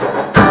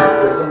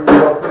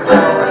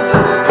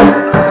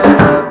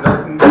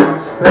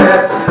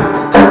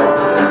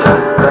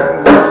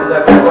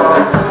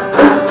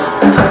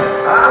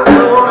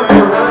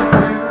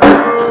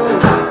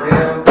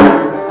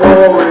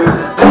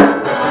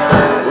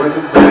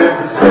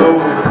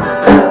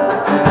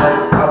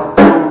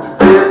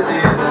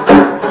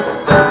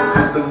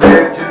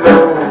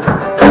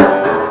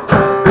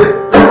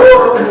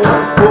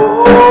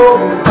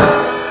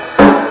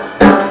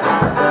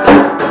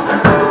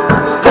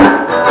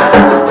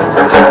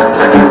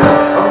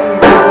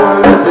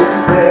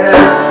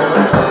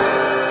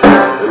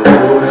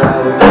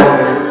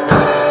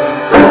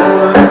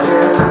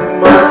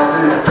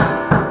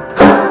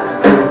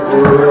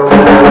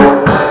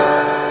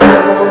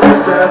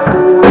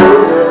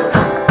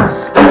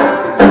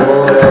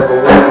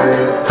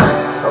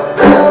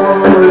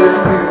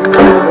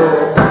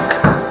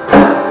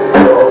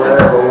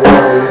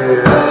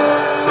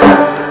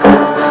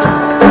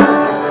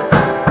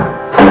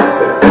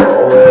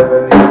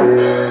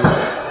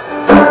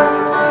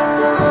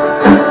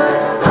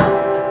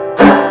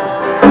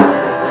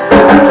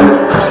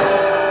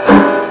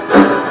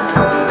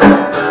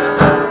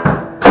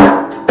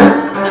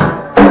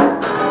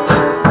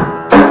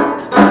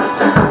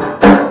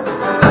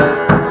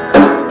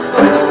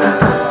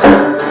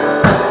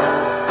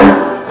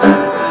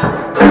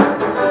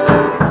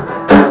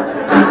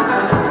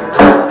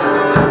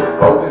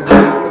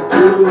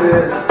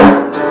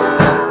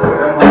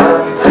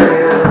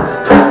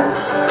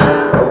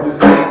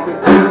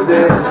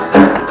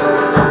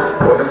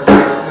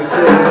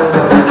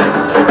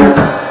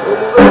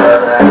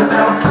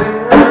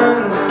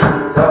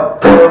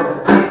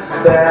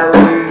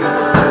valleys,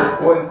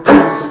 went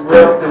through some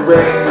rough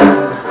terrain,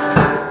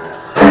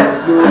 had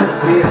to go the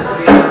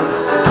distance,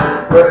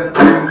 running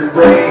through the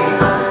rain.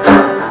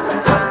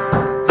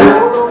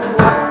 You're the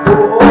one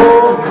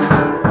for me.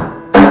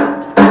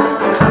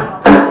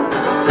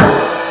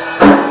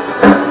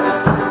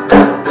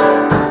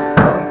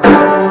 I'm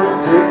gonna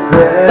take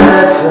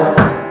passion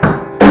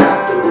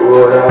to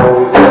what I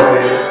was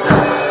wanting.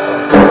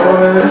 I'm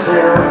gonna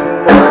tell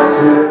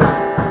myself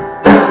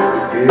to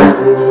get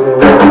what I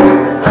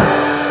wanted.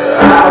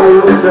 I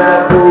will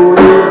strive for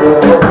the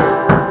love,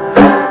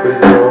 'cause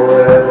you're all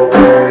I ever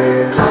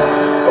wanted.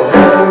 I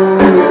wanna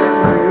let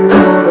you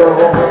know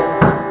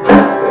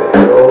that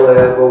you're all I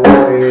ever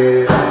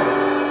wanted.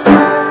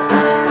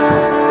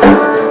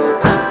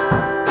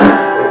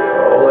 That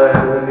you're all I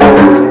ever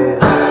needed.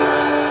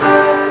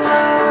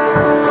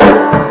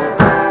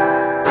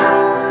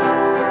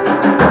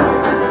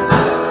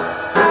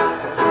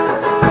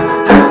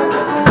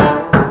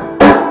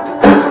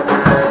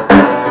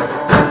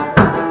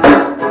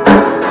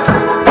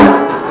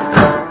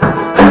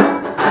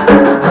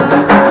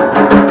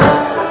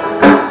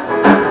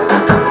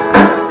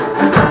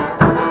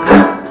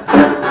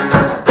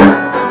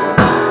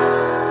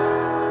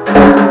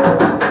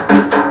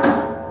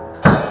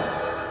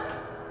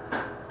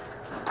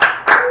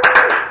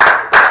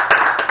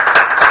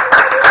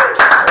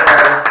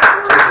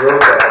 Just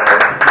wrote that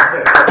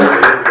a couple of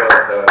days ago,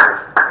 so I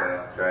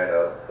just, try it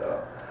out. So,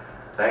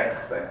 thanks.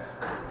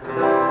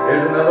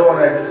 Here's another one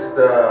I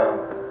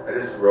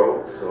just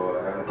wrote, so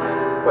I haven't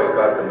quite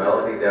got the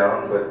melody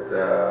down, but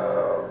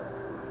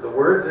the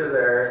words are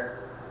there,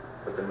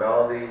 but the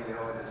melody, it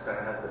just kind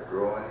of has to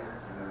grow on you.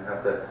 You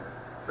have to.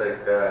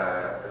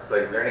 It's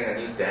like learning a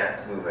new dance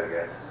move, I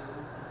guess.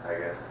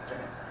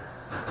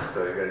 So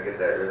you gotta get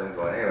that rhythm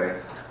going.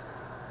 Anyways.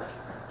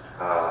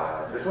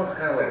 This one's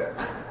kind of like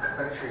a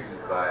country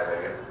vibe, I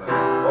guess.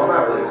 Well,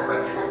 not really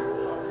country,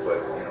 but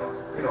you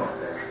know what I'm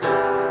saying.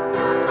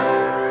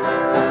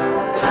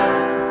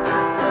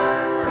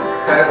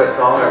 It's kind of a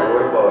song I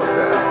wrote about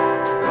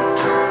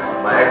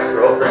my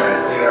ex-girlfriend. I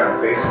see her on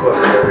Facebook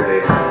the other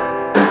day,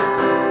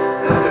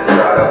 and it just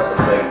brought up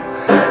some things.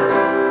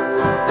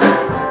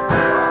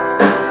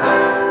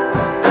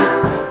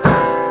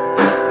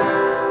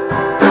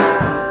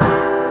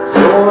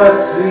 So I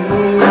see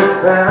you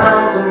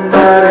found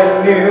somebody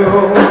new,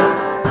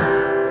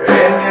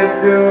 and you're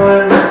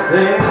doing the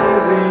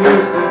things you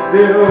used to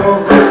do,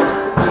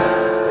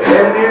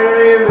 and you're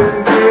even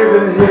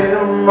giving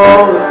him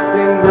all the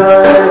things I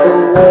ever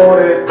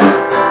wanted.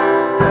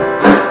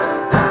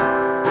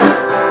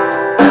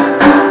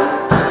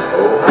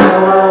 Oh, how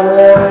I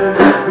wanted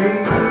to be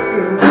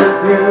with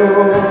you.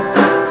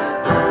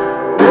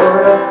 Would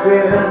have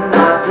been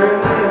my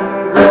dream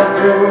come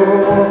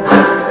true,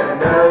 and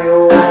now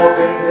you're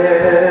walking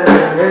hand in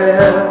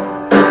hand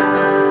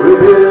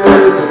with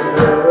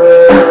another.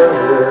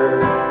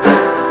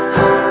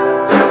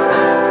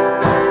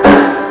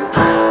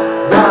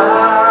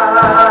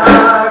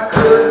 Why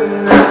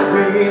couldn't it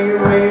be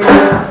me?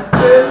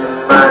 In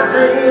my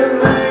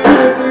dreams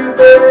with you,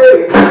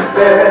 baby.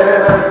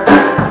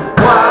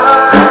 Why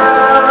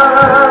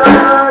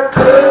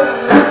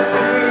couldn't it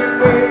be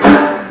me?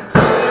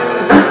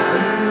 In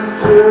the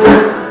future,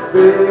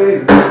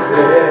 baby.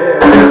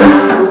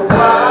 So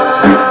why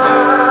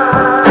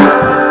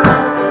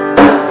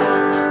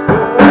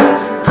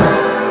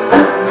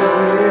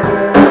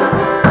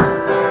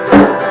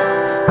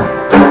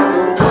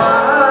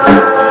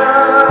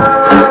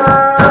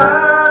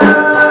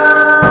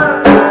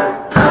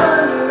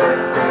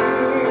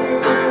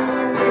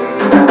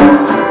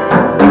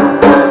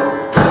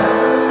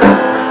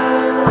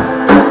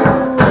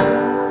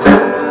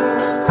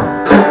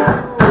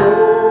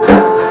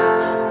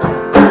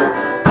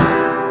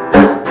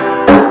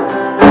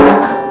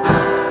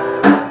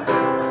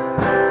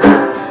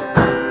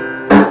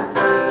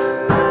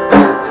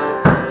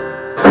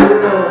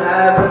still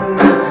having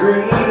the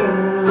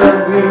dreams of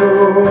you,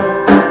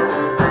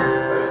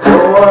 so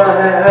I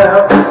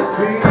have to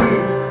speak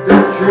the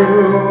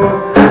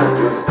truth.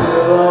 You're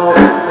still on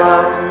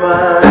my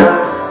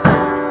mind.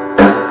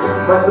 You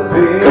must have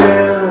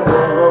been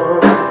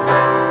one.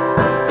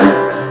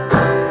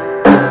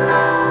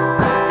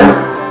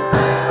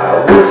 I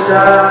wish I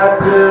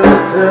could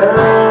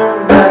turn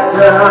back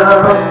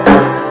time.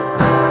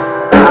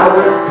 I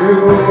would do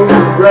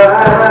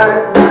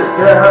right this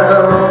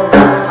time.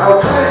 I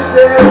wish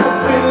there would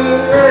be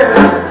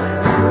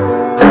you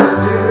were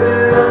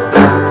still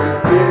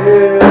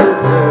together.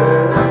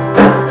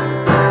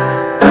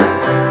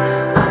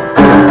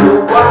 So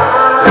why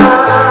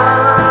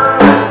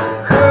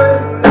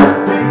couldn't it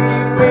be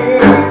me?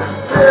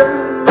 In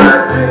my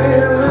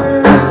dreams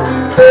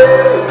with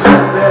you,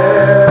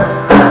 baby.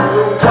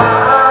 So why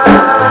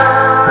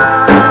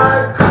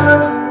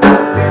couldn't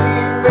it be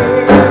me?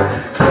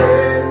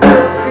 In the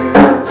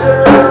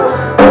future,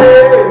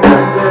 baby.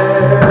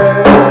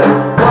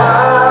 Why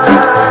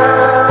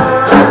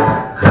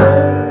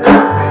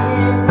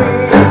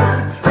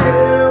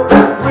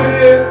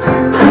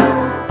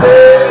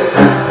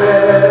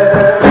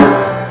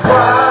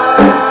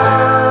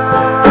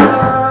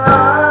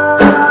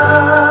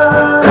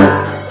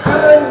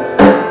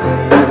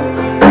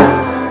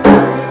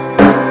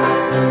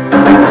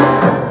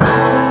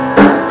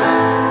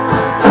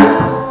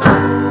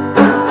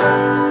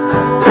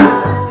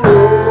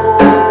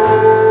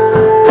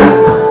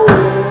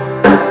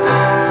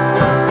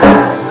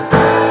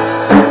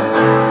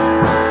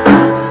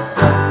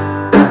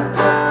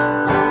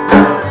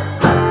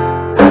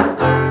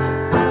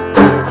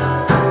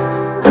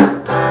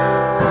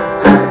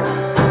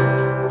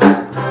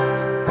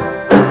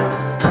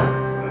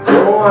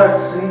I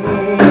see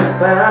you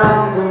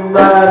found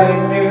somebody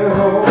new,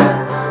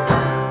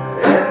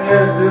 and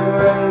you're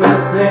doing the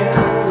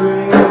things we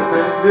used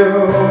to do.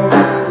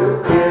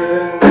 You're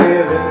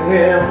giving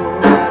him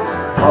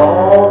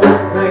all the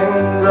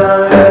things I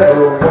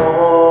ever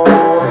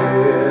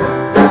wanted.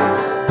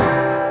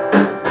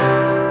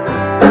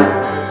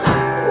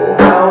 Oh,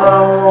 how I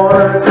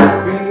wanted to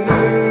be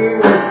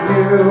with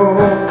you.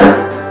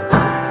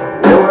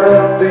 Would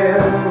have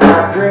been my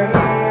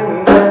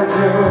dream come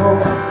true.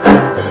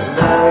 And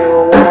now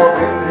you're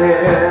walking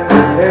hand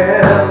in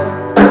hand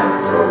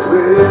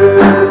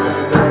with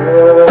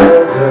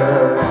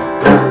another.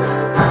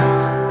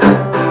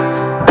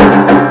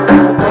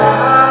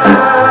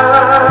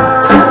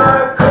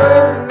 Why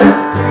couldn't it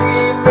be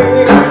me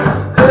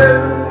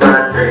living my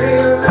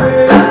dreams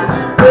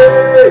with you,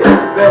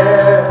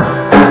 baby?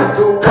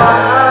 So why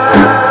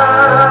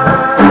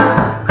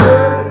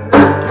couldn't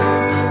it be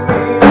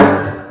me?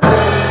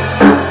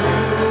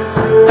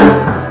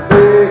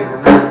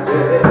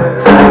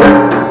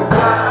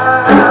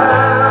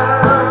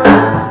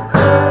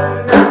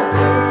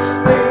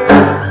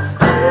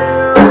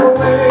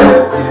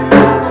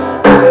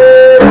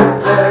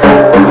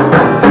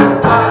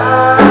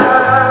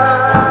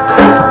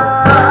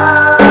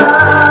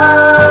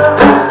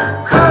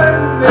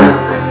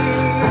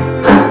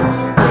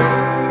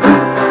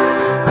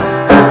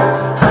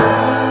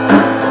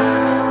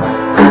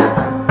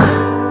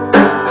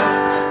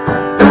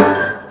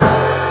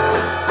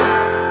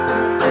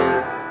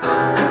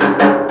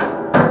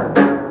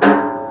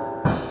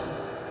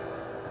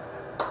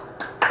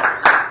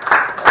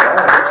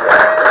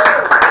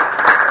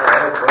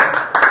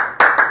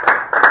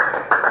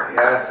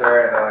 Yeah,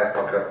 sorry, I know I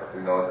fucked up a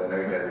few notes. I know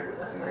you guys are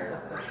good singers.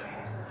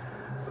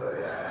 So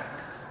yeah,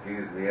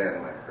 excuse me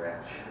and my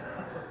French.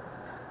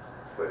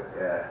 But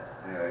yeah,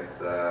 anyways,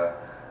 how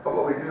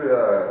about we do a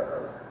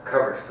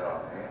cover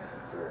song, eh?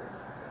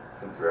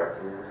 Since we're up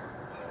here.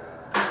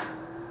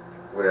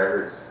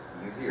 Whatever's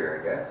easier,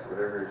 I guess.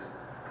 Whatever's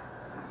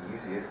the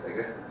easiest. I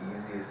guess the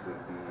easiest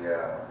would be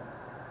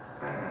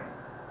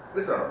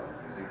this one will be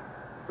easy.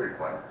 It's pretty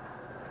fun.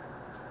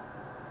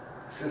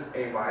 It's just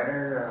A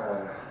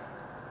minor.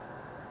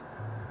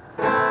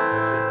 It's just A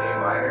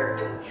minor,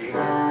 G, D,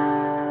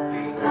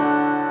 and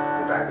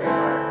back A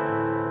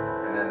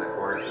minor, and then the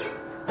chorus is.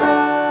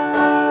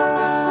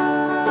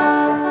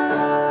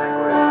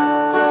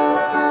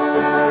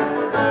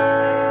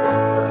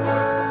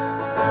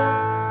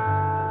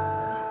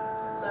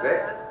 Okay.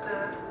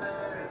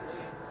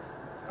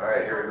 All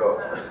right, here we go.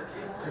 1,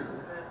 2,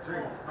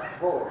 3,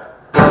 4.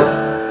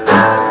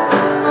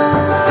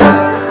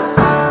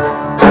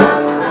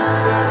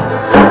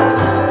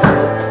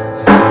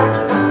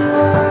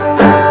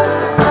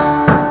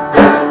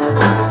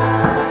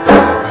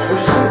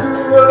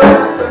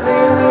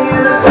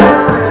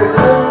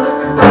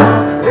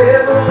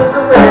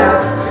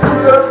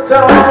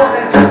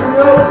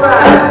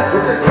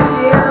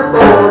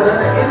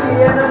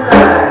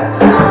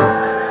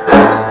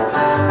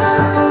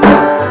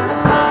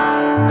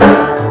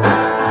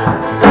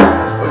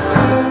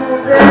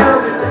 Down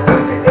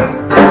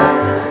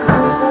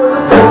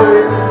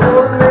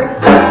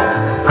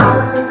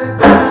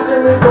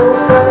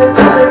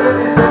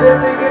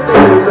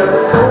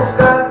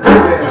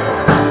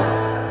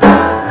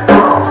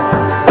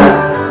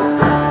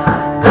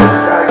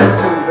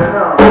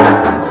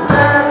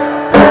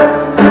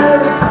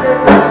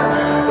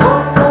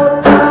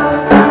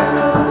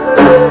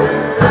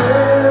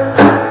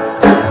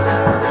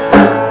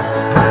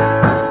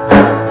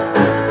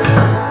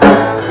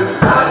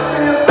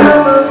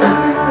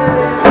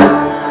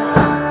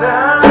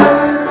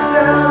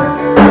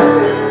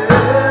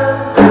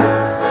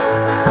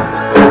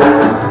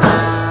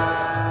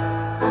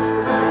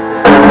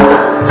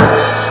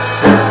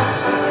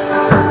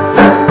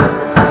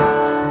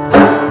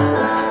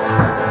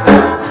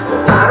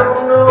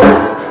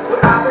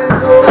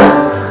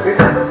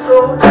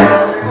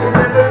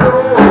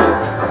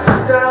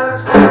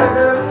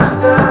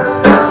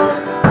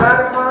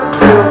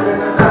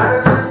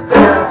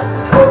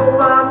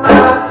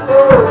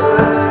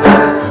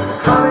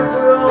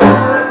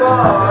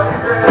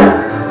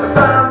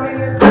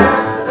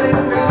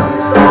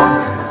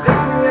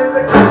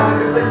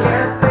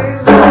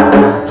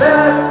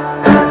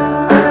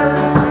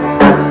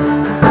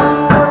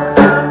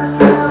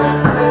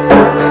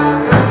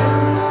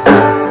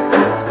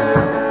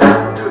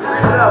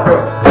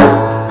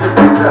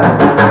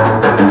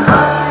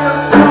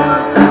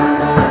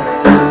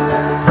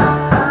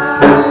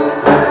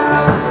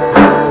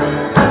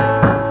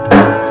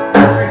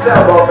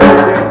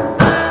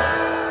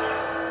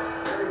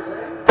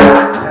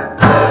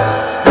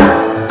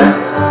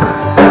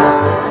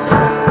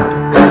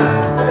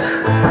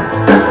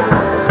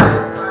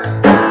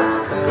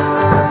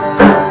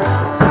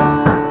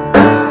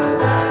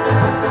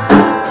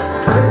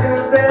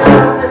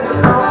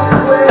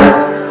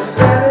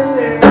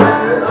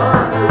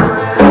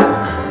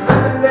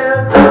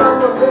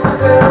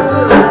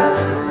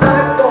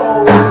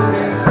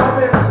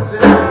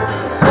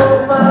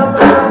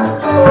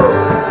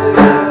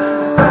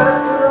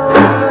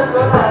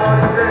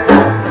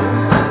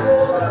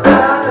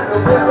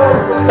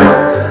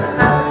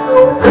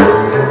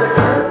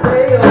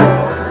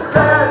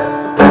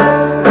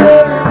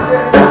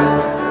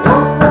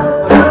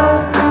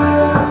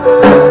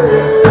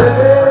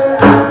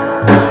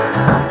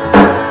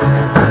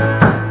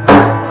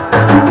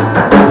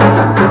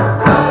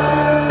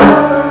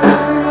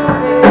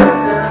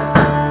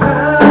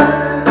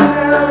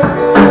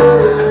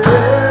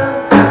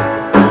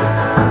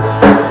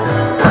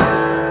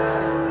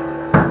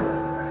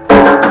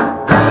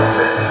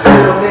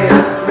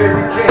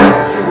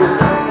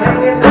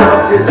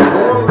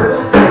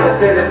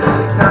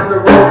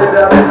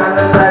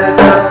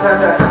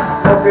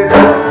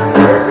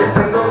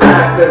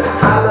 'cause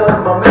I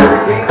love my Mary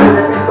Jane and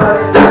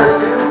everybody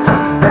does too.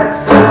 That's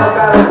how I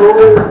gotta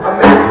roll. A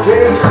Mary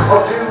Jane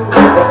or two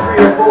or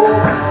three or four.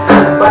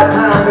 By the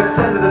time it's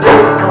end of the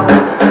day, I'm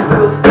a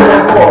little still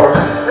more.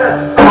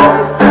 That's all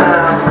the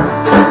time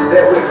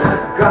that we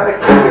gotta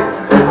kick it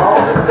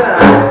all the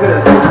time.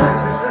 'Cause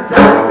this is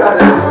how we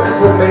gotta do it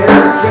for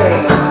Mary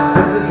Jane.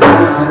 This is how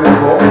we do it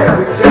for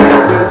Mary Jane.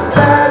 'Cause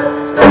that's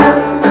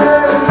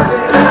Mary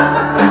Jane.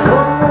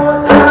 One more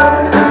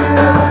time to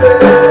do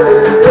it.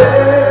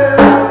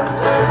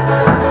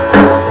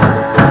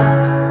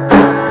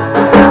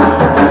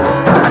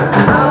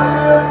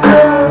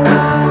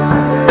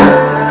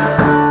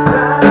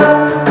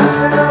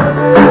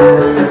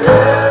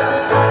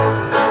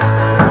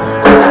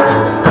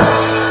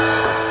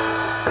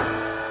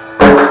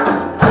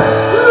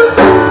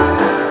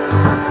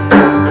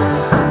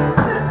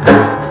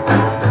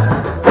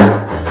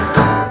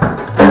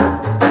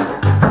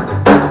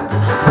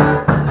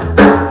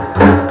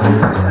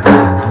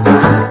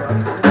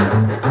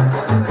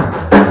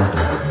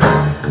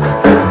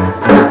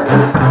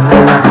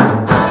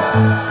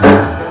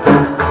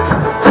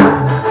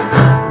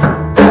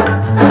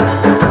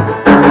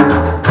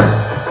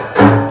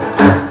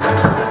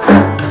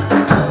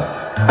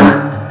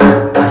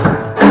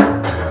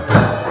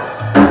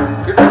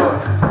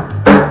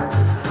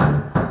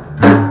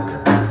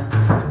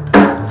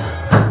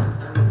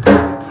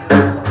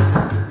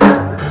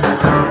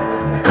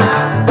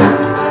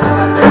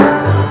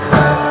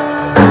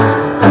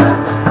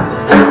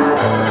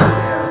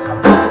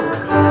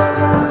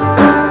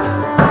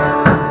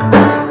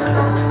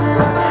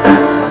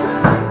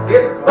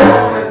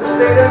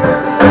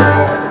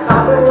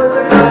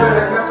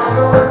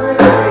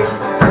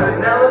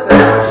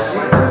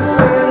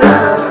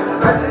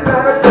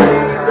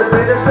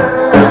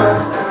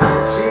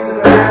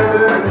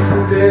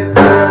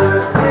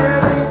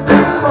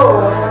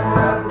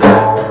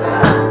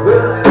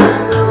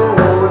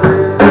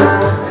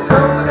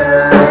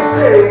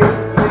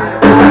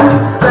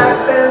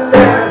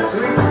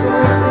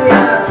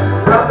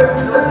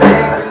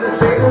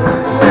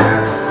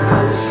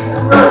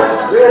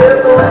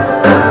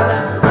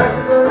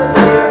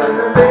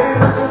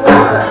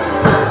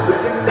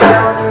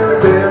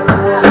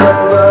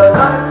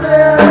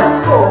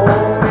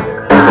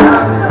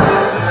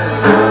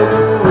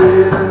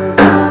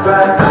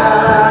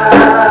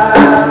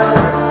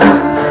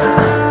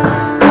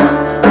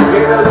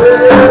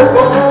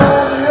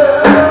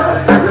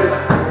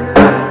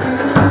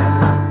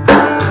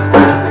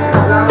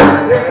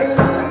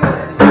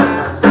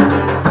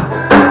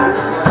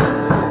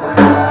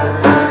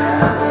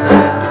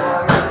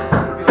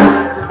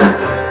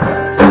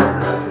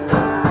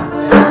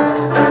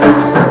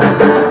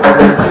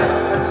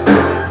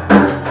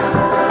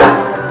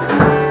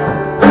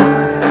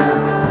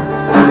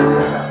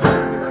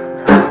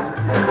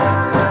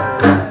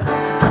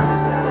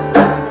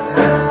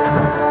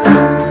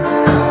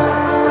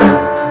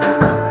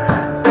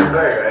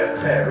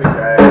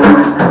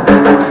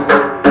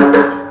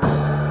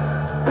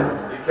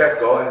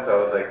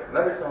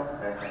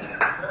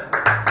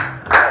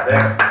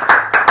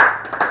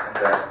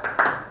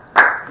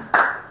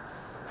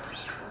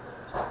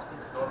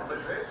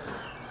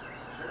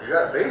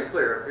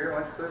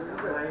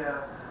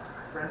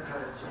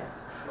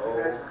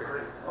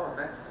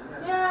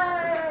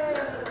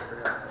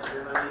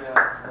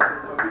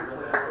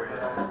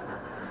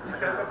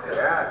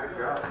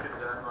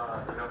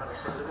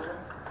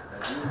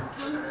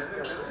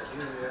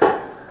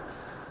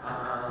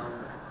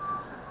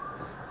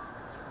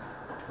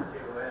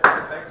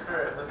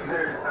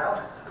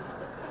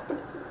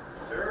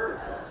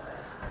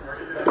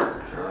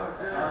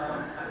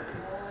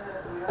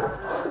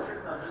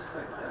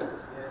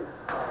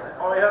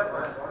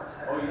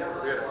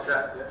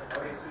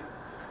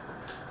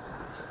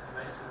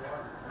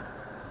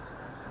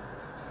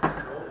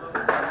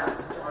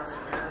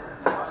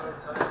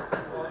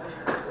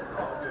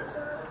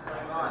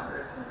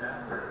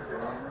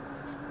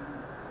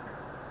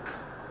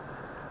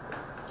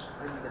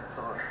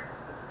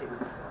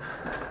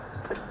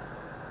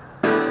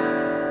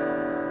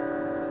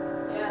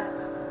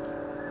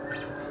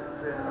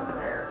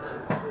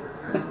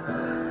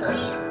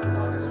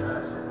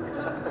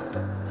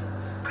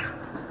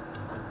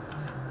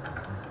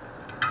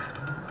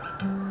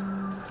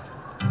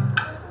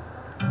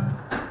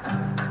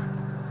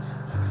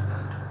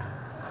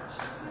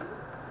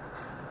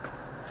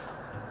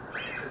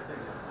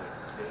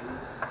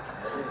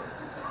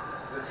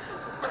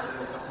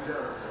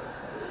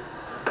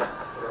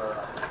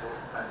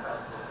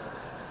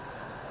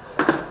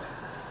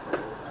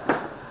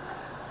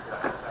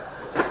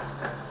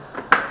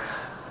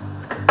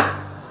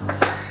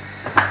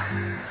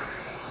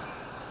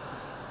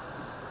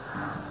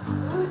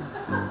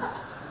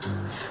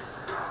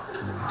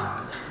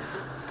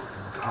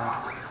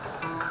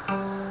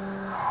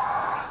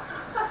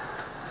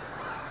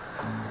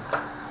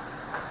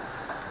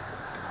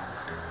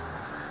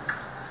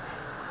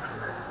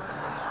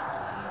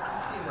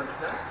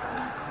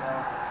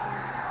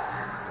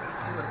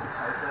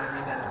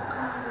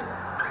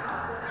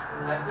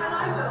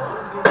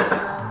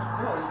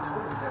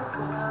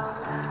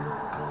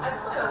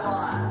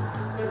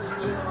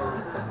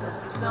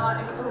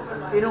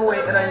 In a way,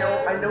 and I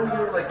know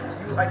you're like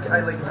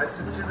I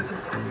sincerely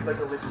consider you like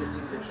a legit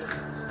musician.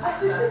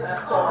 So I'm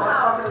not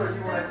talking about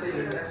you when I say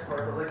this next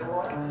part, but like a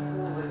lot of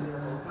people like in a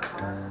vocal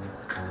class,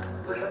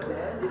 like a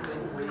band in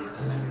many ways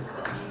can be a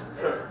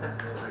crush.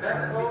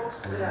 Next, folks.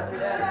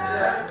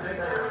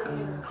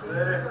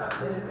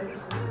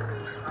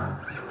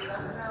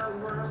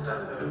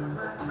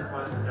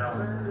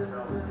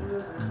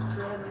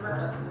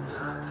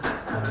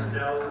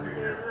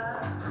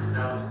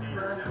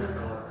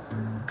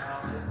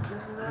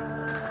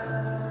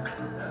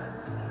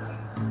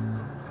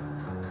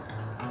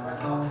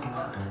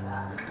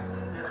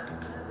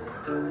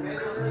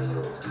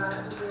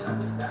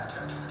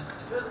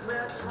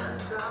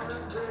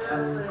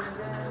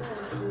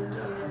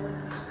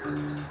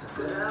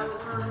 Said I was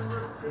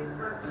gonna take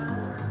my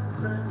time.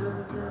 Friend of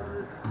the devil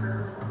is a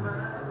friend of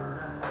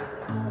mine. Get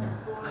home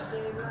before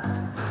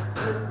daylight.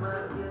 Just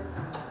might get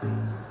some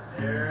sleep.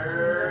 There's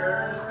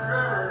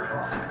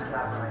Trevor.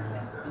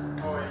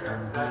 Oh, you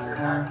got your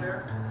hack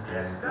there?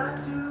 Yeah.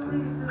 Got 2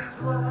 reasons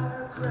why I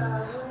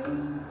cry way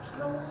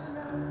close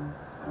now.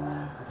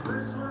 The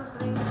first one's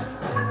leaving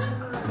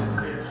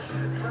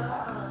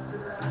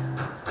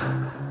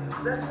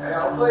Hey,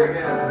 I'll play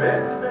again in a bit.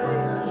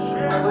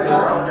 I'll play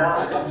around now.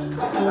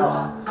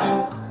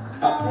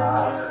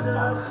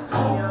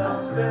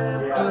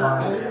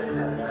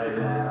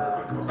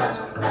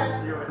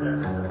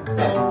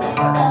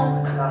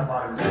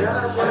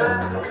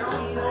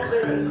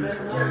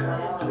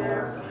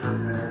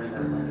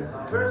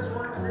 First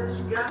one says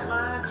you got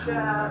my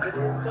child, but it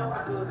don't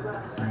look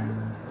right.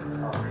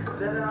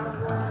 Said I was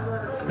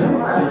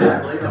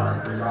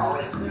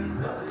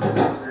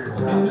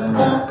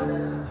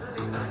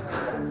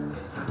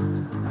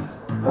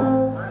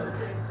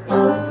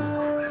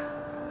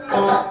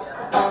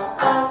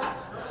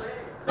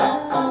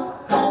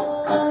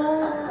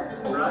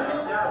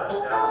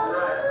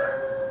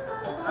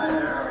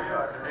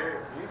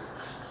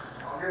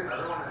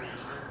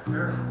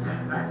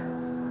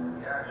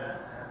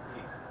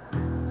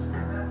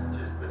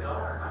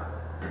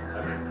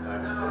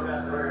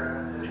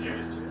Did you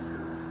just do it?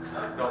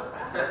 No.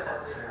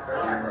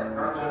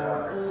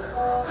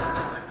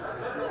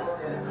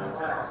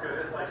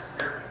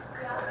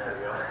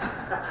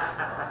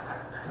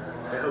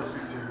 That helps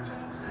me too.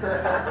 They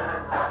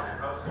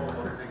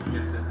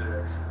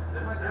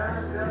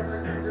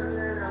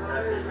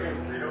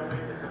don't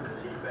make it from the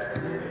tea bag.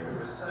 They make it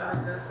with stuff.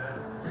 That's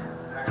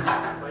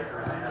actually flavor.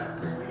 And they have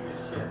sweet as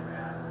shit,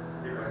 man.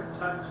 They put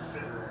tons of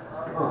sugar in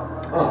it.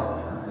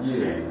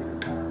 yeah.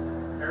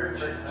 Merry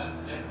Christmas.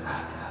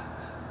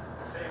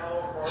 Say hello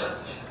for us.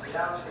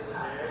 Yeah,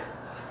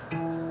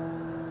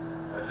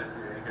 as if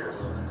you didn't hear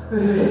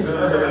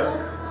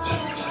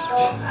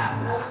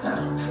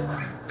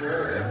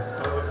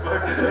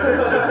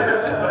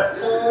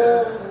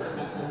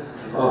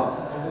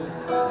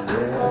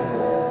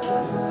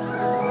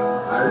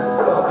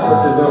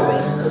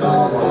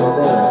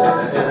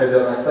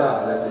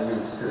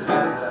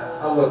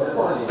I look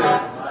funny,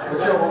 but you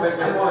don't make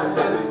me funny.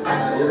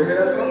 You ever hear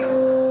that song?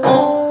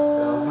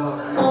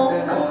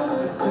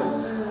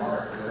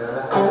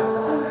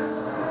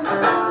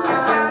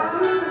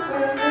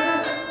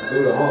 Do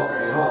the honk,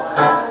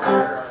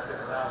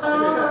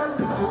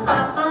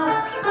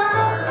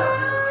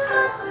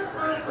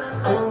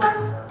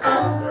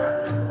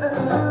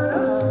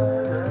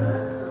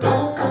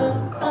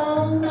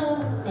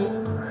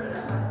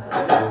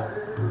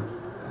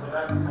 So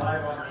that's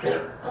live on the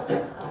air.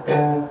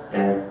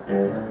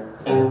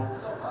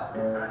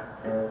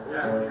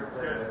 Yeah, you're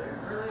good.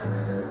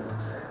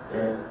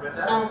 With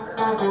that, you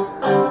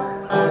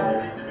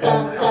need to be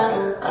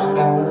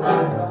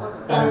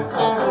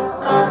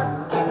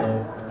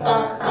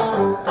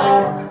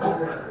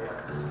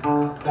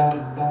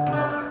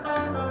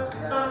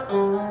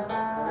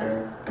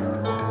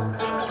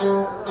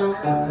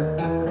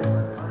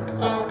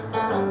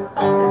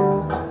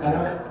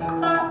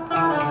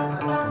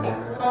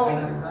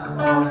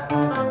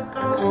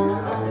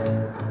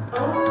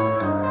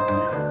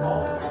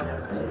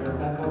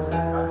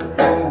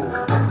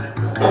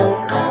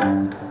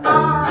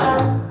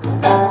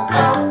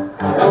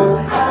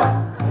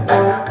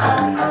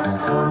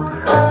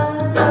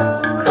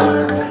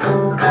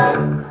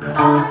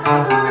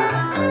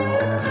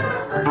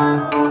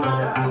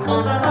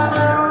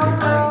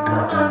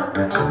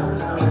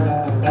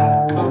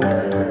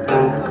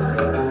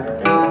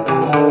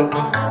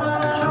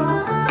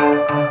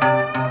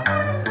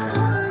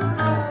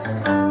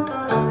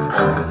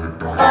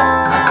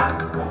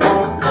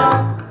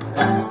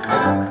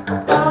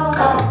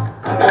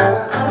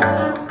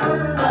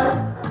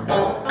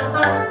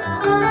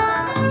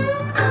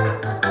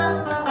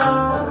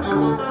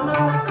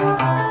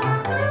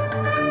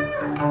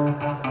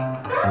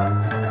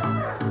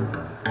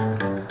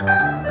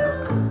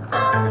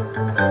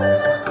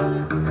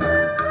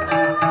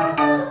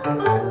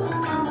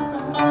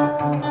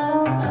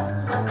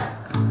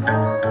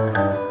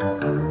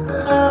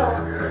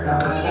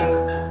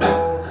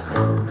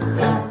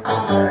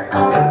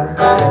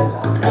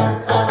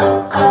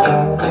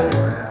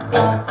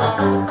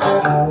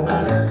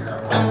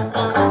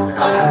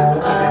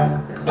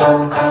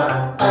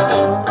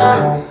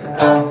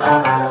Yeah.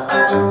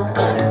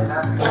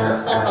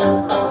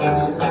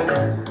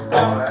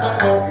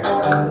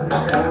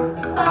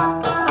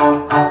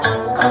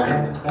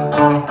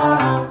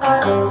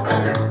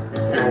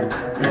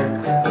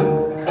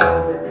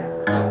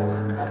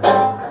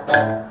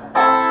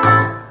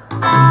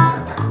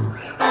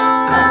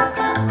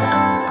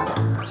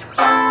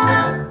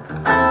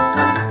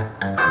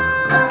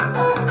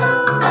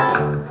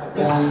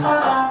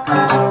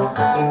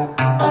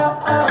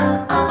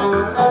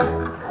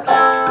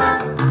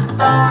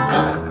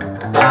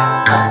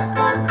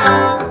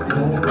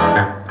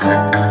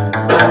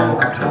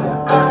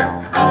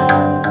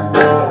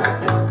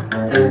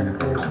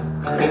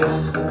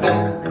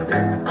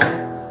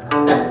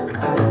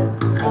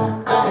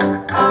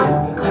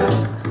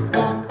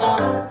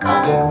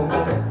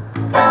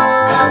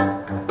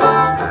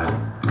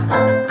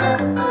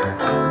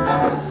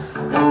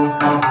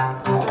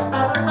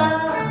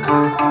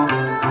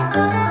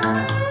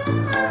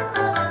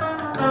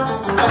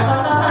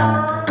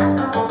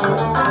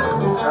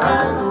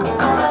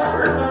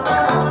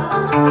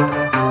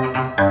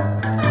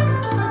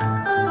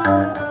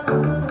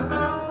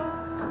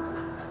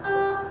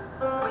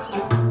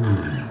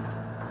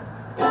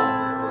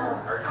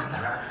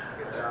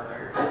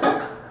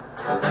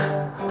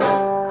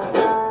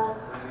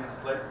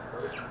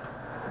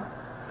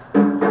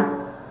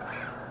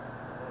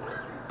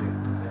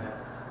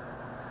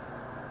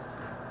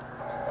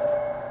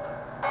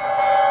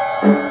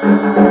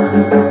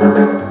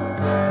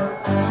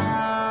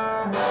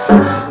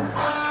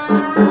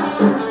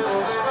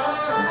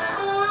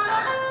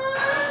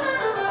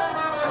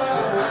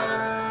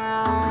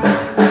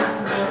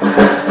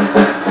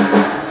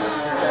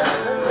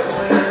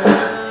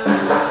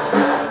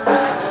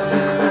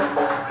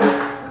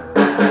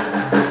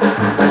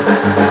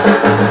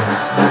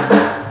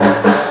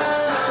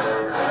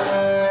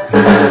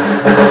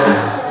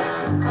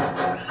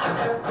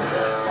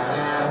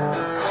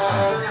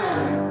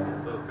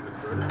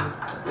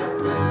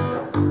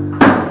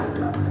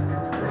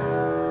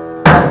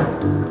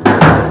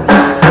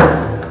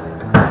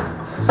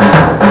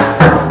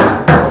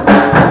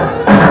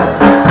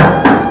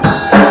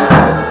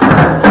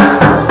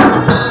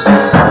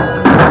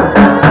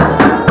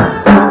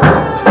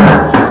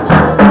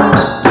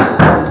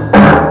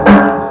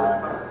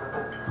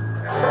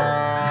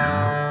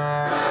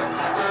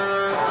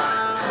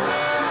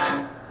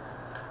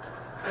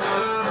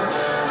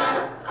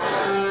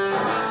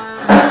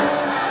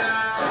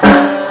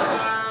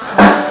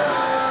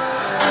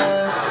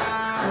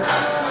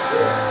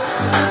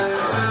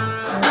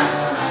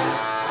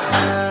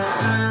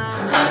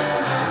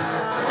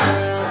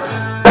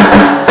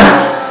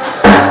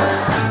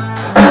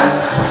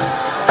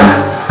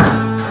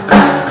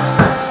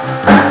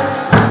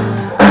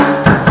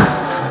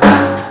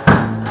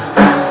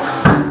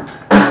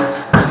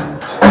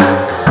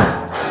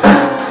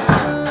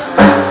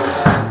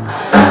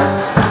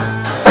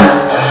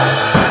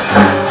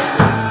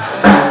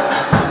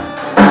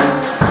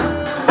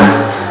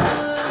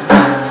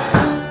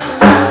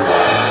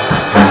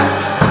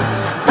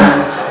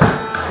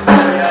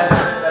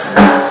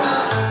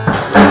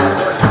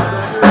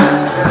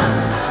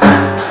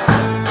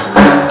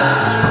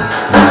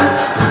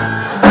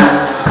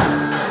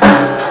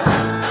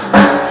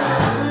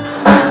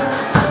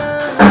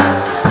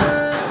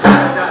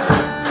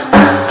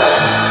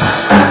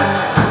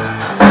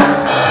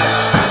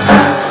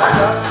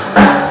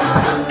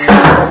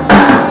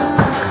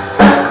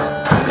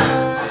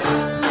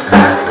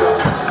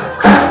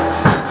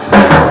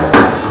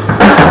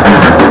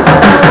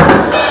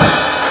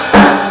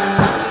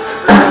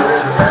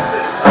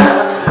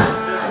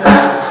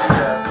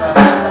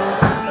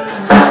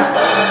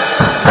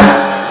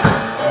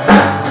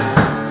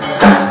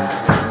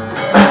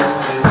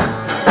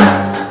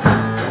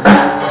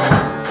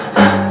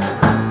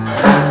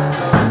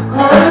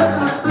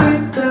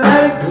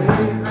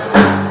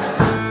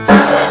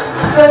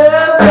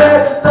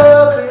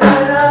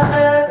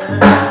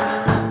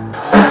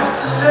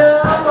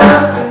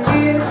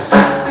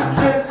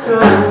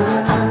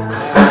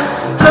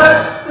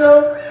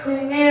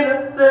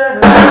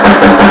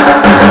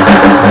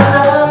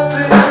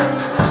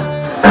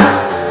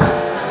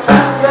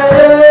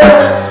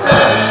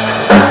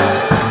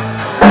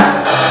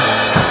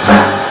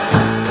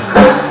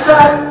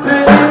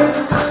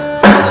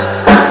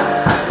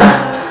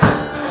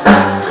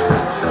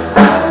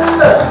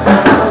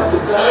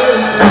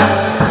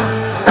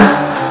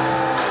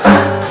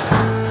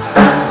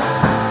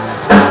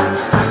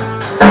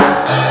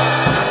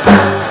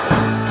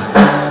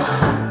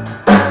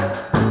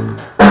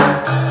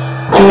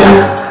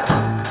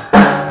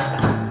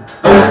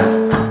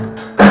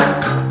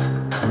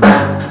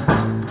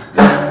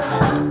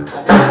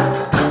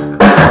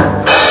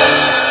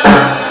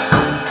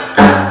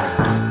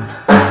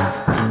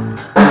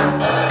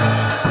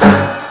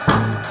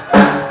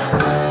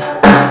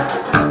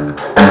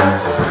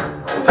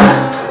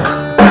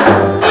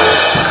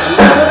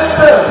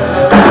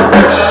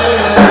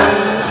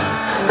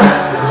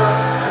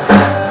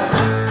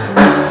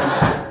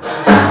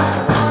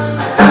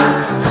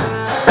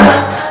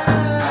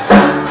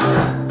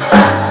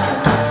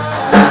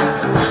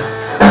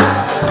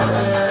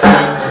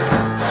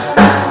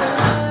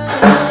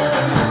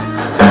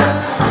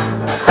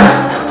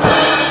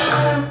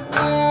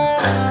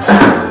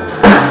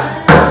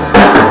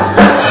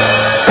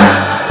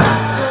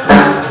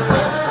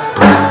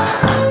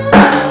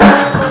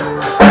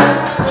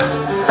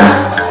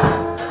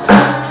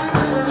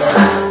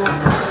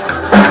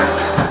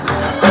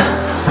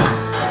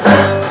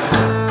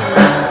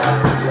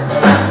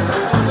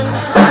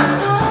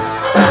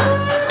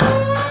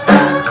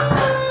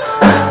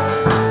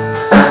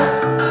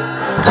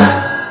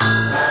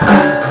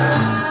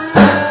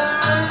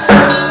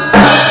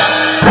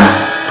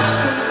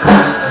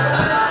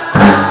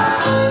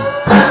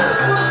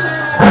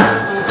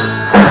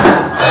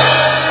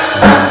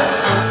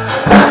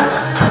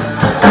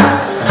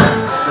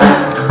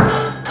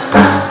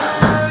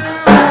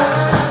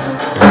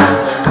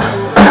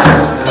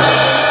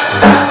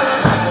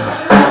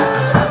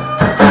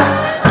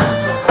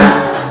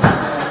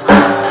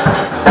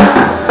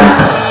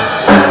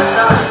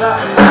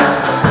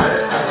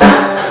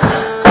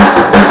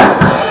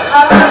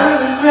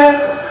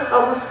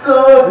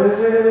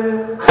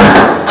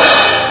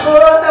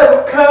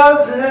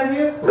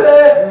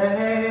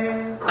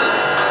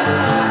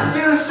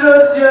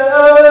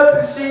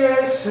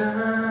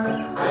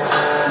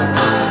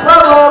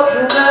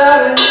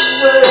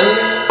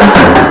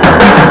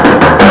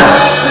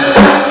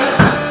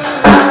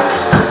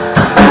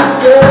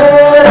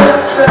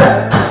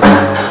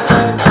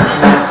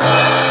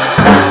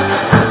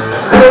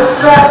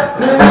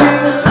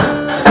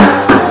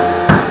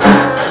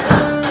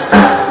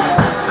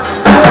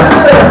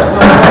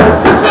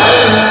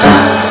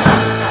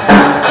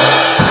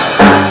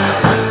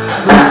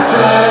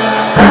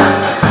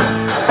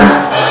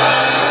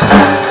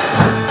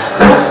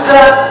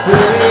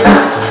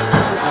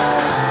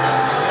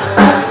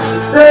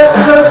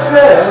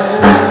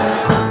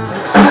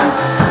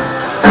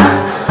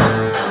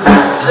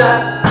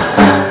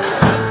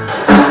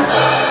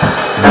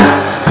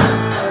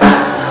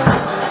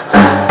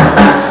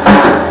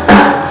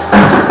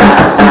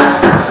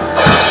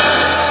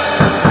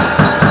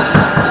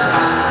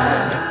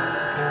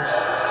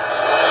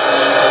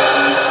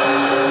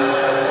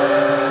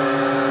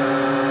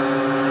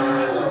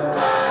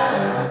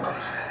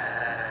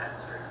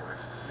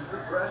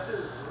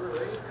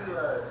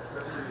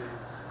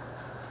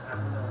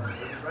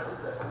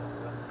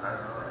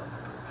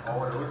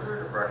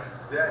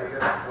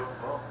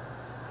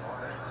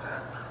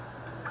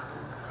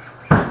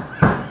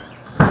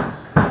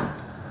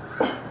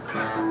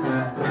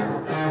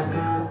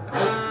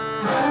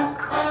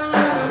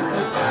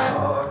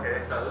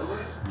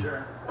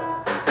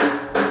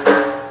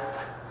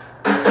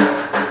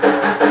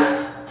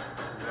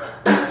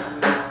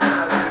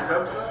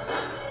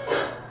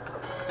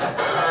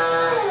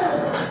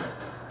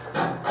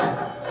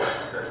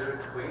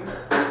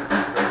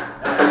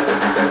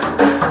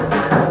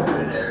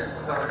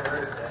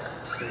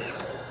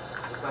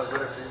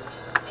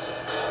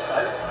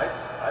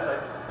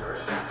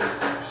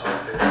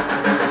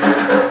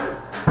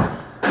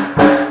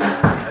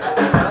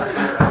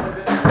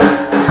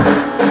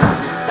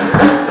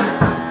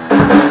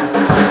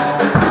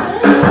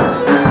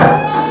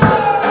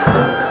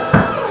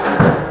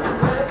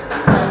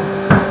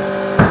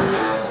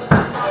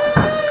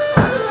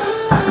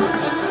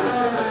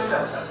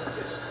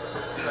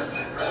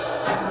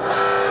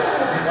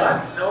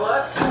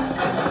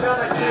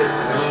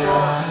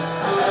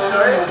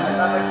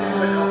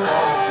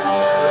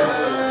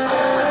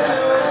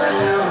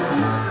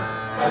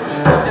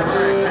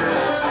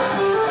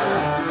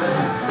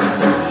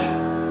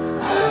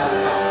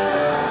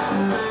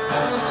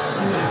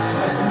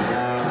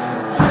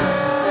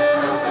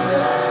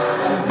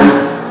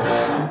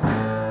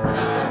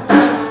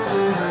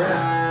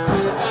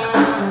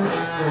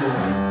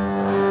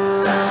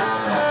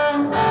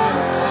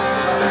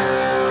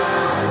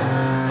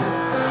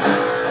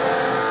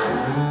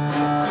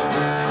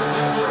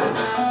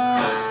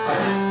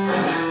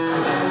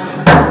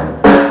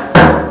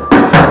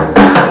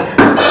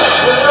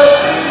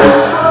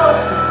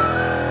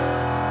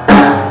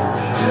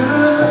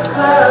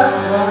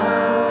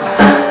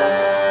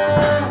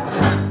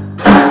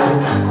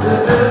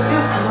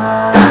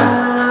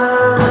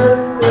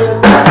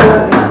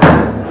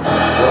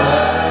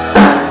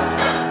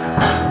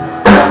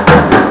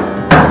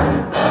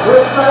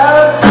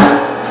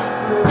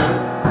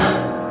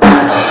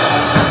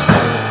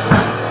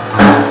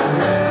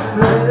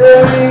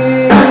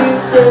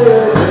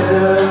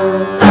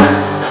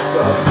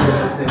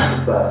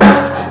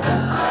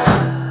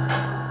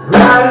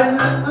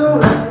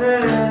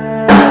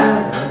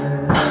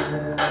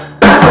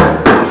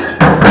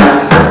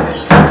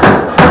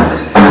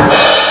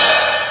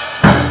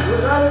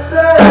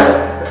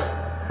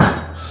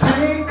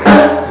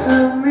 comes to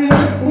me.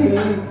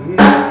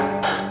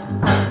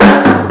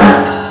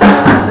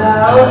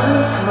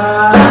 Thousand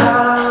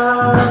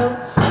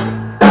smiles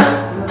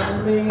to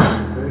me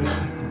free.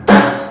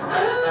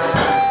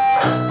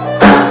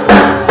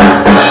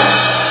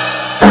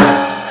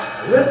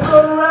 It's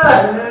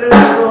alright,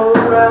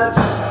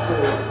 she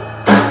said.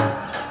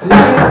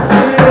 Take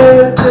care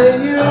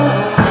that you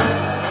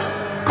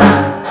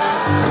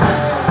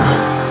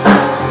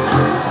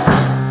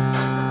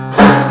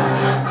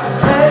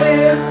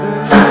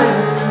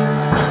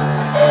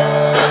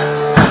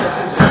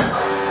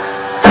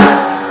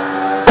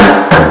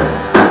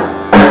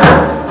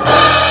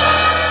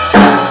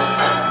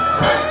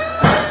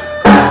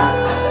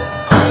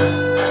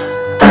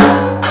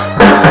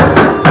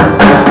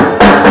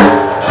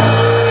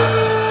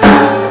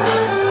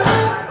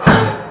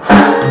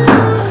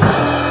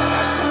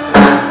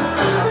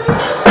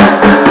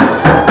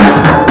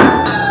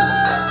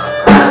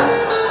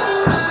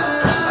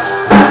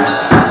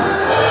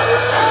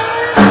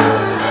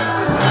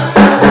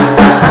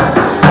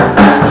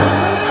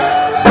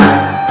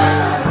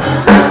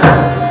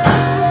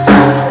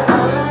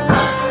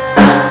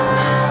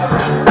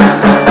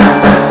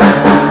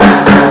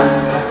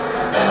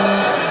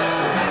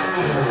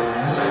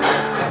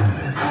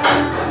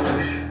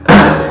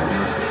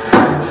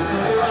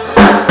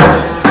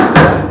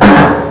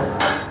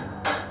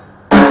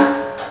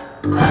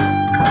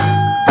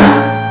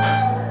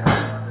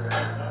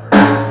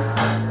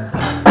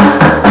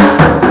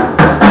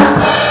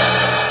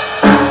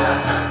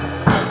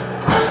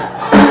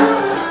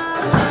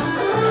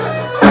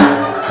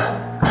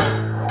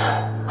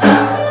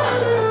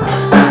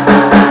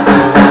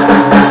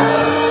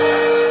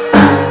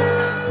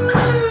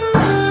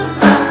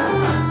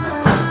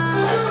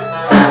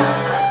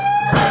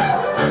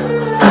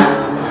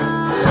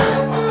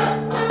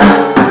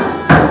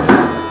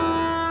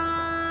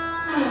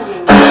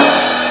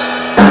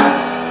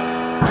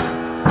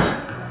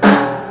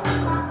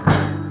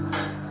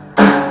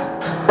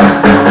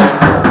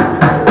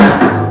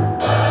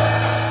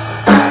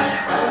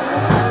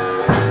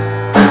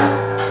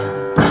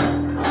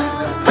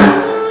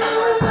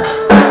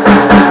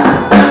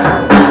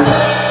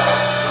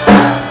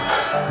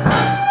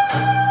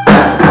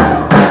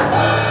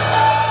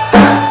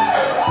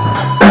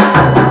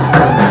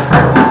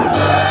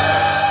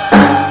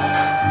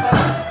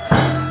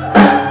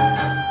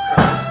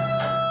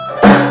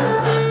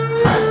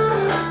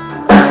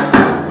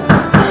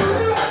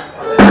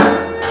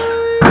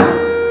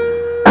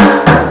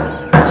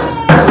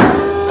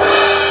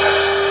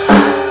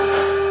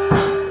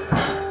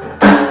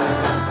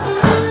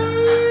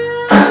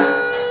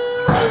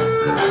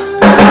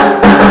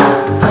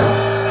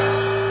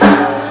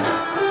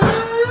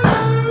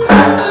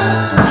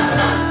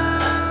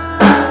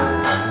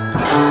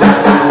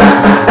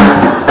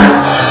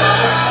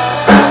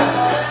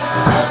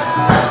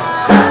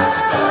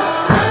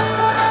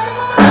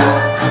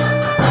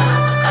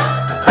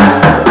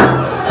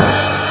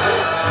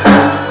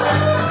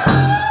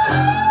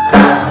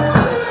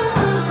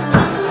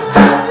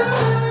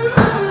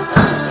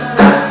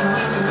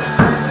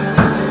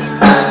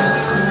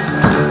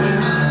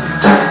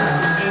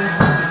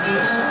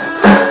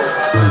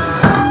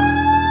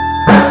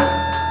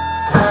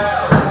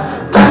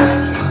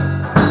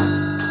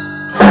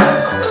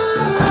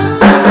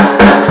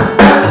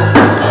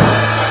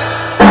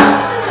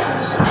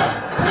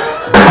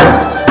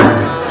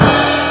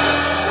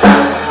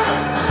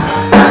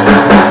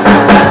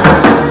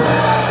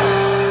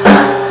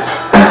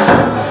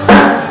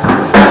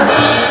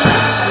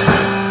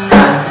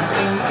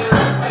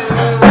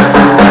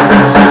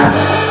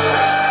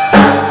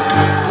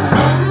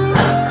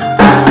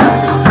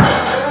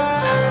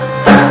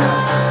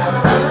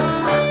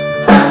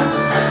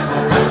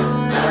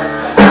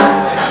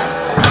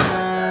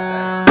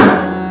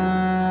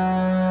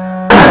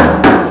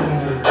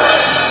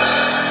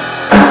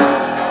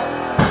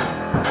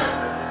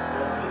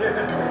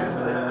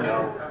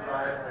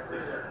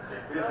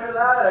You're too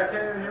loud, I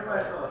can't even hear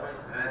myself.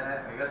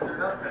 You got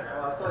turned up now.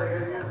 Well, that's all you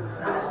gotta use is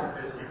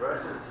stick.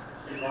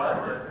 He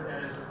lost it, and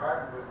his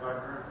apartment was my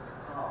room.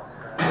 Oh,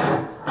 crap.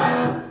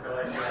 Just go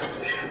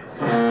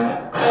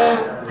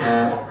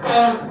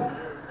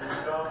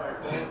like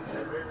that.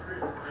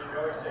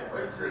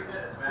 Wait 3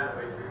 minutes, man.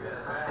 Wait 3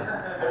 minutes, man.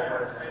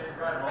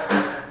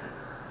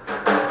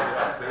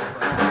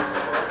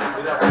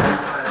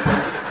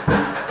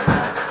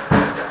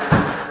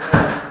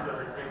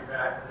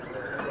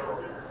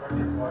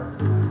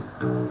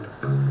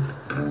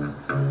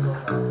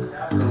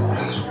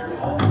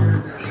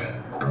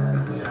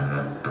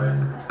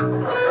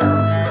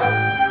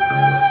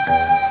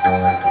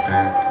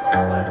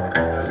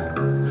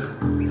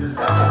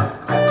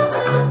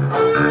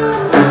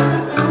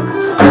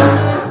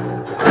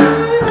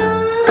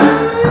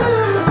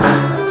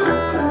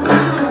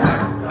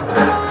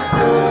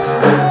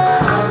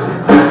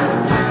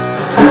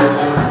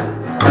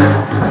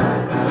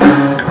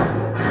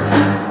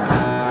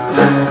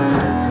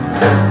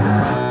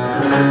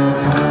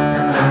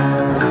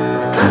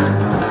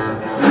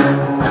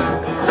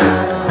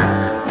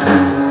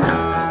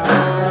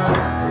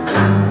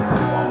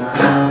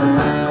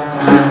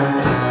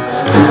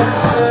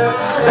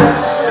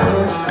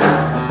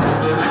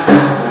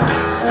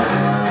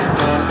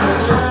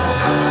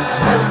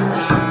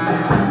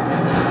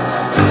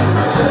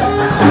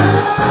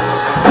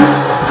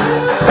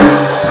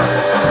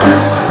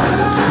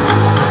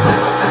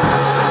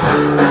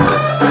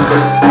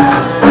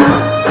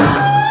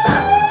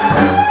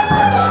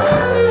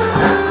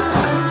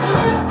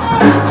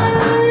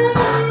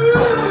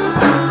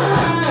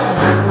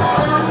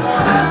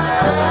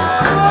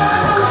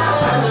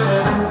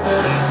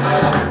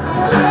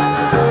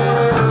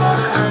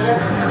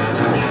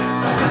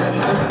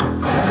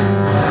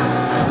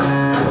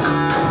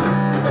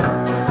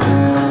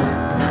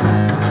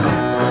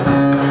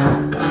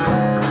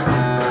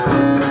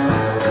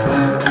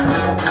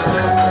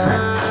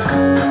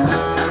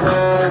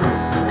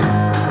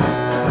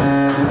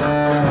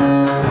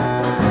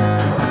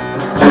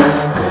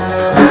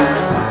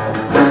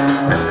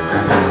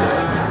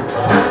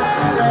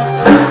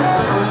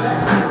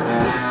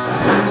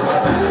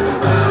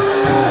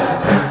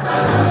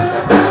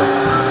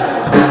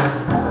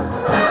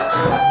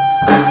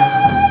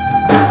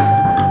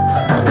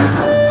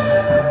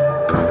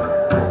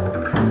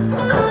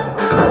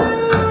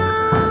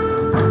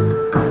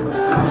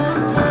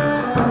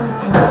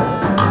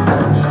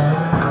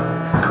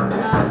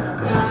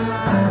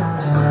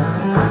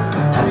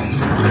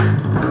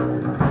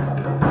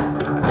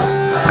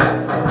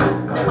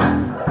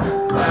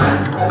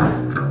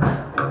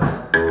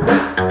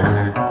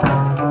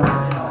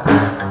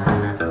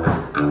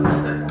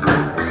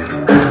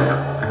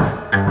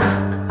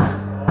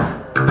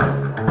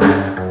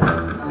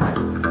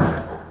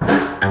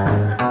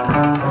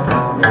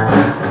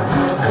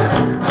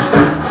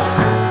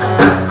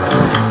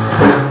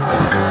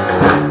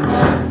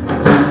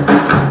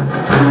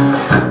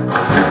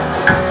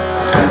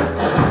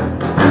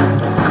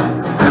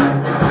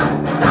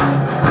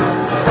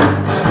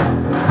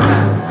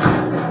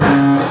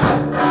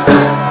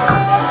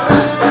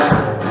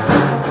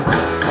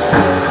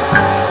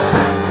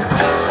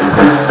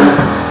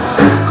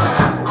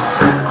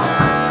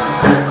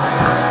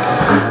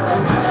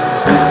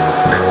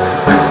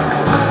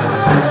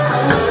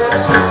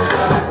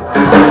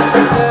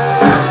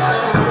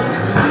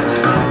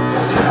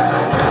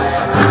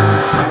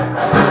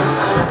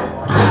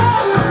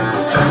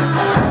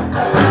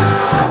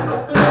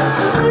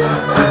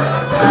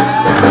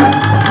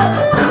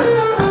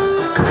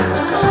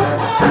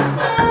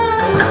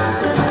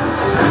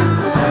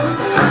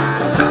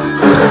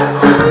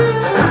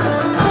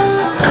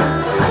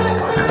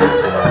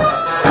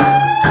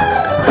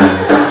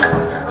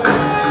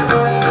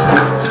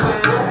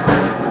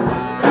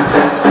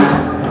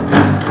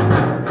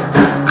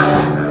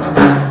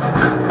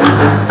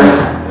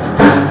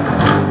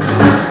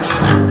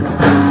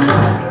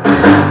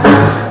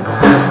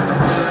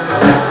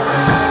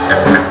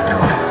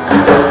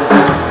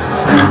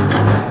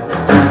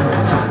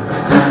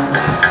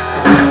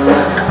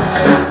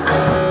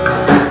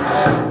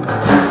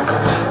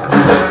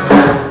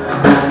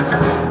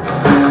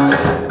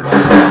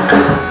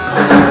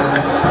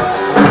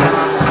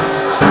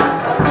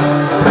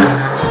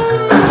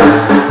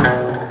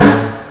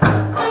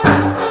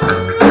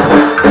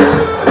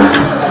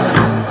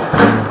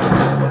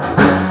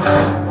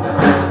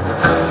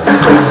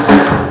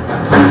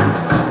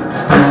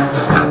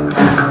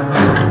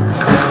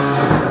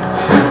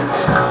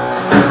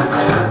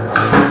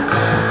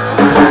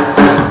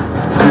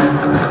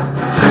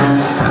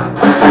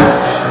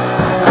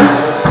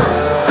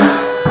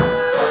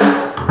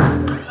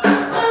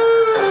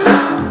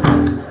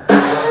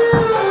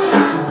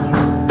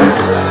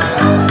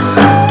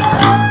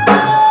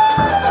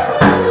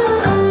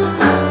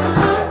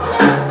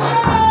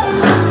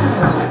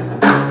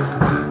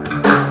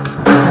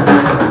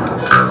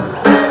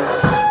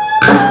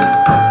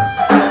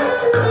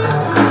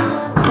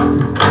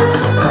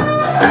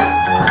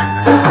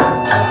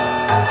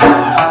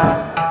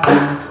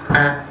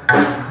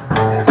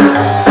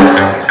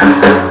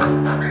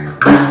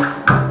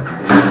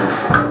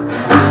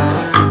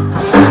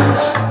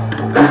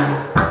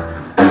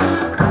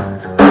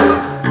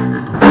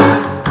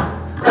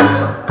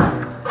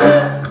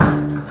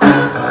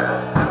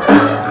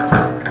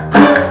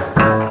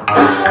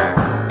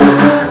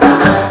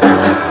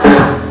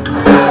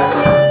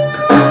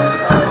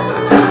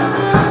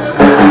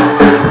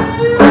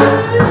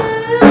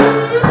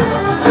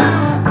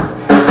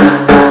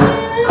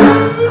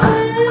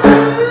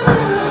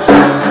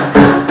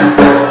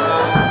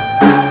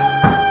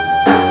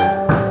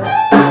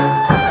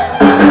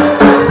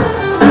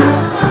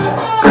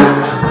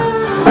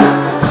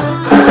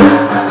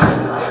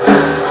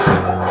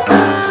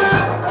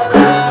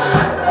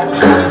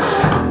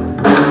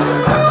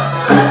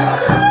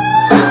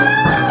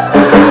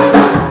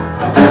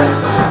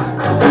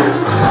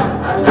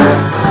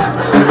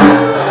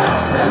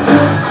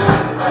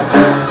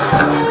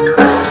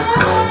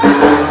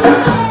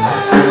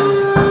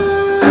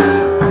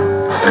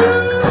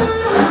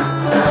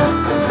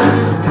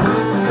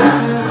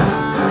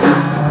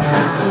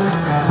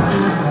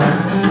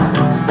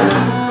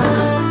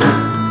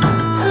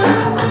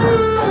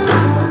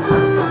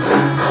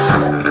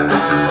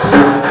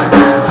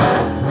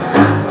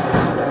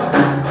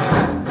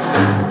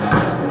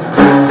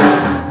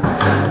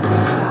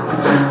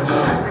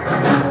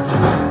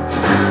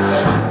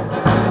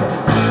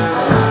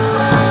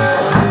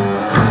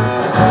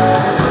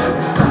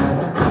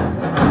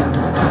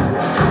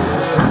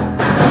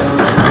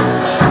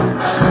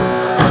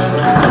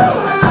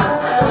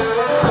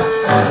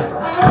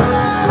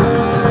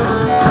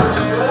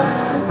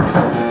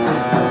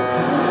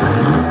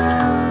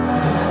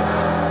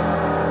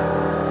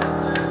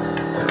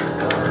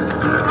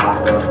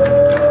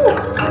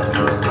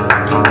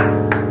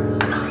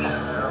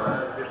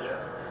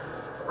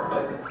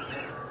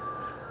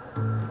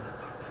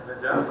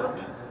 Yeah, so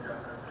me.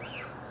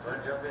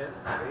 Want to jump in?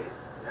 Bass?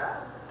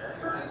 Yeah. Yeah,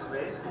 you want some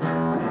bass?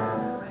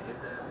 I hit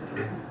that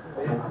bass.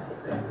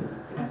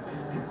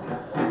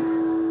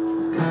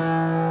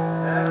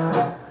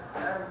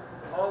 Adam,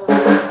 all of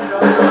you,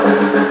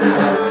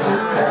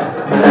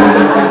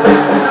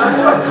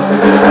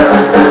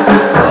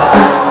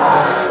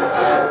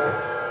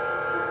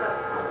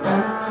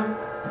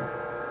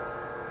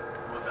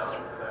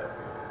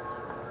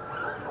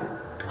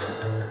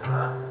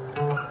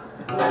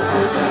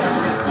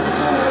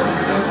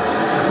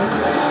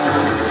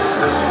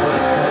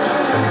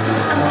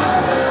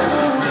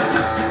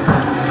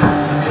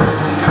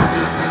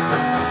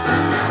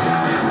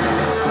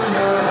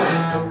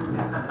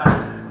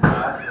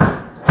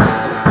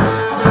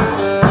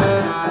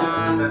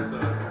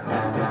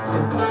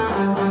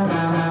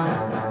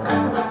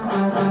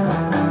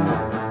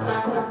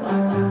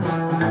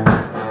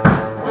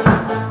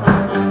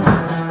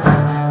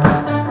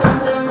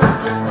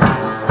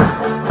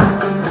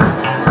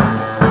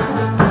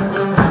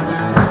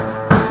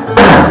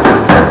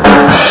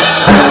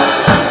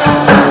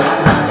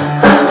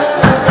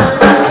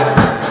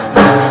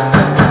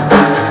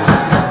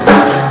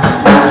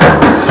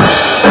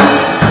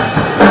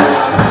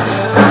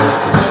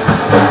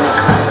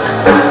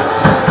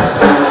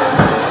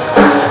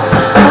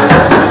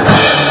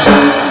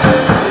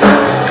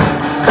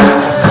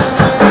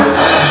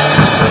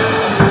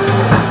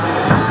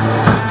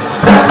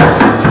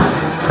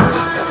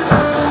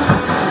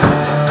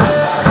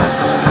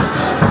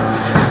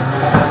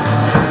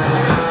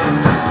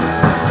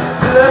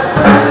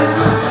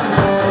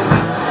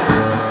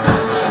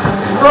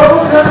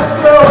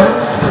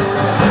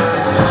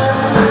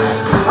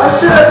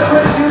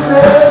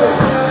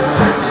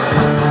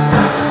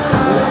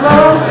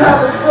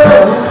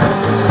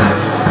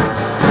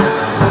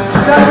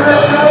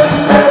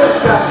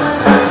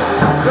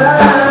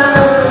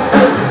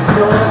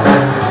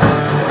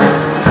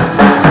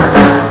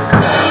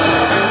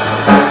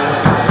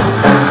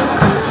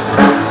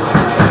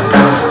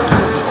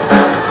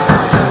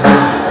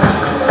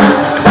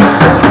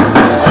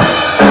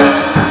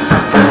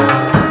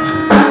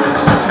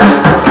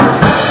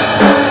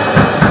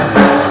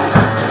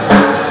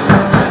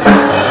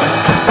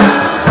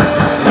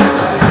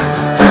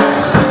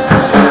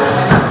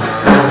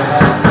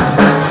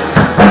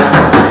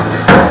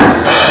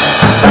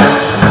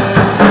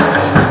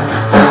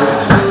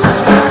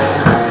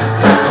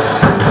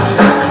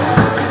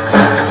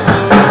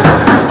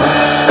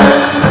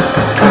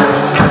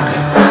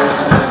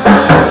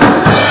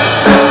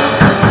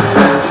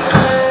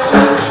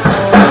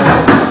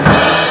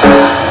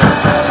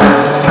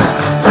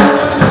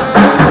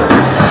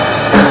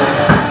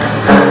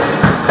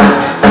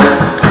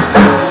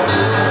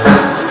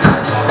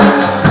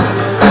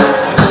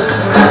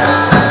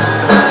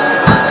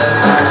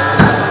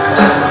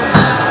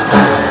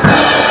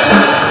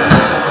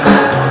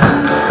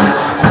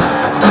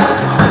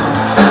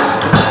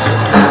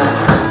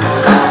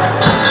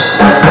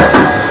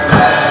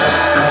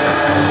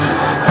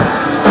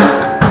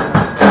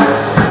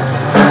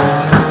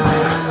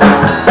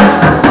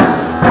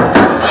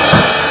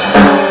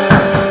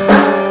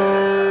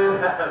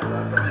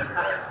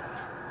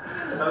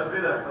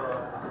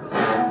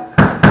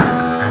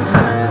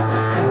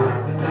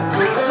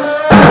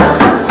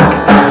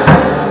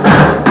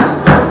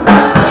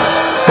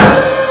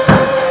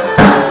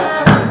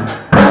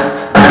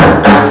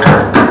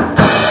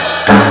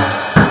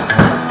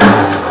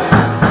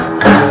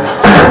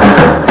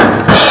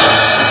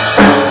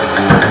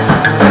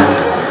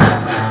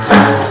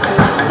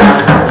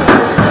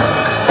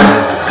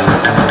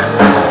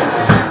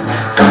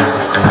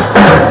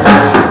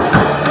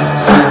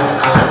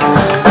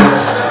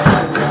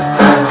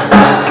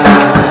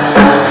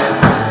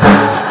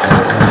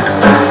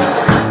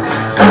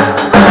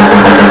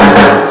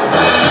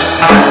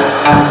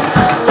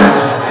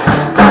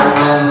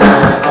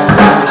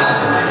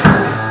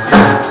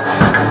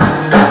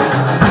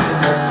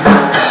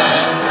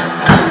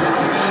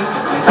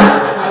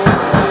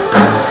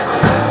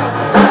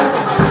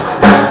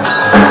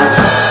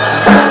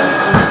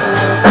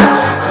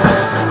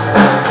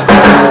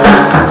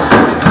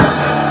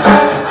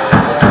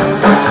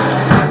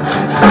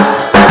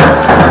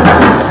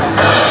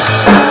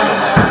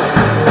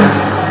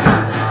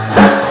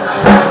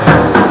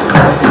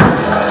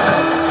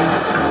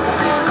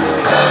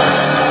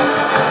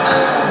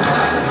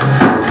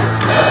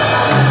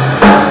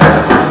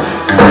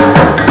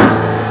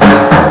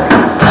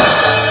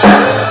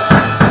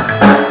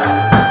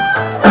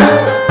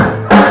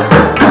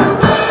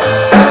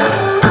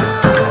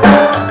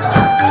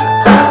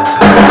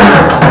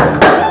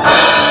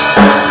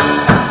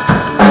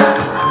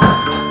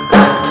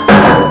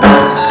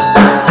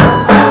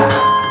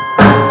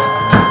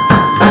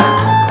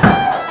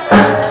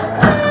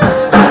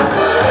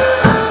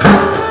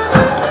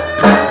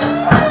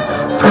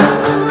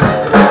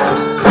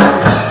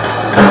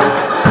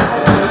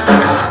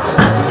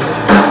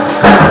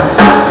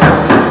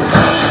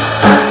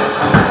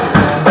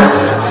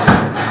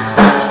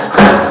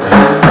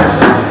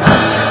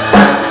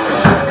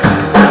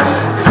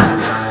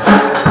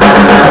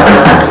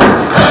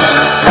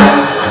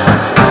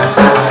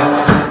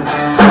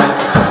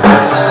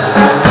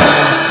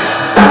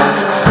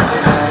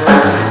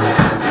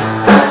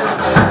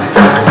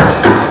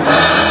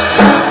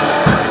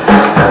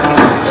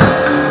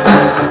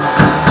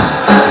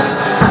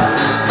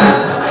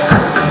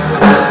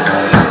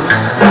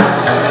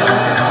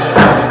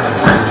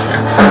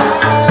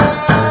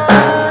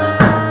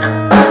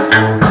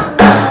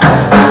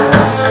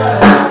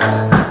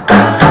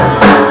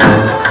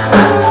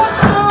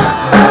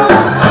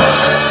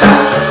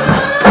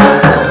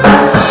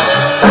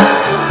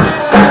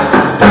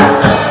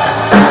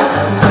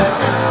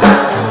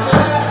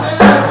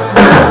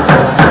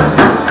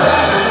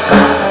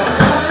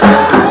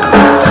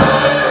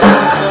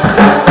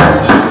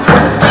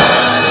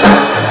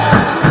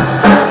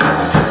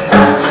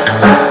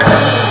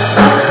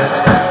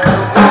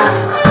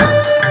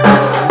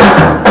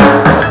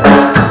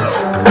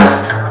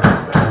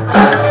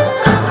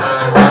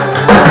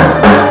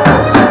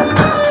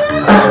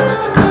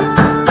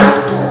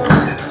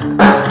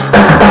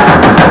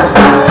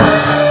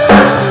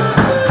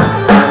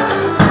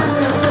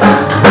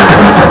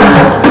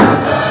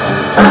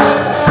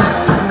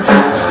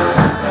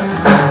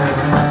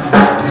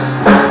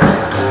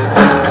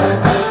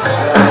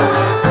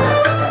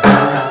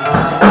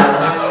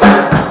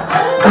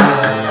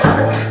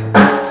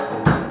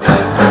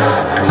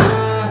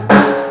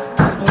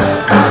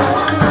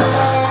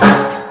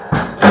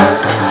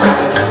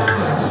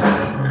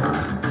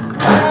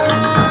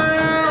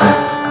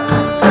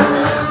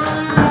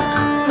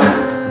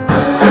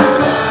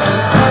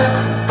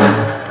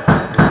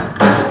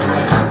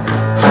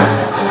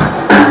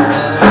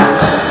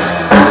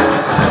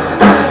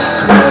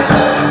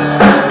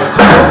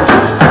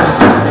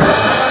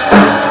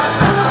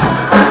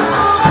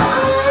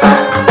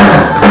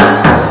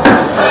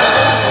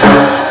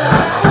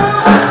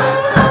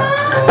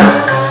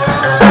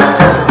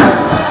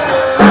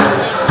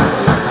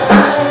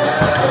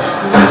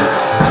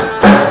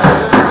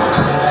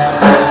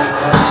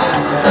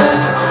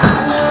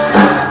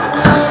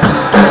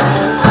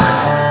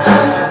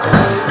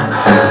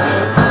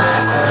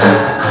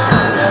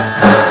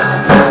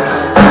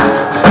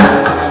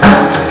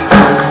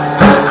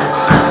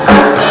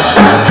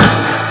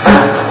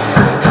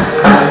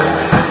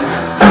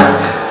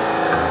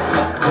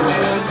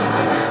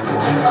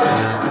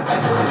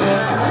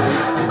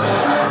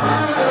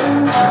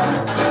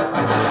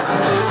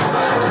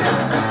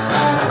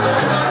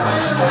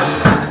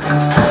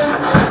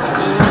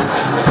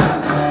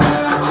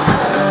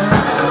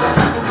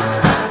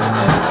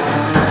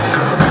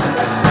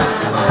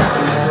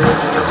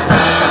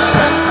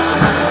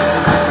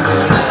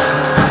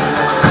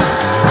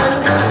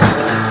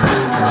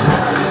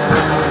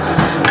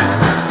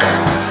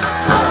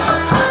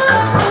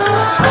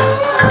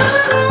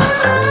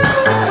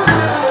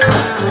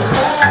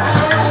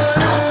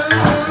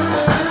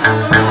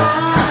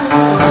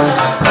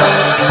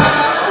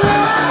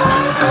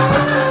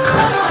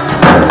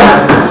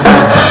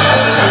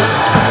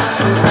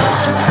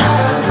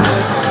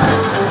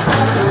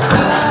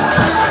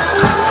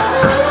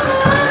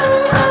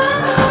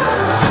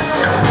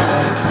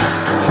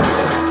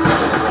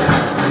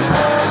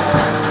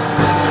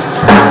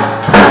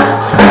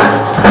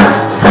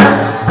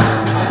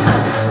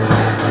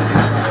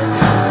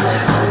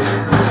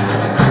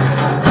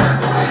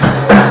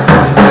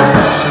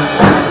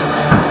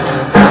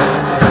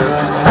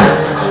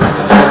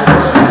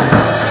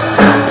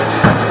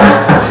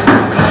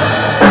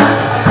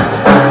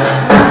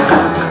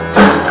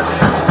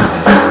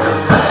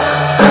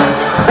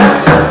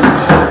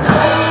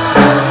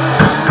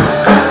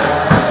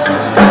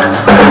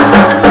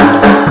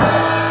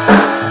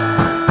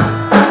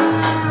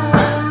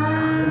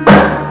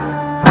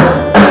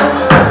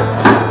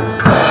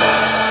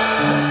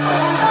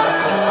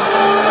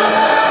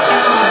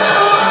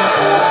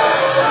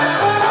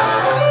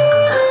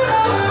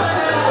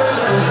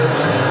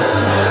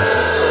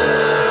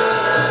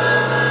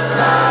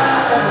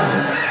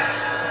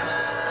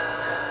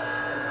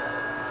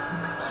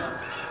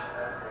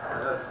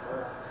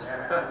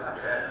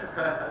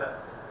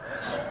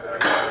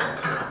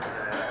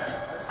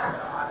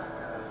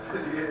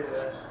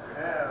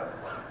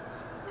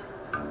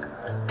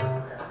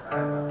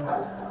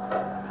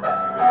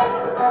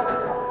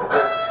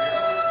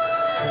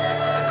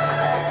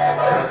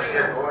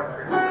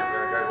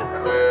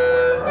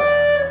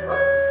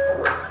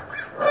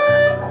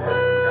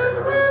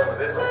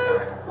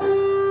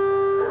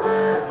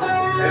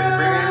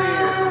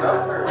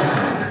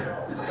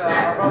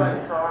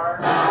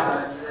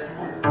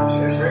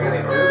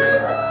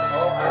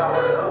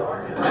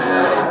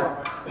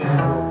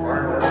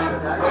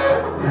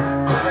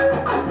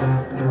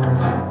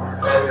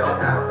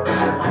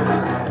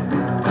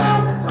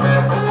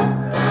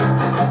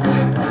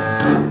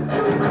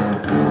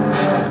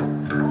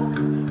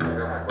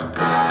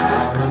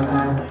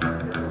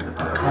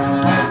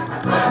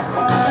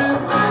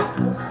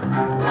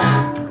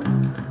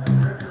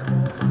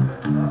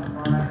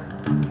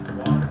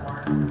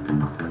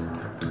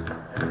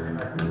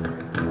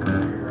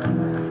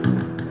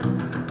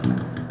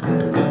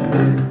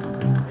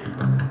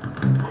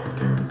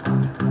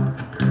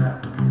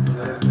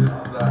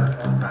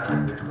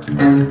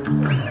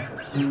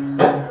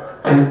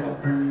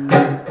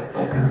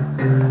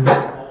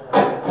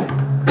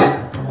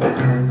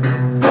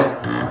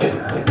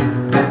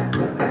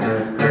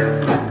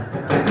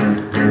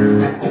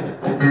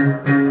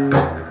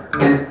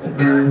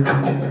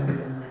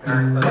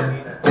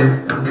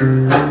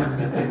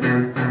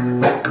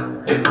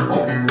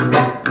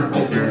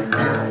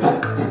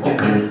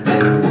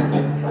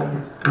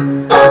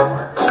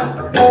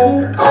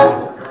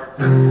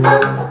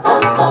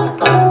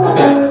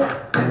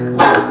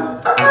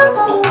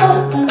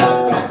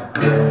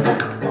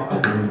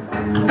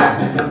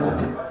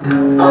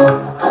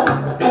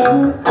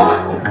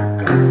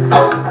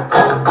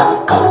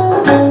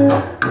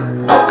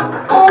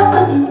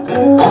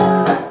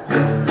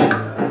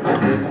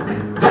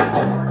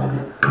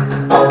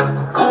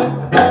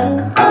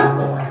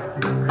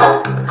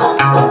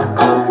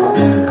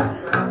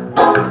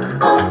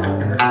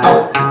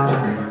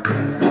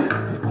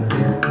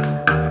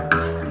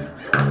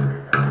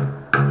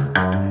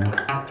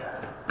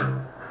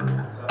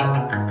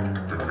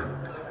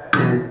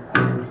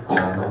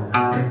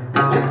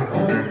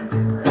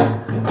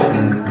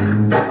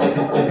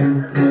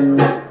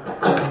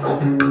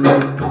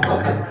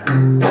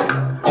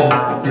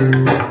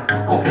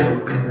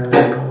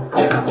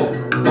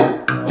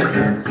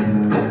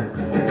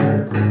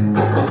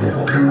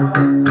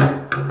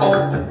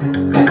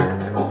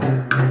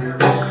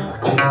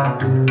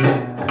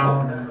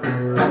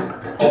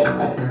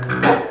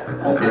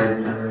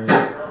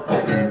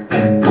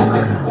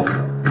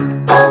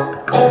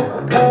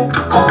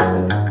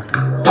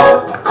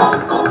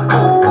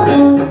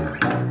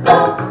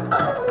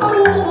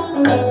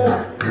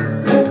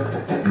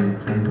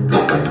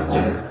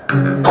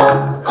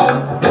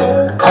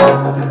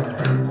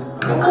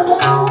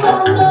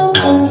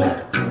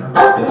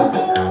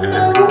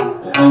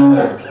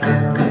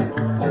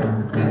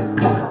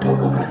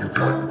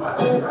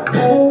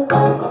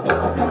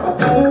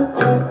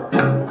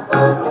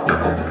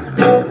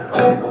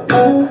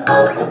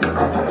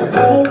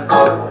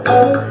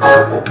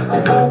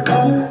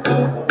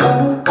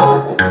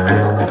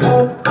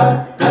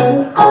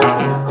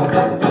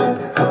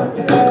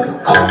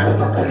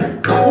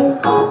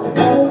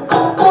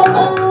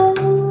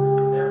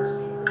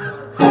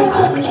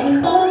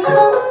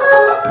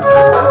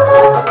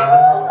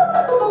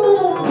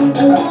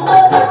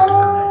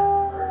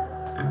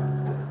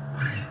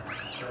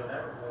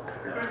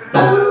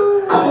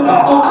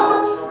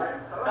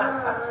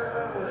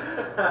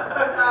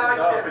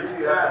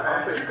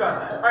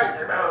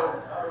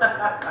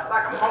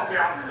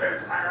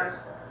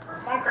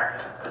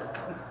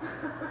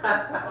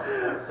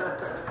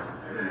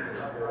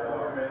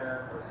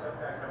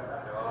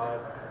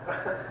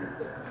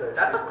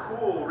 That's a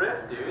cool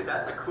riff, dude.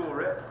 That's a cool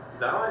riff.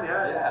 That one,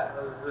 yeah. Yeah.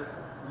 That was just,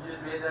 you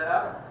just made that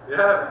up?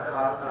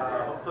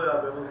 Yeah. Hopefully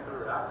I'll be able to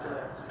put a rap to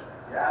it.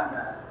 Yeah,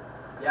 man.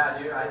 Yeah,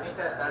 dude, I think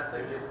that's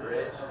a good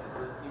bridge.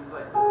 It seems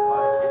like there's a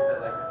lot of kids that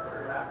like to put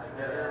a rap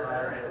together,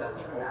 and it doesn't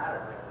even matter.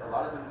 Like, a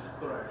lot of them just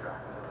put on a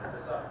track.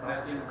 When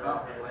I see them come,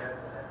 it's like,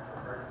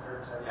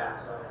 yeah.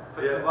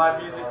 Put some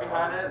live music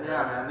behind it,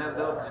 yeah, man.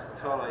 They'll just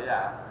totally,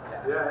 yeah.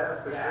 Yeah,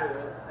 for sure.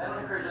 Yeah.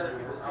 And encourage other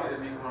people too to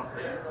make one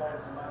play.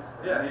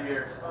 Yeah. Maybe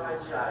you're just a little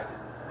shy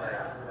because it's like,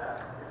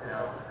 you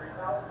know.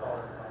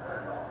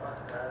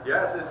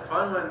 Yeah, it's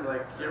fun when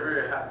like you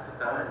ever have to sit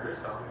down and your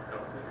songs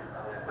come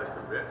like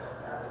the riffs.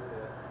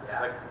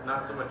 Yeah. Like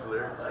not so much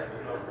lyrics.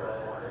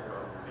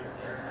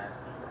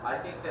 I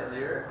think that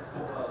lyrics,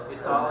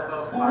 it's all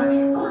about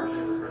finding a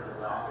purpose for the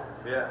song.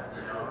 Yeah.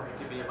 You know, it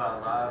could be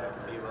about love, it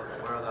could be about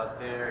the world out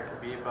there, it could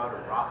be about a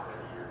rock.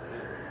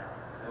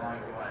 As long as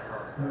you want to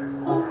tell a story,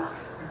 it's about rock.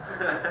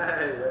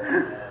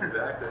 Yeah,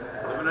 exactly.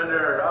 Living under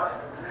a rock?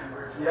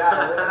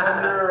 Yeah, living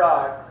under a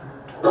rock.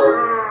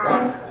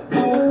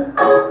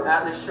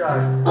 At the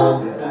shark.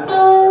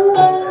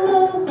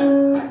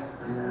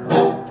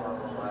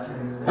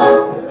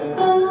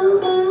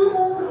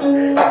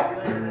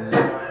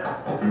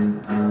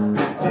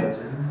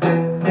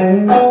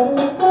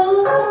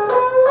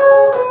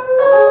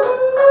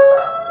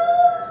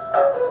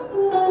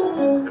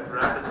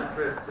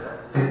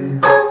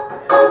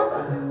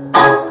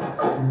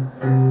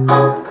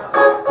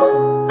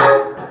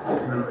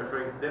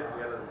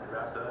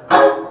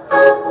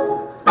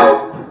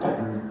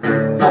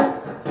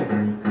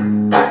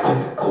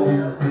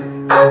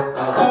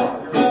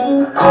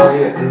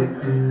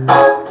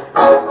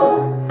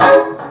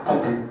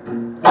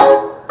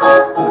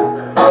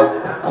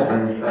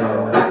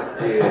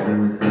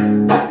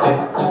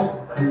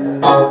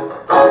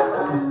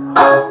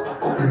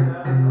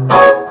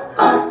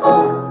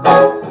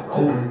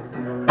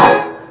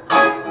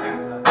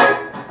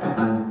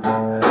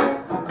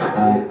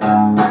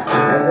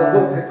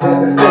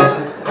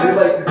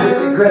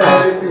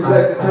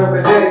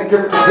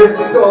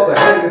 Districts all the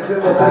haters,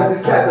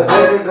 simulates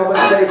captivating. I'm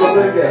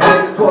enabling your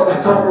haters toward the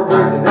term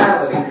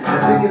originality.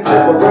 Seeking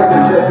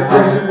separation,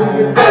 desecration,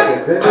 we attack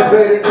us.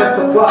 Innovating against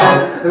the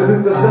bottom. The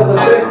lose ourselves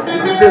a bit, you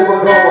can say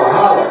we're going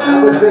holler.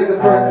 Nowadays a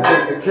person's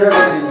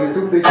insecurity is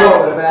who they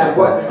call. No matter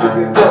what, just give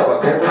yourself.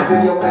 I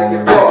guarantee you'll make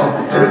it raw.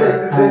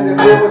 Invitations and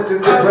influences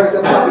to break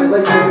the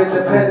population of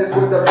independence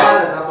with the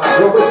mind. I'm a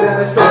joke with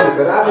demonstration,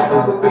 but I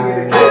remember being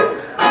a kid.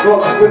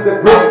 Rolling with the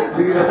brook,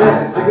 being a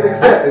man, seeking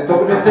acceptance.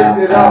 Hoping to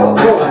think that I was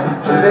going.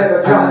 But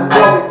never got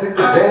involved, took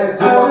advantage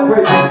of my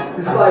crazy.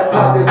 This life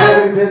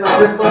popularity, then I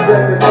miss my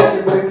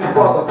destination. But if you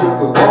follow through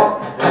the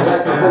walk, and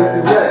like the place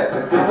you read,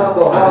 just give up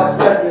the harsh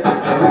lesson,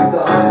 at least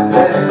I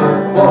understand.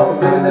 I'm lost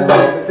within the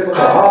basement, tip of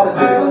the harvest,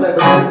 things I'll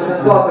never see. And the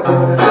thoughts are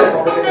going to stay, I'm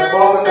looking at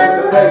marbles over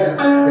the pages.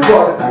 It's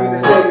hard to be in the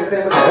state, the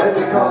same with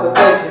the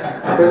contemplation.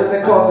 I'm feeling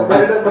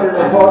incarcerated, but in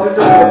a portrait,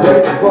 trying to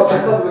erase it. But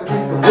there's something that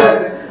keeps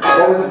progressing. I'm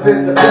always a bit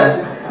in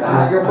depression.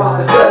 Now your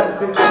mind is stressing,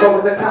 seems to go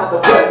with the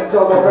contemplation.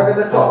 So I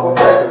reckon the start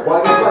perfected.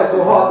 Why is life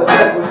so hard to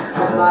mess with?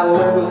 My smile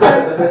will was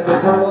living amidst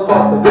the turmoil,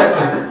 lost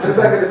direction. The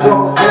back of the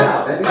drum I'm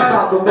down, and these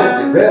times will make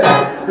it better.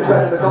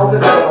 Suppressing the zone to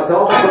never, I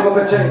don't think of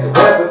a change of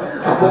weather.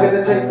 I'm looking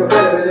to change for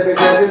better, but every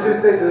day is this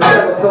stage of the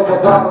seven. So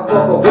I drive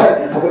myself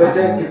away. I'm gonna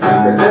change, keep me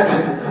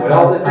presenting. With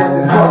all the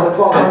changes, problem,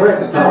 falling,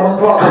 breaking, problem,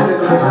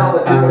 taking the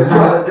knowledge, but it's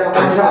right, it's got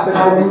my cop, and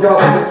all we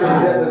y'all, make sure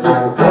it's in the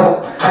switch with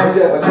brothers.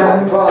 Whichever kind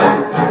you bother,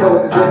 it's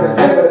always a different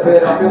day, but I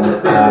bet I feel the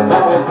same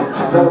tomorrow.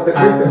 I'm done with the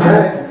creeping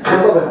pain. The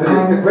love is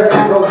beneath the grave,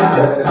 so just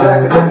stepping the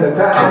back, and in the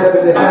past, never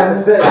did have to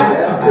say.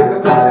 Yeah, I'm sick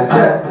of being this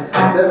test.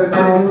 Never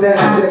take a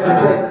stand, check the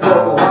senses of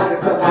the line,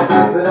 and some of my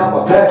beats that I'm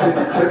a bastard.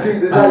 But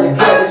treat that I ain't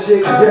cat, the shit,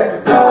 yeah,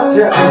 it's not my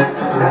chapter.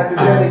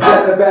 Accidentally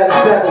got the bad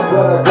savage,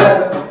 but I'm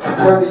better.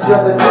 Turn the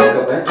other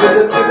jingle and get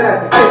the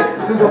gymnastic kick.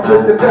 To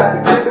complete the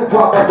basic, take the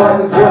pop, my life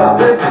is what I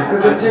miss.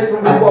 Cause I changed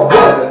from who I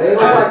was, and they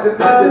don't like to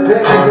be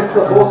today. Against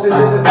the bullshit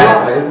and the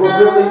drama is what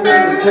really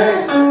made me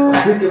change. I'm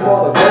seeking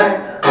for the bang,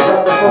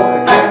 without the phones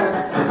and cameras.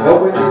 No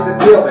one needs a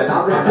deal, man,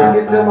 I'm just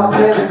sticking to my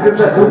canvas. Cause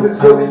I do this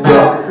for the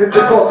young. If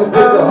the culture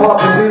with the heart,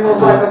 and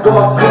feeling like a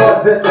lost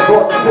cause. At the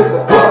bar to pick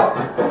the blood,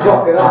 but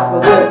fuck it, I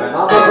still live, man.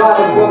 I'm alive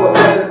as well, but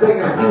I'm just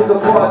singing excuse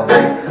upon me.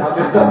 I'm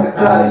just stuck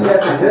inside of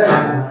yesterday.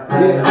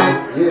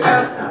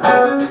 Yeah.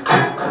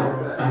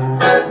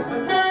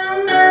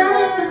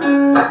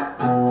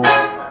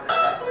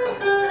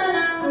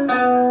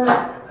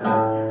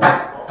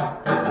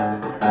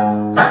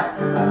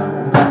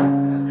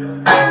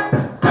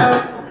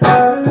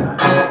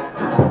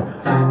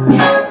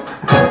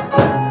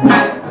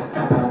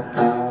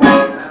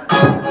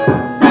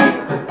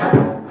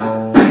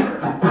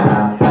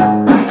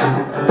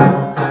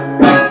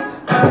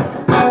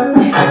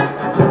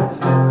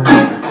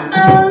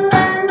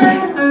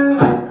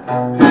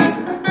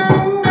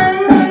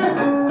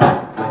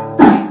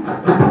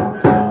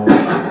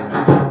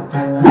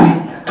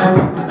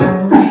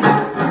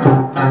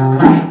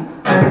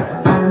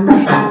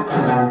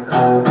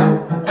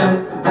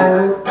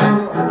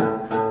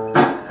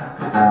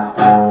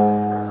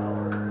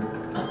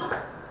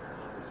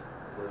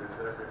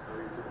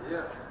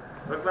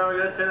 Look, man, we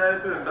gotta turn that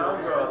into a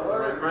song, bro.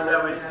 Record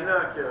that with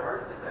Enoch here.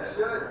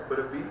 Put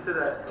a beat to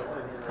that.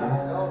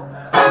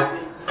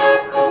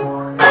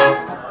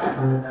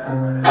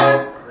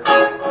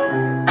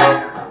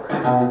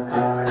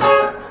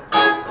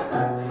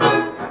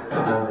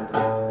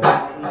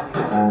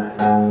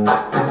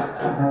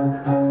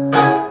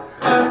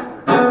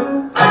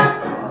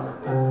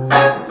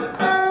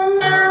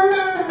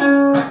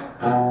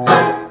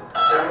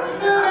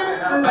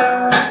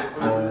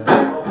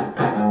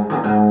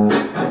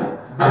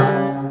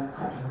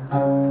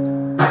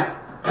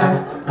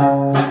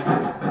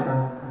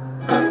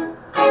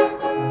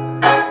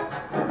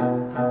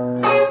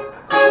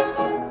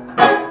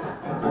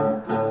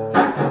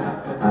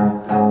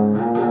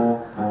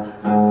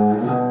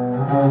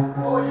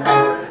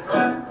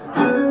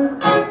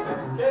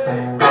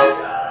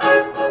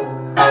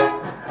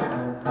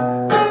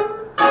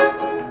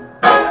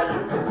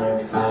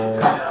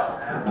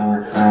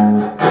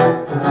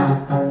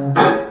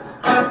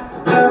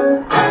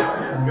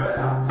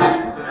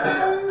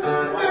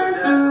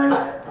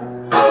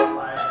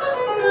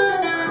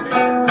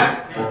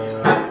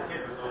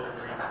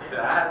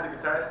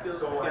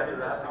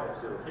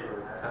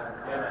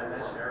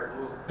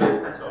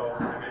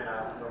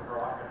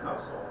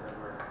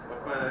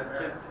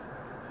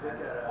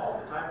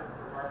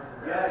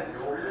 Yeah, he's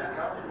really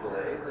comfortable,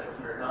 eh? Like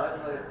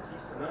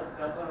he's not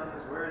stumbling on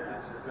his words. It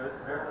just starts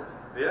fairly.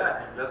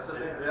 Yeah, that's the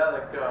thing. Yeah,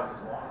 like you have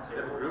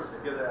a group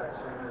together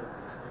actually.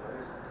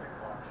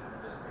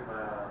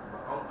 My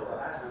uncle.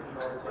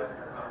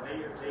 They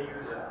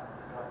use that.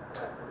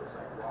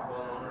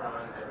 Well known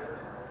around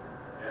everything.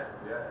 Yeah,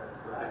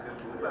 that's what they can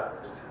do about.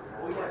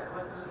 Oh yeah,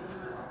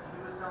 he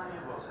was telling me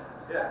about that.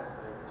 Yeah.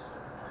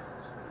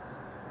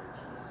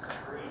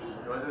 Free.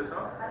 You want to do the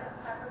song?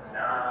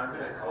 Nah, I'm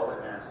gonna call it,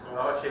 man. So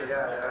Oh shit,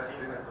 yeah,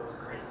 he's like those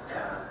great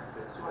sound.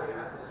 It's been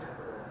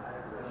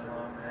a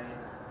long night.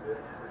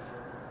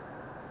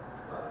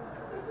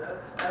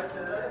 I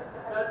said,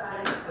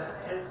 that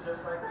tastes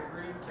just like the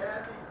green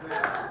candies,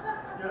 man.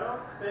 You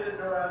know, they didn't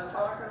know what I was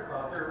talking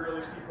about. They're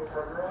really people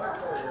from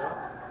Rockville, you know.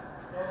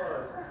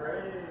 Oh, it's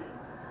crazy.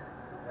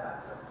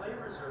 Yeah, the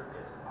flavors are,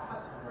 it's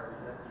awesome where you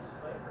get these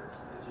flavors,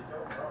 because you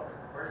don't know,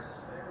 where's this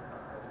flavor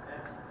come from?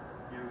 And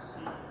you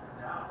see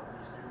now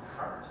these new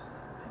cars,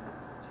 and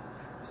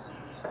you see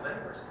these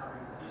flavors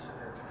coming, these are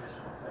their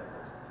traditional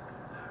flavors.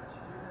 How did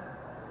you do that?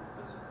 Oh, you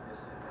put some of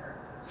this in there,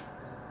 put some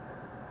of this in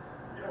there.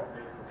 You don't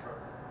make it from,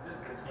 this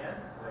is a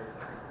candy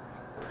flavor.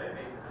 They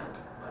make it from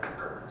like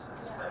herbs and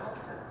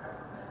spices and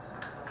peppermints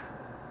and stuff.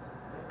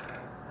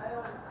 I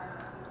always find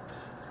my cheese.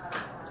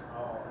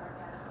 Oh.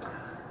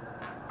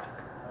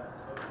 That's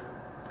so good.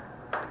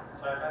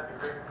 So I've had the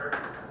great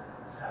turkey.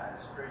 I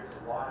experienced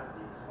a lot of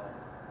these like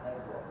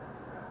homegrown.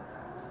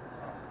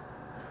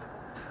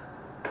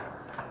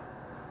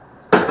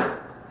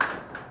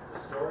 The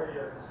story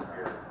of the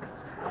spirit.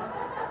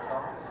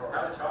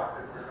 Have a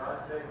chocolate for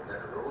God's sake.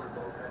 That road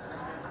boat.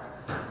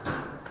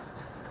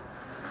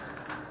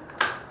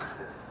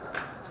 This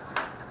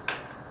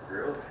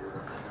girl showed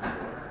up.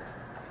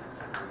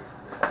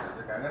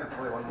 Music. I'm gonna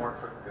play one more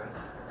quick tune.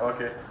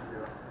 Okay.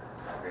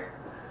 Okay.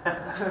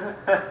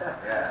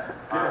 Yeah.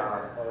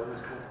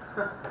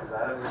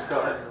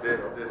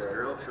 This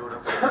girl showed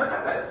up in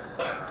Calgary.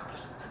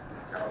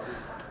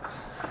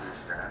 She was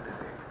stranded.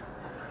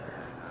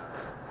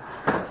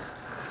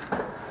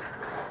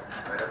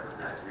 Met up with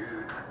this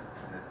dude,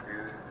 and this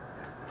dude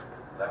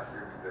left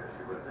her because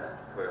she was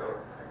put out,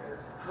 I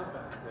guess.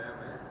 Damn,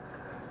 man.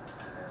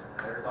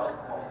 And there's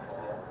alcohol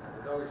involved.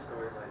 There's always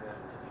stories like that.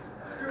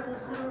 This girl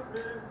was put out,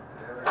 man.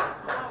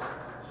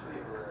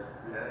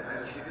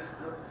 And she just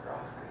looked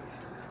frosty.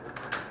 She just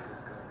looked like she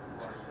was going to be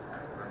one of you.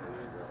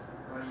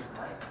 Want to use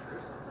mine?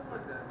 There's something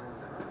like that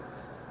going on.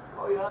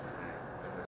 Oh, yeah.